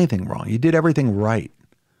didn't do anything wrong. You did everything right.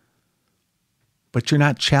 But you're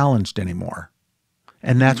not challenged anymore.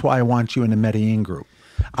 And that's why I want you in the Medellin group.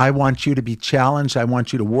 I want you to be challenged. I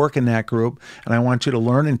want you to work in that group. And I want you to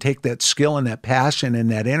learn and take that skill and that passion and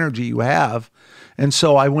that energy you have. And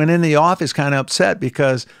so I went in the office kind of upset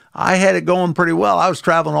because I had it going pretty well. I was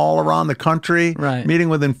traveling all around the country, meeting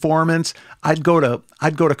with informants. I'd go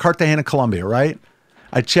to Cartagena, Colombia, right?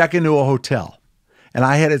 I'd check into a hotel. And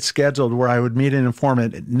I had it scheduled where I would meet an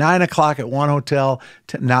informant at 9 o'clock at one hotel,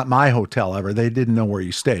 not my hotel ever. They didn't know where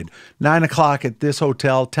you stayed. 9 o'clock at this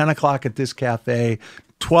hotel, 10 o'clock at this cafe,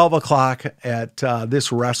 12 o'clock at this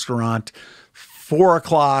restaurant, 4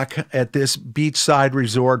 o'clock at this beachside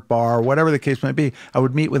resort bar, whatever the case might be. I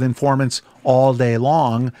would meet with informants all day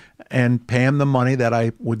long and pay them the money that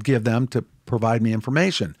I would give them to provide me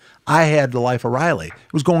information. I had the life of Riley.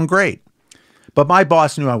 It was going great. But my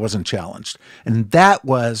boss knew I wasn't challenged. And that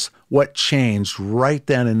was what changed right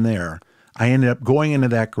then and there. I ended up going into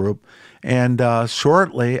that group. And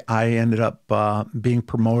shortly, I ended up being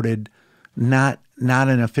promoted, not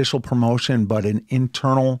an official promotion, but an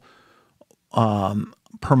internal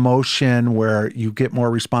promotion where you get more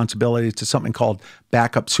responsibility to something called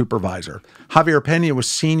backup supervisor. Javier Pena was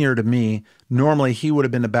senior to me. Normally, he would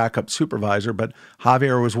have been the backup supervisor, but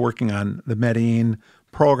Javier was working on the Medellin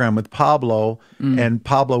program with Pablo, and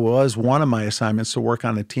Pablo was one of my assignments to work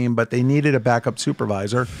on the team, but they needed a backup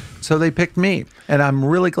supervisor, so they picked me. And I'm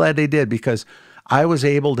really glad they did because I was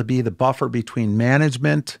able to be the buffer between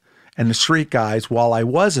management and the street guys while I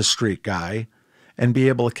was a street guy and be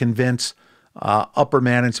able to convince upper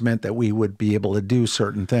management that we would be able to do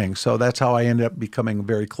certain things. So that's how I ended up becoming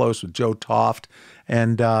very close with Joe Toft.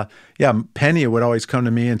 And Pena would always come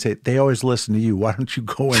to me and say, they always listen to you. Why don't you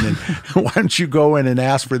go in and why don't you go in and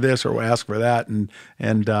ask for this or ask for that?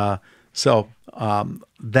 So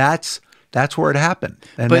that's where it happened.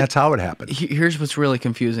 And that's how it happened. Here's what's really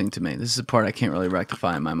confusing to me. This is the part I can't really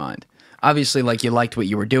rectify in my mind. Obviously, like, you liked what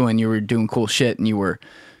you were doing cool shit, and you were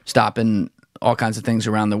stopping all kinds of things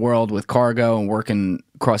around the world with cargo and working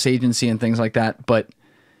cross agency and things like that. But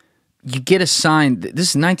you get assigned.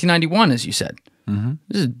 This is 1991, as you said.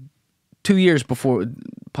 This is 2 years before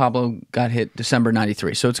Pablo got hit, December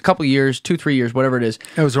 93. So it's a couple years, 2-3 years, whatever it is.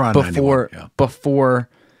 It was around before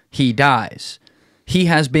he dies. He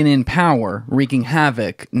has been in power, wreaking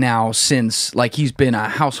havoc now since, like, he's been a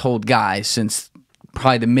household guy since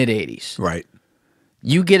probably the mid-'80s. Right.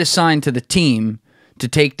 You get assigned to the team to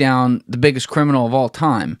take down the biggest criminal of all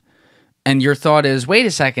time. And your thought is, wait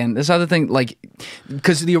a second, this other thing, like,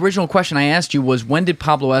 because the original question I asked you was, when did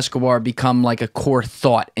Pablo Escobar become like a core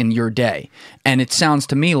thought in your day? And it sounds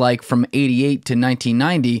to me like from 88 to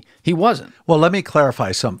 1990, he wasn't. Well, let me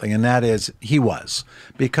clarify something, and that is he was.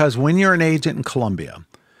 Because when you're an agent in Colombia,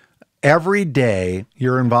 every day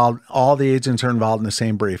you're involved, all the agents are involved in the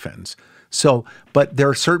same briefings. So, but there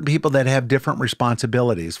are certain people that have different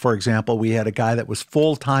responsibilities. For example, we had a guy that was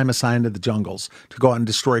full-time assigned to the jungles to go out and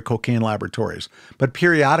destroy cocaine laboratories. But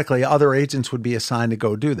periodically, other agents would be assigned to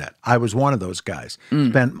go do that. I was one of those guys.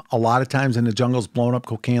 Spent a lot of times in the jungles blowing up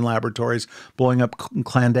cocaine laboratories, blowing up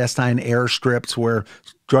clandestine airstrips where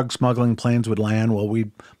drug smuggling planes would land. Well,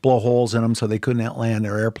 we'd blow holes in them so they couldn't land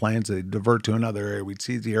their airplanes. They'd divert to another area. We'd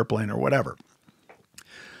seize the airplane or whatever.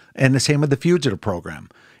 And the same with the fugitive program.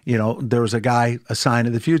 You know, there was a guy assigned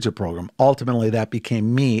to the fugitive program. Ultimately, that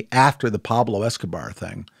became me after the Pablo Escobar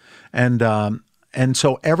thing. And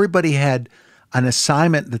so everybody had an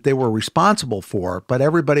assignment that they were responsible for, but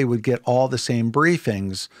everybody would get all the same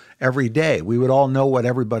briefings every day. We would all know what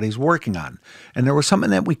everybody's working on. And there was something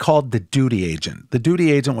that we called the duty agent. The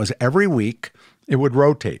duty agent was every week, it would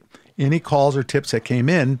rotate. Any calls or tips that came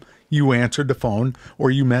in, you answered the phone or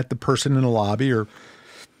you met the person in the lobby or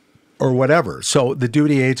whatever. So the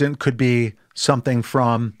duty agent could be something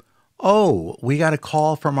from, oh, we got a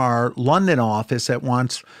call from our London office that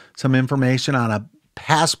wants some information on a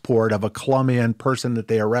passport of a Colombian person that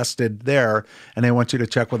they arrested there, and they want you to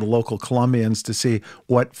check with the local Colombians to see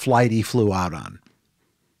what flight he flew out on.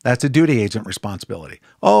 That's a duty agent responsibility.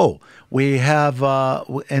 Oh, we have,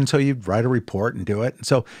 and so you'd write a report and do it. And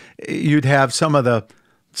so you'd have some of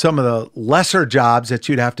the lesser jobs that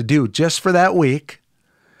you'd have to do just for that week.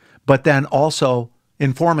 But then also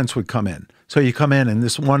informants would come in. So you come in, and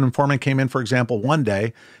this one informant came in, for example, one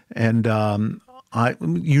day, and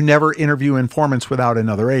you never interview informants without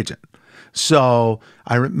another agent. So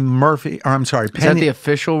Penny. Is that the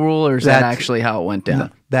official rule, or is that actually how it went down? No,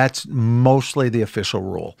 that's mostly the official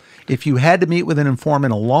rule. If you had to meet with an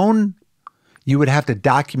informant alone, you would have to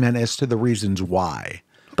document as to the reasons why.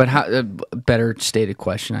 But how? Better stated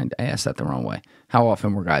question. I asked that the wrong way. How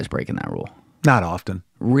often were guys breaking that rule? Not often.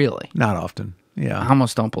 Really? Not often. Yeah. I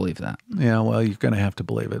almost don't believe that. Yeah, well, you're going to have to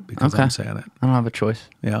believe it because I'm saying it. I don't have a choice.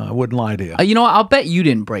 Yeah, I wouldn't lie to you. You know what? I'll bet you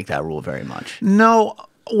didn't break that rule very much. No,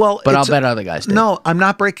 well... But I'll bet other guys did. No, I'm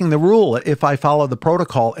not breaking the rule if I follow the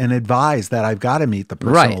protocol and advise that I've got to meet the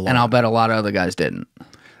personal Right, law. and I'll bet a lot of other guys didn't.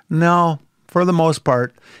 No, for the most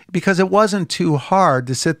part, because it wasn't too hard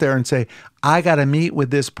to sit there and say, I got to meet with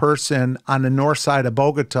this person on the north side of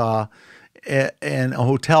Bogota in a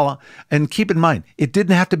hotel. And keep in mind, it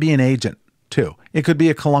didn't have to be an agent. Too. It could be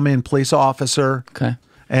a Colombian police officer. Okay.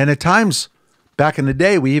 And at times, back in the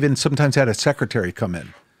day, we even sometimes had a secretary come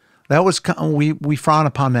in. That was we frown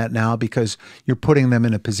upon that now because you're putting them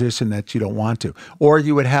in a position that you don't want to. Or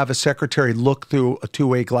you would have a secretary look through a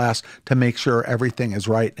two-way glass to make sure everything is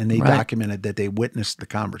right, and they documented that they witnessed the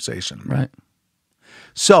conversation. Right.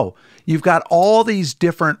 So you've got all these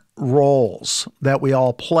different roles that we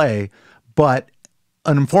all play, but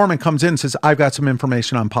an informant comes in and says, I've got some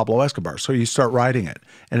information on Pablo Escobar. So you start writing it.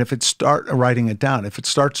 And if it writing it down, if it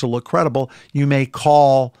starts to look credible, you may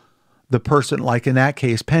call the person, like in that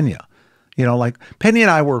case, Pena. You know, like Pena and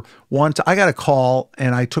I were once, I got a call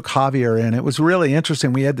and I took Javier in. It was really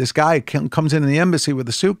interesting. We had this guy comes into the embassy with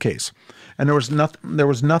a suitcase and there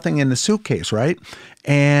was nothing in the suitcase, right?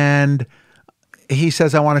 And he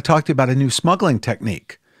says, I want to talk to you about a new smuggling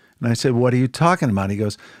technique. And I said, what are you talking about? He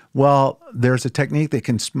goes, well, there's a technique that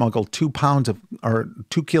can smuggle 2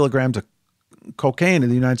 kilograms of cocaine in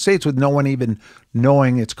the United States with no one even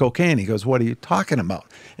knowing it's cocaine. He goes, what are you talking about?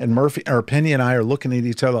 And Pena and I are looking at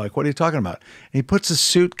each other like, what are you talking about? And he puts a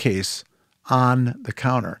suitcase on the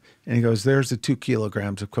counter and he goes, there's the 2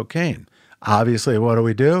 kilograms of cocaine. Obviously, what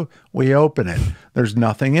do? We open it. There's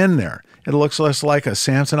nothing in there. It looks less like a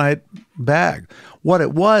Samsonite bag. What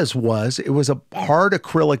it was it was a hard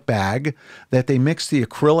acrylic bag that they mixed the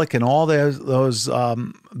acrylic and all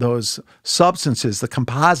those substances, the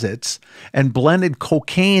composites, and blended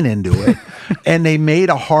cocaine into it, and they made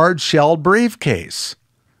a hard shelled briefcase.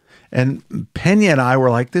 And Pena and I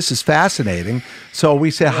were like, this is fascinating. So we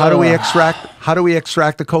said, how do we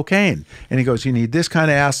extract the cocaine? And he goes, you need this kind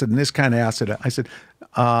of acid and this kind of acid. I said,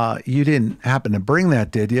 you didn't happen to bring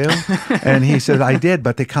that, did you? And he said, I did,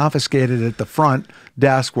 but they confiscated it at the front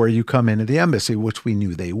desk where you come into the embassy, which we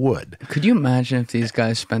knew they would. Could you imagine if these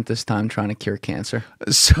guys spent this time trying to cure cancer?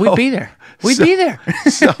 We'd be there. We'd be there.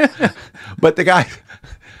 But the guy...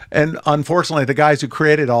 And unfortunately, the guys who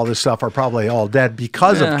created all this stuff are probably all dead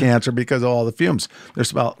because of cancer, because of all the fumes they're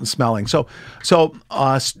smelling. So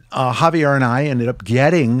Javier and I ended up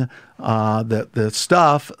getting the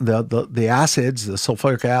stuff, the acids, the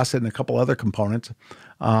sulfuric acid, and a couple other components,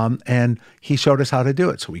 and he showed us how to do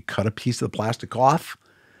it. So we cut a piece of the plastic off.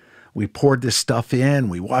 We poured this stuff in,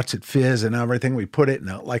 we watched it fizz and everything. We put it in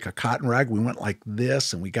like a cotton rag. We went like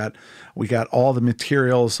this, and we got all the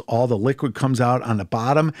materials, all the liquid comes out on the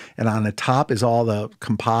bottom, and on the top is all the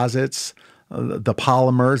composites, the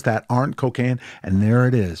polymers that aren't cocaine. And there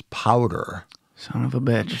it is, powder. Son of a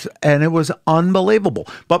bitch. And it was unbelievable.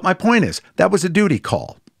 But my point is, that was a duty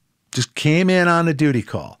call. Just came in on a duty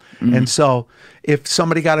call. And so if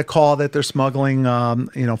somebody got a call that they're smuggling,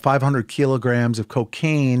 500 kilograms of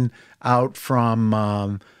cocaine out from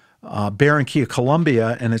Barranquilla,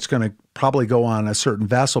 Colombia, and it's going to probably go on a certain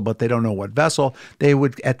vessel, but they don't know what vessel,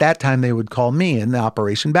 at that time, they would call me in, the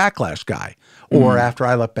Operation Backlash guy. Or after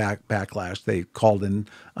I left Backlash, they called in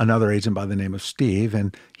another agent by the name of Steve,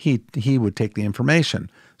 and he would take the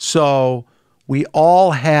information. So we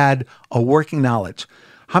all had a working knowledge.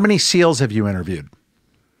 How many SEALs have you interviewed?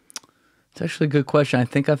 It's actually a good question. I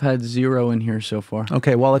think I've had 0 in here so far.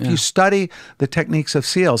 Okay, well, if you study the techniques of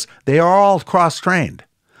SEALs, they are all cross-trained.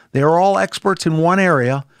 They are all experts in one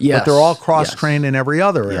area, but they're all cross-trained in every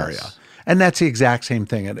other area. And that's the exact same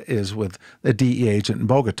thing it is with the DEA agent in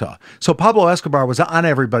Bogota. So Pablo Escobar was on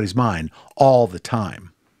everybody's mind all the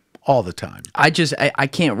time. All the time. I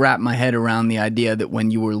can't wrap my head around the idea that when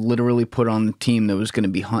you were literally put on the team that was going to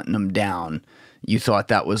be hunting them down, you thought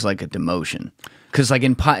that was like a demotion. Because, like,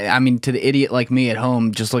 to the idiot like me at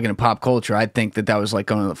home, just looking at pop culture, I'd think that was like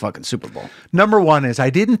going to the fucking Super Bowl. Number one is I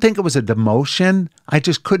didn't think it was a demotion. I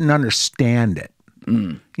just couldn't understand it.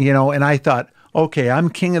 And I thought, okay, I'm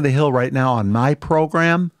king of the hill right now on my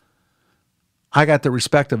program. I got the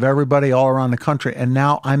respect of everybody all around the country. And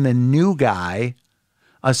now I'm the new guy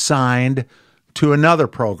assigned to another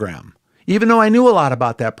program. Even though I knew a lot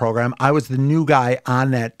about that program, I was the new guy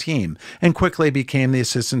on that team and quickly became the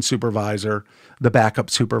assistant supervisor, the backup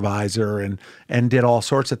supervisor, and did all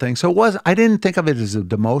sorts of things. So I didn't think of it as a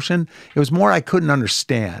demotion. It was more I couldn't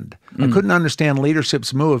understand. I couldn't understand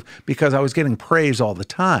leadership's move because I was getting praise all the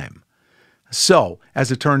time. So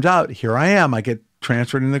as it turns out, here I am. I get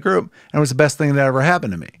transferred in the group, and it was the best thing that ever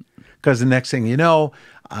happened to me. Because the next thing you know,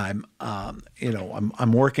 I'm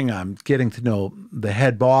working. I'm getting to know the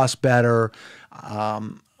head boss better,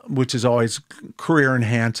 which is always career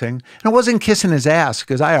enhancing. And I wasn't kissing his ass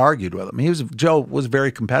because I argued with him. Joe was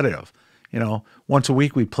very competitive. Once a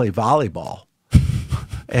week we'd play volleyball,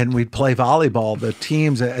 and we'd play volleyball, the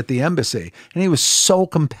teams at the embassy, and he was so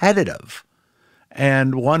competitive.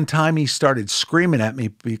 And one time he started screaming at me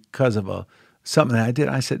because of something that I did.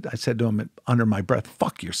 I said to him under my breath,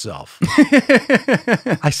 "Fuck yourself."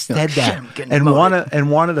 I said that.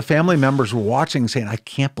 And one of the family members were watching saying, "I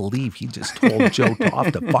can't believe he just told Joe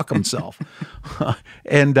Toff to fuck himself."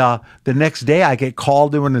 And the next day I get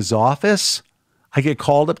called to his office. I get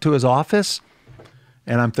called up to his office,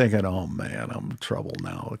 and I'm thinking, "Oh man, I'm in trouble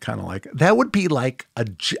now." Kind of like that would be like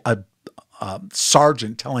a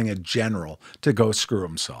sergeant telling a general to go screw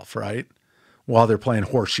himself, right? While they're playing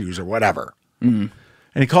horseshoes or whatever. And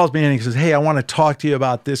he calls me in and he says, "Hey, I want to talk to you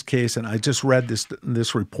about this case, and I just read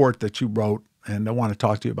this report that you wrote, and I want to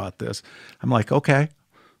talk to you about this." I'm like, "Okay,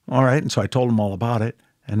 all right." And so I told him all about it.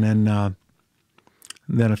 And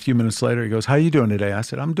then a few minutes later, he goes, "How you doing today?" I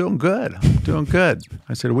said, "I'm doing good. I'm doing good."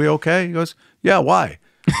 I said, "Are we okay?" He goes, "Yeah, why?"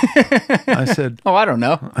 I said, "Oh, I don't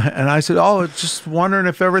know." And I said, "Oh, just wondering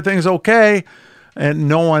if everything's okay." And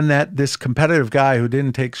knowing that this competitive guy who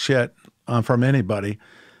didn't take shit from anybody.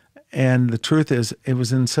 And the truth is, it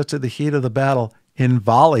was in such the heat of the battle in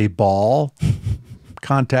volleyball,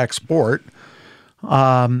 contact sport, he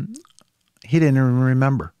didn't even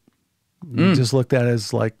remember. He just looked at it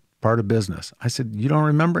as like part of business. I said, "You don't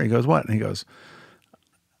remember?" He goes, "What?" And he goes,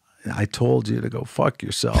 "I told you to go fuck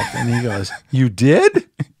yourself." And he goes, "You did?"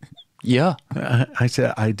 Yeah. I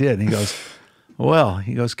said, "I did." And he goes, "Well,"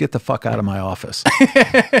 he goes, "get the fuck out of my office."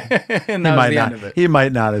 And that was the end of it. He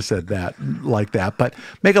might not have said that like that, but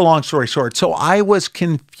make a long story short. So I was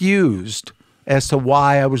confused as to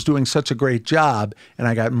why I was doing such a great job and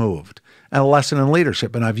I got moved. And a lesson in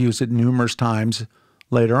leadership, and I've used it numerous times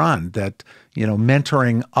later on, that,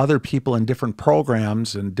 mentoring other people in different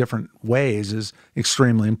programs in different ways is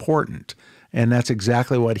extremely important. And that's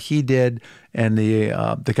exactly what he did. And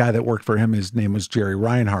the guy that worked for him, his name was Jerry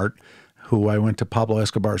Reinhardt, who I went to Pablo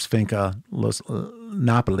Escobar's finca, Los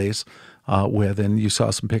Napoles, with, and you saw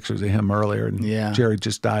some pictures of him earlier. And yeah. Jerry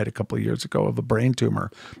just died a couple of years ago of a brain tumor,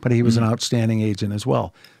 but he was an outstanding agent as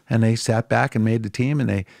well. And they sat back and made the team, and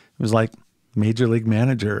it was like a major league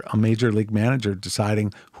manager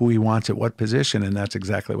deciding who he wants at what position, and that's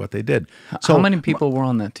exactly what they did. So, how many people were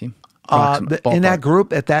on that team? In that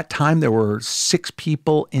group at that time, there were 6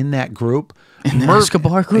 people in that group. In the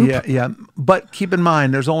Escobar group? Yeah. But keep in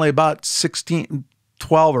mind, there's only about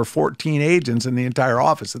 12 or 14 agents in the entire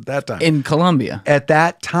office at that time. In Colombia? At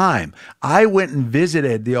that time. I went and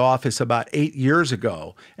visited the office about 8 years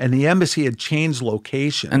ago, and the embassy had changed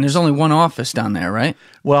locations. And there's only one office down there, right?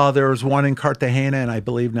 Well, there was one in Cartagena, and I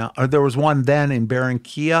believe now, or there was one then in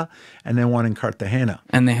Barranquilla, and then one in Cartagena.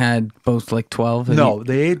 And they had both like 12? No,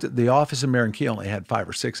 the office in Barranquilla only had 5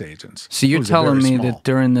 or 6 agents. So you're telling me that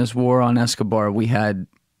during this war on Escobar, we had,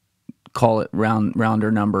 call it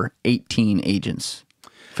rounder number, 18 agents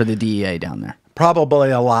for the DEA down there? Probably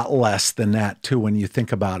a lot less than that, too, when you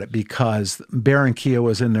think about it, because Barranquilla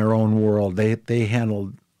was in their own world. They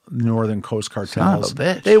handled Northern Coast cartels. Son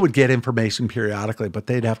of a bitch. They would get information periodically, but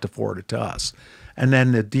they'd have to forward it to us. And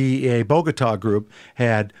then the DEA Bogota group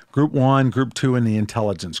had Group 1, Group 2, and the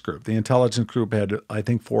intelligence group. The intelligence group had, I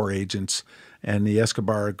think, 4 agents, and the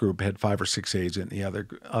Escobar group had 5 or 6 agents. The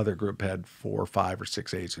other group had 4, 5, or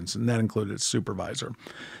 6 agents, and that included a supervisor.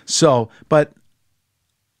 So, but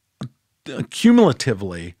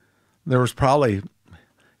cumulatively, there was probably,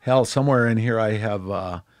 hell, somewhere in here I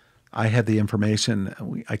had the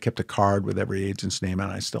information. I kept a card with every agent's name,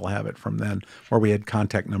 and I still have it from then, where we had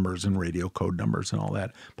contact numbers and radio code numbers and all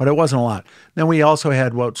that. But it wasn't a lot. Then we also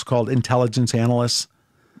had what's called intelligence analysts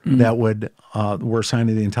that were assigned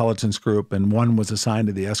to the intelligence group, and one was assigned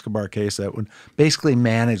to the Escobar case that would basically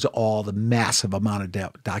manage all the massive amount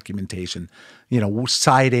of documentation,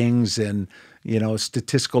 sightings and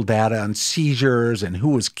statistical data on seizures and who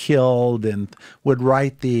was killed, and would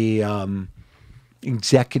write the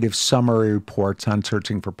executive summary reports on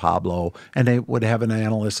searching for Pablo, and they would have an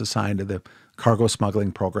analyst assigned to the cargo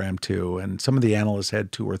smuggling program too. And some of the analysts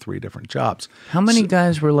had 2 or 3 different jobs. How many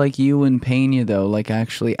guys were like you and Pena, though, like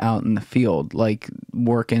actually out in the field, like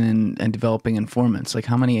working and developing informants? Like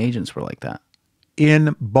how many agents were like that?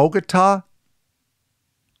 In Bogota,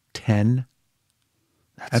 10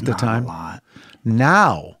 at the time. A lot.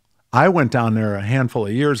 Now, I went down there a handful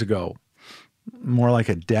of years ago, more like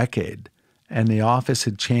a decade, and the office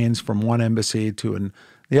had changed from one embassy to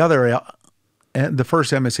the other. And the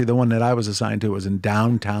first embassy, the one that I was assigned to, was in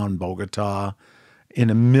downtown Bogota, in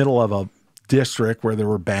the middle of a district where there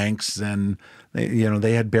were banks and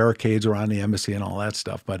they had barricades around the embassy and all that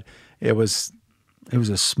stuff. But it was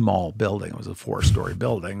a small building. It was a 4-story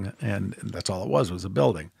building, and that's all it was a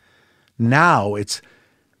building. Now it's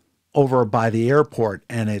over by the airport,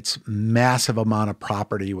 and it's massive amount of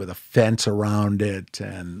property with a fence around it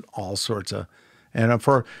and all sorts of. And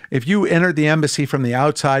if you entered the embassy from the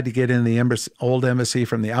outside to get in the old embassy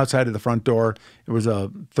from the outside of the front door, it was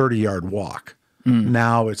a 30-yard walk.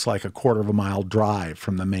 Now it's like a quarter of a mile drive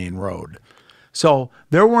from the main road. So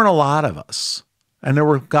there weren't a lot of us, and there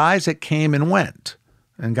were guys that came and went,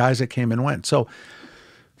 So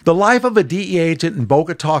the life of a DEA agent in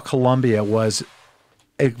Bogota, Colombia was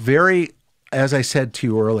a very, as I said to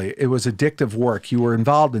you earlier, it was addictive work. You were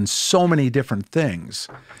involved in so many different things,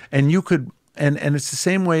 and you could. And it's the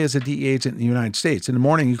same way as a DEA agent in the United States. In the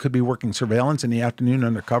morning, you could be working surveillance. In the afternoon,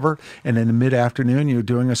 undercover. And in the mid-afternoon, you're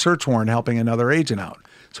doing a search warrant helping another agent out.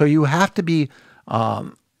 So you have to be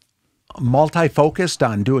multi-focused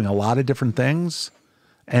on doing a lot of different things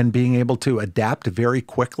and being able to adapt very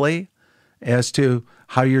quickly as to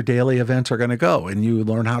how your daily events are going to go. And you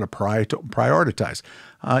learn how to prioritize.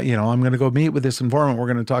 I'm going to go meet with this informant. We're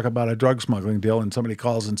going to talk about a drug smuggling deal. And somebody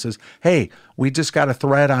calls and says, hey, we just got a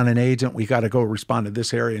threat on an agent. We got to go respond to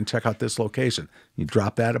this area and check out this location. You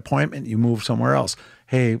drop that appointment, you move somewhere else.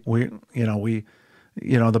 Hey, the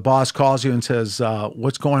boss calls you and says,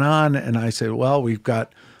 what's going on? And I say, well, we've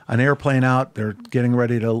got an airplane out. They're getting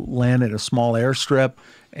ready to land at a small airstrip.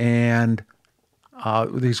 And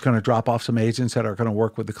he's going to drop off some agents that are going to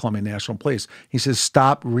work with the Colombian National Police. He says,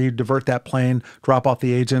 stop, divert that plane, drop off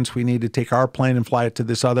the agents. We need to take our plane and fly it to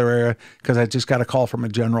this other area because I just got a call from a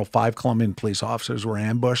general. 5 Colombian police officers were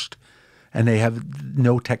ambushed, and they have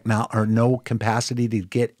no capacity to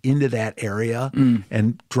get into that area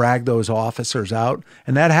and drag those officers out.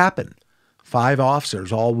 And that happened. 5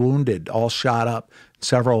 officers, all wounded, all shot up.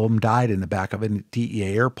 Several of them died in the back of a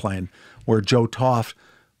DEA airplane where Joe Toft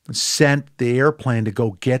sent the airplane to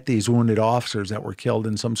go get these wounded officers that were killed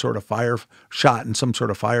in some sort of shot in some sort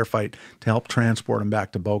of firefight to help transport them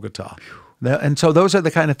back to Bogota. And so those are the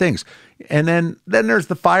kind of things. And then there's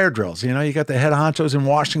the fire drills. You got the head honchos in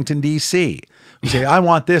Washington, D.C. who say, I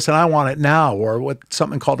want this and I want it now, or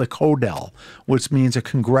something called a CODEL, which means a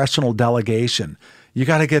congressional delegation. You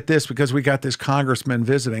got to get this because we got this congressman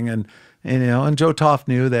visiting. And Joe Toft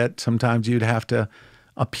knew that sometimes you'd have to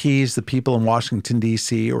appease the people in Washington,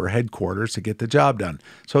 D.C. or headquarters to get the job done.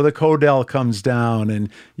 So the CODEL comes down and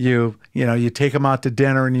you take them out to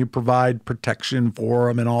dinner and you provide protection for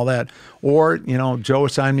them and all that. Or, Joe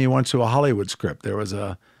assigned me once to a Hollywood script. There was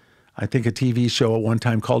I think a TV show at one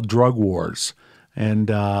time called Drug Wars. And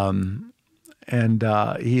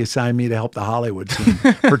he assigned me to help the Hollywood team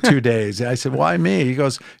for 2 days. I said, why me? He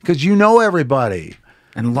goes, because you know everybody.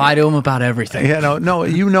 And lie to them about everything.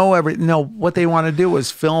 What they want to do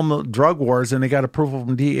is film drug wars, and they got approval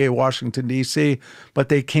from DEA Washington, D.C., but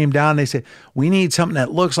they came down and they said, we need something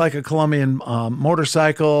that looks like a Colombian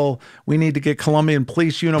motorcycle. We need to get Colombian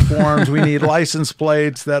police uniforms. We need license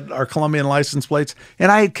plates that are Colombian license plates.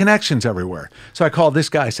 And I had connections everywhere. So I called this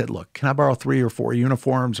guy. I said, look, can I borrow 3 or 4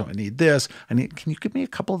 uniforms? I need this. Can you give me a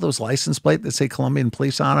couple of those license plates that say Colombian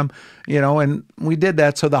police on them? And we did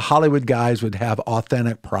that so the Hollywood guys would have authentic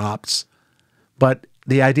props. But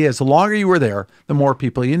the idea is the longer you were there, the more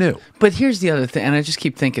people you knew. But here's the other thing, and I just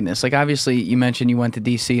keep thinking this. Like, obviously, you mentioned you went to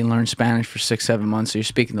D.C. and learned Spanish for 6-7 months, so you're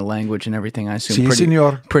speaking the language and everything, I assume,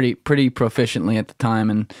 pretty proficiently at the time,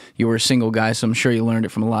 and you were a single guy, so I'm sure you learned it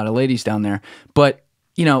from a lot of ladies down there. But,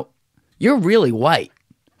 you're really white.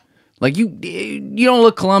 Like, you don't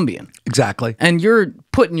look Colombian. Exactly. And you're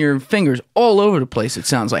putting your fingers all over the place, it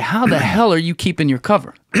sounds like. How the hell are you keeping your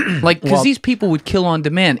cover? Like, because these people would kill on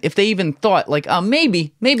demand if they even thought, like,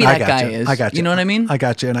 maybe that guy is. I got you. You know what I mean? I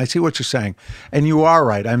got you, and I see what you're saying. And you are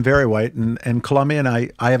right. I'm very white and Colombian. I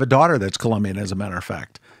have a daughter that's Colombian, as a matter of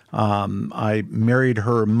fact. I married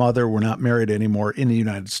her mother. We're not married anymore in the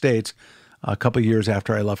United States a couple of years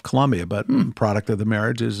after I left Colombia. But product of the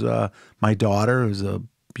marriage is my daughter, who's a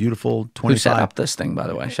beautiful, Who 25. set up this thing, by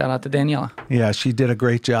the way? Shout out to Daniela. Yeah, she did a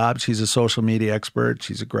great job. She's a social media expert.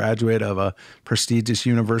 She's a graduate of a prestigious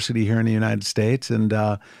university here in the United States. And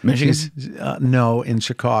Michigan? No, in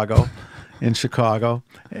Chicago. In Chicago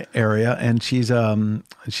area. And she's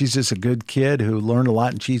just a good kid who learned a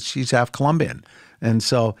lot, and she's half Colombian. And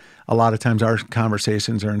so a lot of times our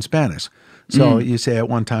conversations are in Spanish. So you say at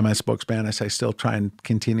one time I spoke Spanish. I still try and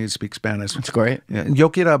continue to speak Spanish. That's great. Yo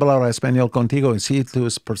quiero hablar español contigo. Y si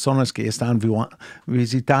tus personas que están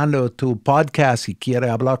visitando tu podcast y quiere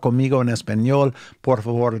hablar conmigo en español, por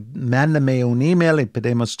favor, mándame un email y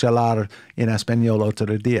podemos charlar en español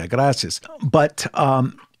otro día. Gracias. But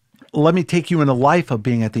let me take you in the life of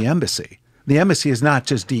being at the embassy. The embassy is not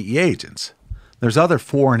just DEA agents. There's other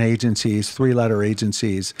foreign agencies, three-letter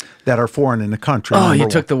agencies that are foreign in the country. Oh, you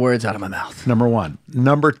took the words out of my mouth. Number one.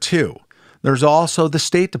 Number two, there's also the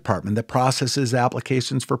State Department that processes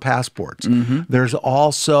applications for passports. There's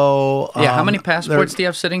also... how many passports do you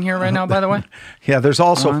have sitting here right now, by the way? Yeah, there's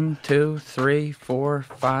also... 1, 2, 3, 4,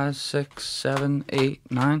 5, 6, 7, 8,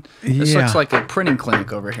 9. This looks like a printing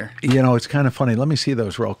clinic over here. You know, it's kind of funny. Let me see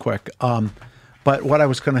those real quick. But what I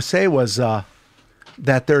was going to say was...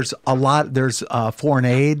 that there's a lot, there's foreign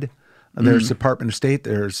aid, there's Department of State,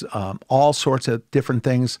 there's all sorts of different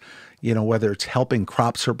things, you know, whether it's helping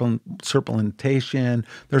crop supplementation.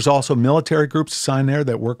 There's also military groups assigned there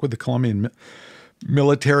that work with the Colombian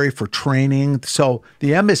military for training. So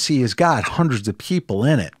the embassy has got hundreds of people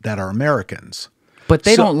in it that are Americans. But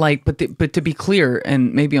they don't like, but to be clear,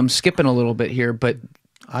 and maybe I'm skipping a little bit here, but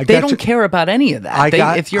they don't care about any of that.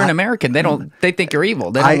 If you're an American, they think you're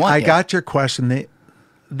evil. They don't want you. I got your question.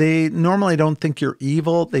 They normally don't think you're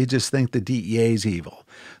evil. They just think the DEA is evil.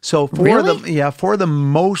 So for the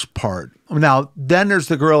most part. Now, then there's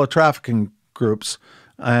the guerrilla trafficking groups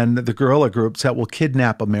and the guerrilla groups that will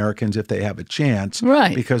kidnap Americans if they have a chance,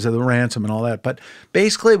 right? Because of the ransom and all that. But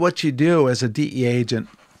basically, what you do as a DEA agent,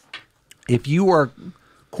 if you are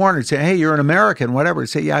cornered, say, "Hey, you're an American," whatever.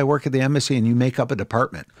 Say, "Yeah, I work at the embassy," and you make up a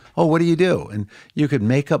department. Oh, what do you do? And you could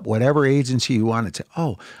make up whatever agency you want. Say,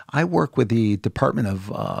 "Oh, I work with the Department of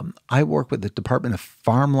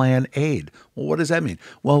Farmland Aid." Well, what does that mean?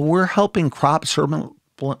 Well, we're helping crop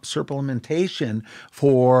supplementation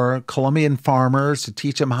for Colombian farmers to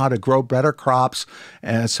teach them how to grow better crops,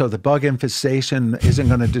 and so the bug infestation isn't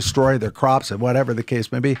going to destroy their crops, and whatever the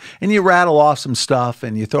case may be. And you rattle off some stuff,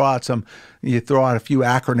 and you throw out a few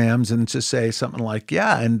acronyms, and just say something like,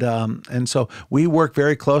 and so we work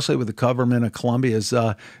very closely with the government of Colombia's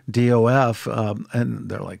DOF, and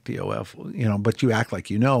they're like, DOF, you know, but you act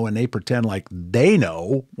like you know, and they pretend like they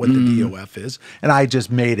know what the DOF is, and I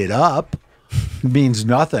just made it up. Means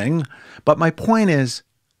nothing. But my point is,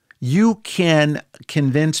 you can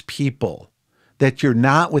convince people that you're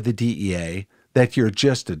not with the DEA, that you're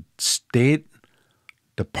just a State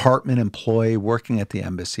Department employee working at the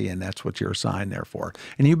embassy, and that's what you're assigned there for.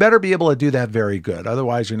 And you better be able to do that very good.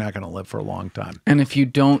 Otherwise, you're not going to live for a long time. And if you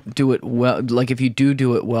don't do it well, like if you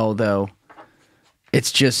do it well, though,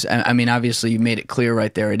 it's just, I mean, obviously you made it clear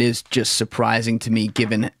right there. It is just surprising to me,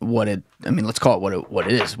 given let's call it what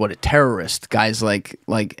it is, what a terrorist, guys like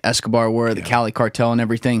Escobar were, the Cali Cartel and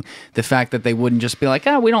everything, the fact that they wouldn't just be like,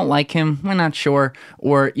 we don't like him, we're not sure,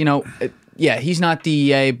 or, you know, he's not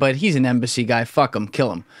DEA, but he's an embassy guy, fuck him,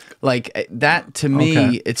 kill him. Like, that, to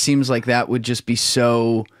me, it seems like that would just be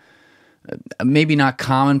so... maybe not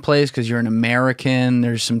commonplace because you're an American.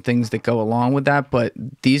 There's some things that go along with that, but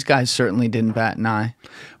these guys certainly didn't bat an eye.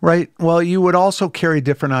 Right. Well, you would also carry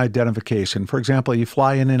different identification. For example, you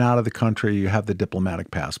fly in and out of the country, you have the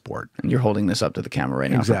diplomatic passport. And you're holding this up to the camera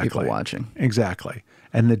right now for people watching. Exactly.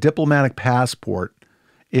 And the diplomatic passport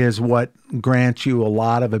is what grants you a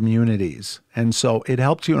lot of immunities. And so it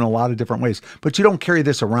helps you in a lot of different ways. But you don't carry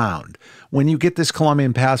this around. When you get this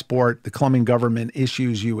Colombian passport, the Colombian government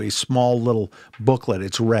issues you a small little booklet.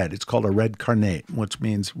 It's red. It's called a red carnet, which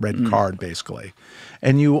means red card, basically.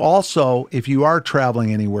 And you also, if you are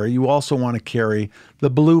traveling anywhere, you also want to carry the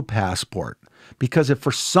blue passport. Because if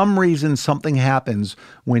for some reason something happens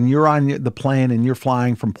when you're on the plane and you're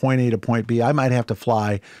flying from point A to point B, I might have to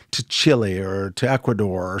fly to Chile or to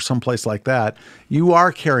Ecuador or someplace like that. You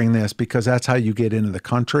are carrying this because that's how you get into the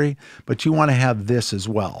country, but you want to have this as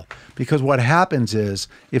well. Because what happens is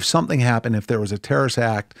if something happened, if there was a terrorist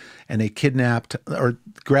act and they kidnapped or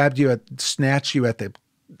grabbed you, snatched you at the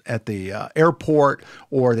airport,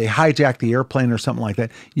 or they hijacked the airplane or something like that,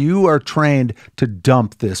 you are trained to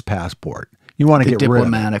dump this passport. You want to get rid of it.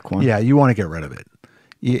 Diplomatic one. Yeah, you want to get rid of it.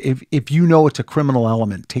 If you know it's a criminal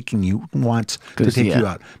element wants to take you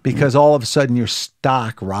out, because all of a sudden your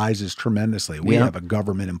stock rises tremendously. We have a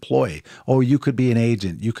government employee. Oh, you could be an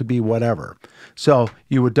agent. You could be whatever. So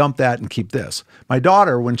you would dump that and keep this. My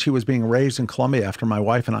daughter, when she was being raised in Colombia after my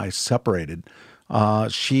wife and I separated,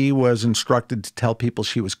 she was instructed to tell people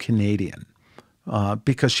she was Canadian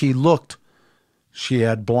because she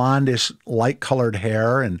had blondish, light-colored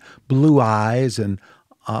hair and blue eyes and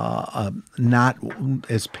not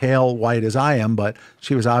as pale white as I am, but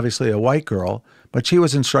she was obviously a white girl. But she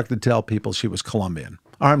was instructed to tell people she was Colombian.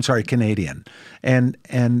 Or I'm sorry, Canadian. And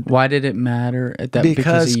why did it matter at that?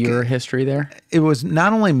 Because of your history there? It was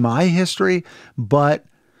not only my history, but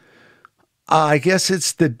I guess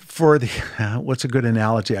it's what's a good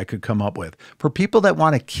analogy I could come up with? For people that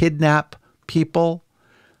want to kidnap people,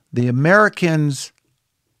 the Americans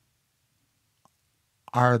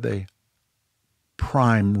are the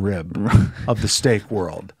prime rib of the steak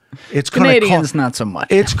world. It's Canadians not so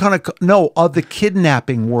much. It's going to of the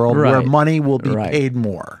kidnapping world where money will be paid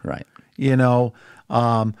more. Right. You know,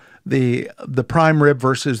 the prime rib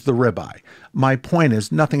versus the ribeye. My point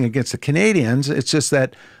is nothing against the Canadians. It's just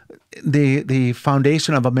that the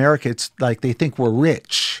foundation of America, it's like they think we're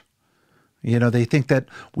rich. You know, they think that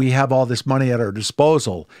we have all this money at our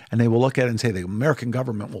disposal, and they will look at it and say the American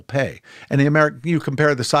government will pay. And you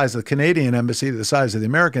compare the size of the Canadian embassy to the size of the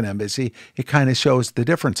American embassy, it kind of shows the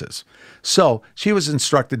differences. So she was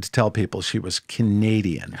instructed to tell people she was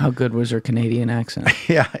Canadian. How good was her Canadian accent?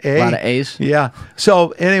 Yeah, a lot of A's. Yeah.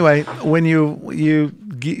 So anyway, when you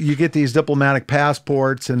get these diplomatic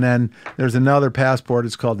passports, and then there's another passport.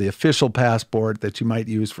 It's called the official passport that you might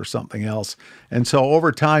use for something else. And so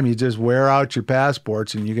over time, you just wear out your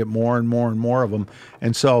passports and you get more and more and more of them.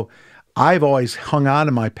 And so I've always hung on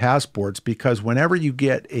to my passports because whenever you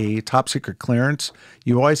get a top secret clearance,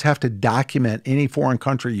 you always have to document any foreign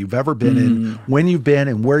country you've ever been in, when you've been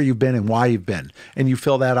and where you've been and why you've been. And you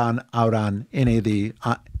fill that out on any of the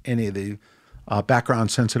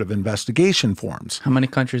background sensitive investigation forms. How many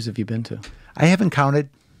countries have you been to? I haven't counted.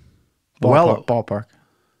 Ballpark.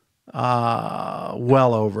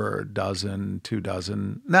 Well over a dozen, 2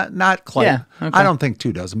 dozen. Not quite. Yeah, okay. I don't think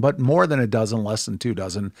 2 dozen, but more than a dozen, less than 2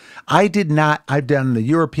 dozen. I've done the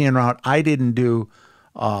European route. I didn't do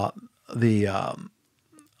the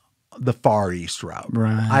Far East route.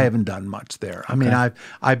 Right. I haven't done much there. I mean,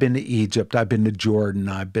 I've been to Egypt. I've been to Jordan.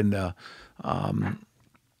 I've been to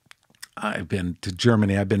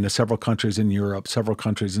Germany. I've been to several countries in Europe, several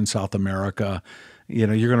countries in South America. You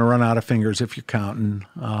know, you're going to run out of fingers if you're counting.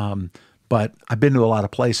 But I've been to a lot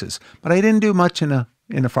of places. But I didn't do much in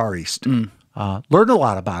the Far East. Learned a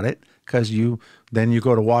lot about it because then you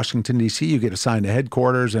go to Washington, D.C., you get assigned to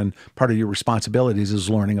headquarters, and part of your responsibilities is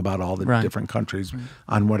learning about all the different countries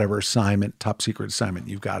on whatever assignment, top secret assignment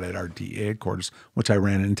you've got at our DEA headquarters, which I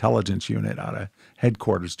ran an intelligence unit out of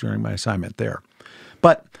headquarters during my assignment there.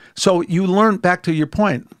 But so you learn, back to your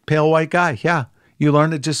point, pale white guy. Yeah. You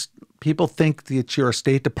learn to just, people think that you're a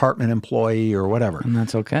State Department employee or whatever. And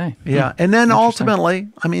that's okay. Yeah. And then ultimately,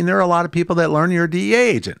 I mean, there are a lot of people that learn you're a DEA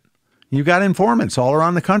agent. You got informants all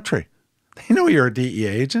around the country. They know you're a DEA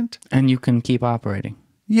agent. And you can keep operating.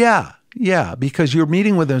 Yeah. Yeah. Because you're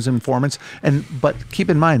meeting with those informants. But keep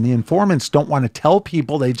in mind, the informants don't want to tell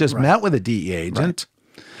people they just met with a DEA agent. Right.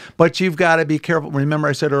 But you've got to be careful. Remember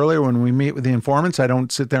I said earlier, when we meet with the informants, I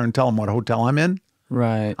don't sit there and tell them what hotel I'm in.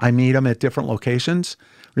 Right. I meet them at different locations.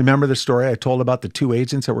 Remember the story I told about the 2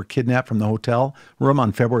 agents that were kidnapped from the hotel room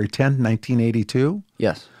on February 10th, 1982?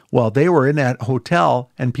 Yes. Well, they were in that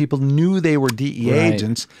hotel, and people knew they were DEA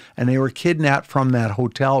agents, and they were kidnapped from that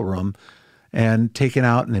hotel room and taken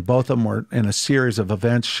out, and both of them were in a series of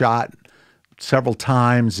events, shot several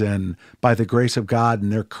times, and by the grace of God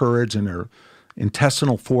and their courage and their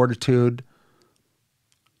intestinal fortitude,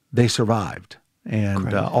 they survived.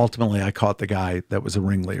 And ultimately, I caught the guy that was a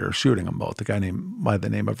ringleader shooting them both, the guy by the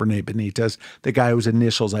name of Rene Benitez, the guy whose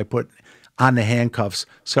initials I put on the handcuffs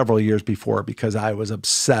several years before because I was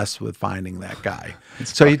obsessed with finding that guy.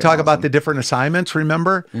 So you talk about the different assignments,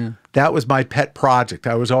 remember? Yeah. That was my pet project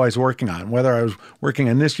I was always working on, whether I was working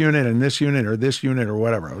in this unit and this unit or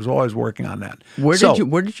whatever. I was always working on that. Where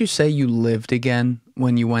did you say you lived again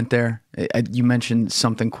when you went there? You mentioned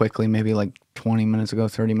something quickly, maybe like 20 minutes ago,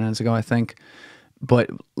 30 minutes ago, I think.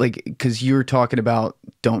 But like, because you're talking about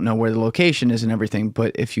don't know where the location is and everything,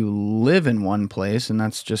 but if you live in one place and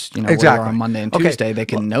that's just, you know, where on Monday and Tuesday, they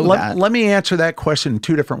can know that. Let me answer that question in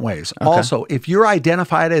 2 different ways. Okay. Also, if you're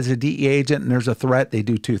identified as a DEA agent and there's a threat, they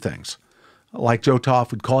do 2 things. Like Joe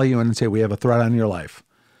Toff would call you in and say, we have a threat on your life.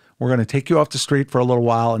 We're going to take you off the street for a little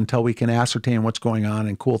while until we can ascertain what's going on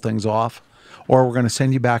and cool things off. or we're going to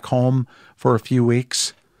send you back home for a few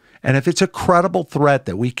weeks. And if it's a credible threat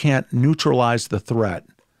that we can't neutralize the threat,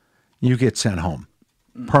 you get sent home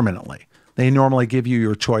permanently. They normally give you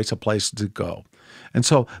your choice of places to go. And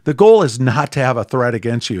so the goal is not to have a threat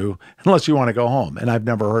against you unless you want to go home. And I've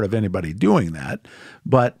never heard of anybody doing that.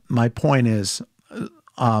 But my point is,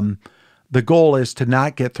 the goal is to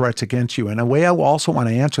not get threats against you. And a way I also want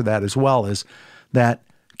to answer that as well is that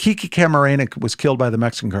Kiki Camarena was killed by the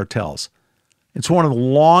Mexican cartels. It's one of the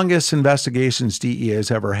longest investigations DEA has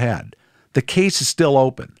ever had. The case is still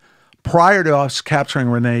open. Prior to us capturing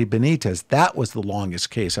Rene Benitez, that was the longest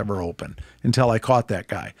case ever open until I caught that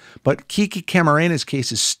guy. But Kiki Camarena's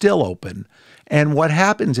case is still open. And what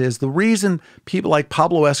happens is the reason people like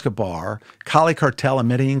Pablo Escobar, Cali Cartel, and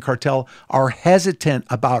Medellin Cartel are hesitant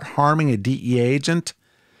about harming a DEA agent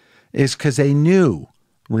is because they knew.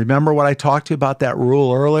 Remember what I talked to you about that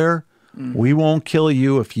rule earlier? We won't kill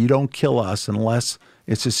you if you don't kill us unless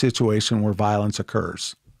it's a situation where violence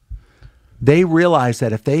occurs. They realized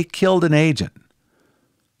that if they killed an agent,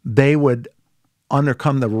 they would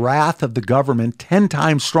undercome the wrath of the government 10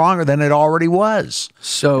 times stronger than it already was.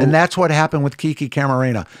 And that's what happened with Kiki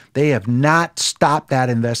Camarena. They have not stopped that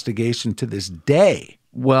investigation to this day.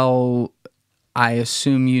 Well, I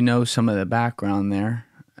assume you know some of the background there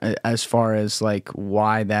as far as like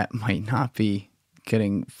why that might not be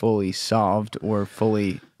getting fully solved or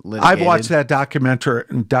fully litigated. I've watched that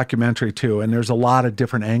documentary too, and there's a lot of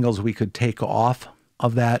different angles we could take off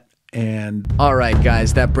of that. And all right,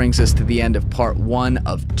 guys, that brings us to the end of part 1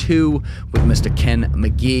 of 2 with Mr. Ken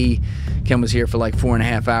Magee. Ken was here for like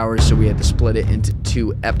 4.5 hours, so we had to split it into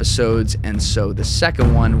 2 episodes. And so the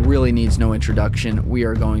second one really needs no introduction. We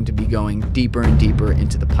are going to be going deeper and deeper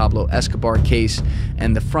into the Pablo Escobar case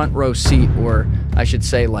and the front row seat, or I should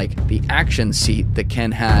say like the action seat that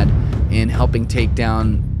Ken had in helping take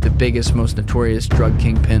down the biggest, most notorious drug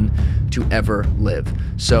kingpin to ever live.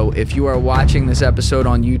 So if you are watching this episode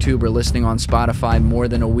on YouTube or listening on Spotify more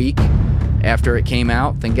than a week after it came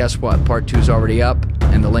out, then guess what? Part 2 is already up,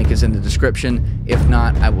 and the link is in the description. If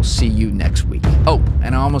not, I will see you next week. Oh,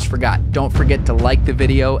 and I almost forgot. Don't forget to like the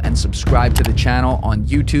video and subscribe to the channel on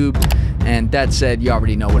YouTube. And that said, you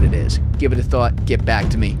already know what it is. Give it a thought. Get back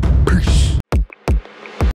to me. Peace.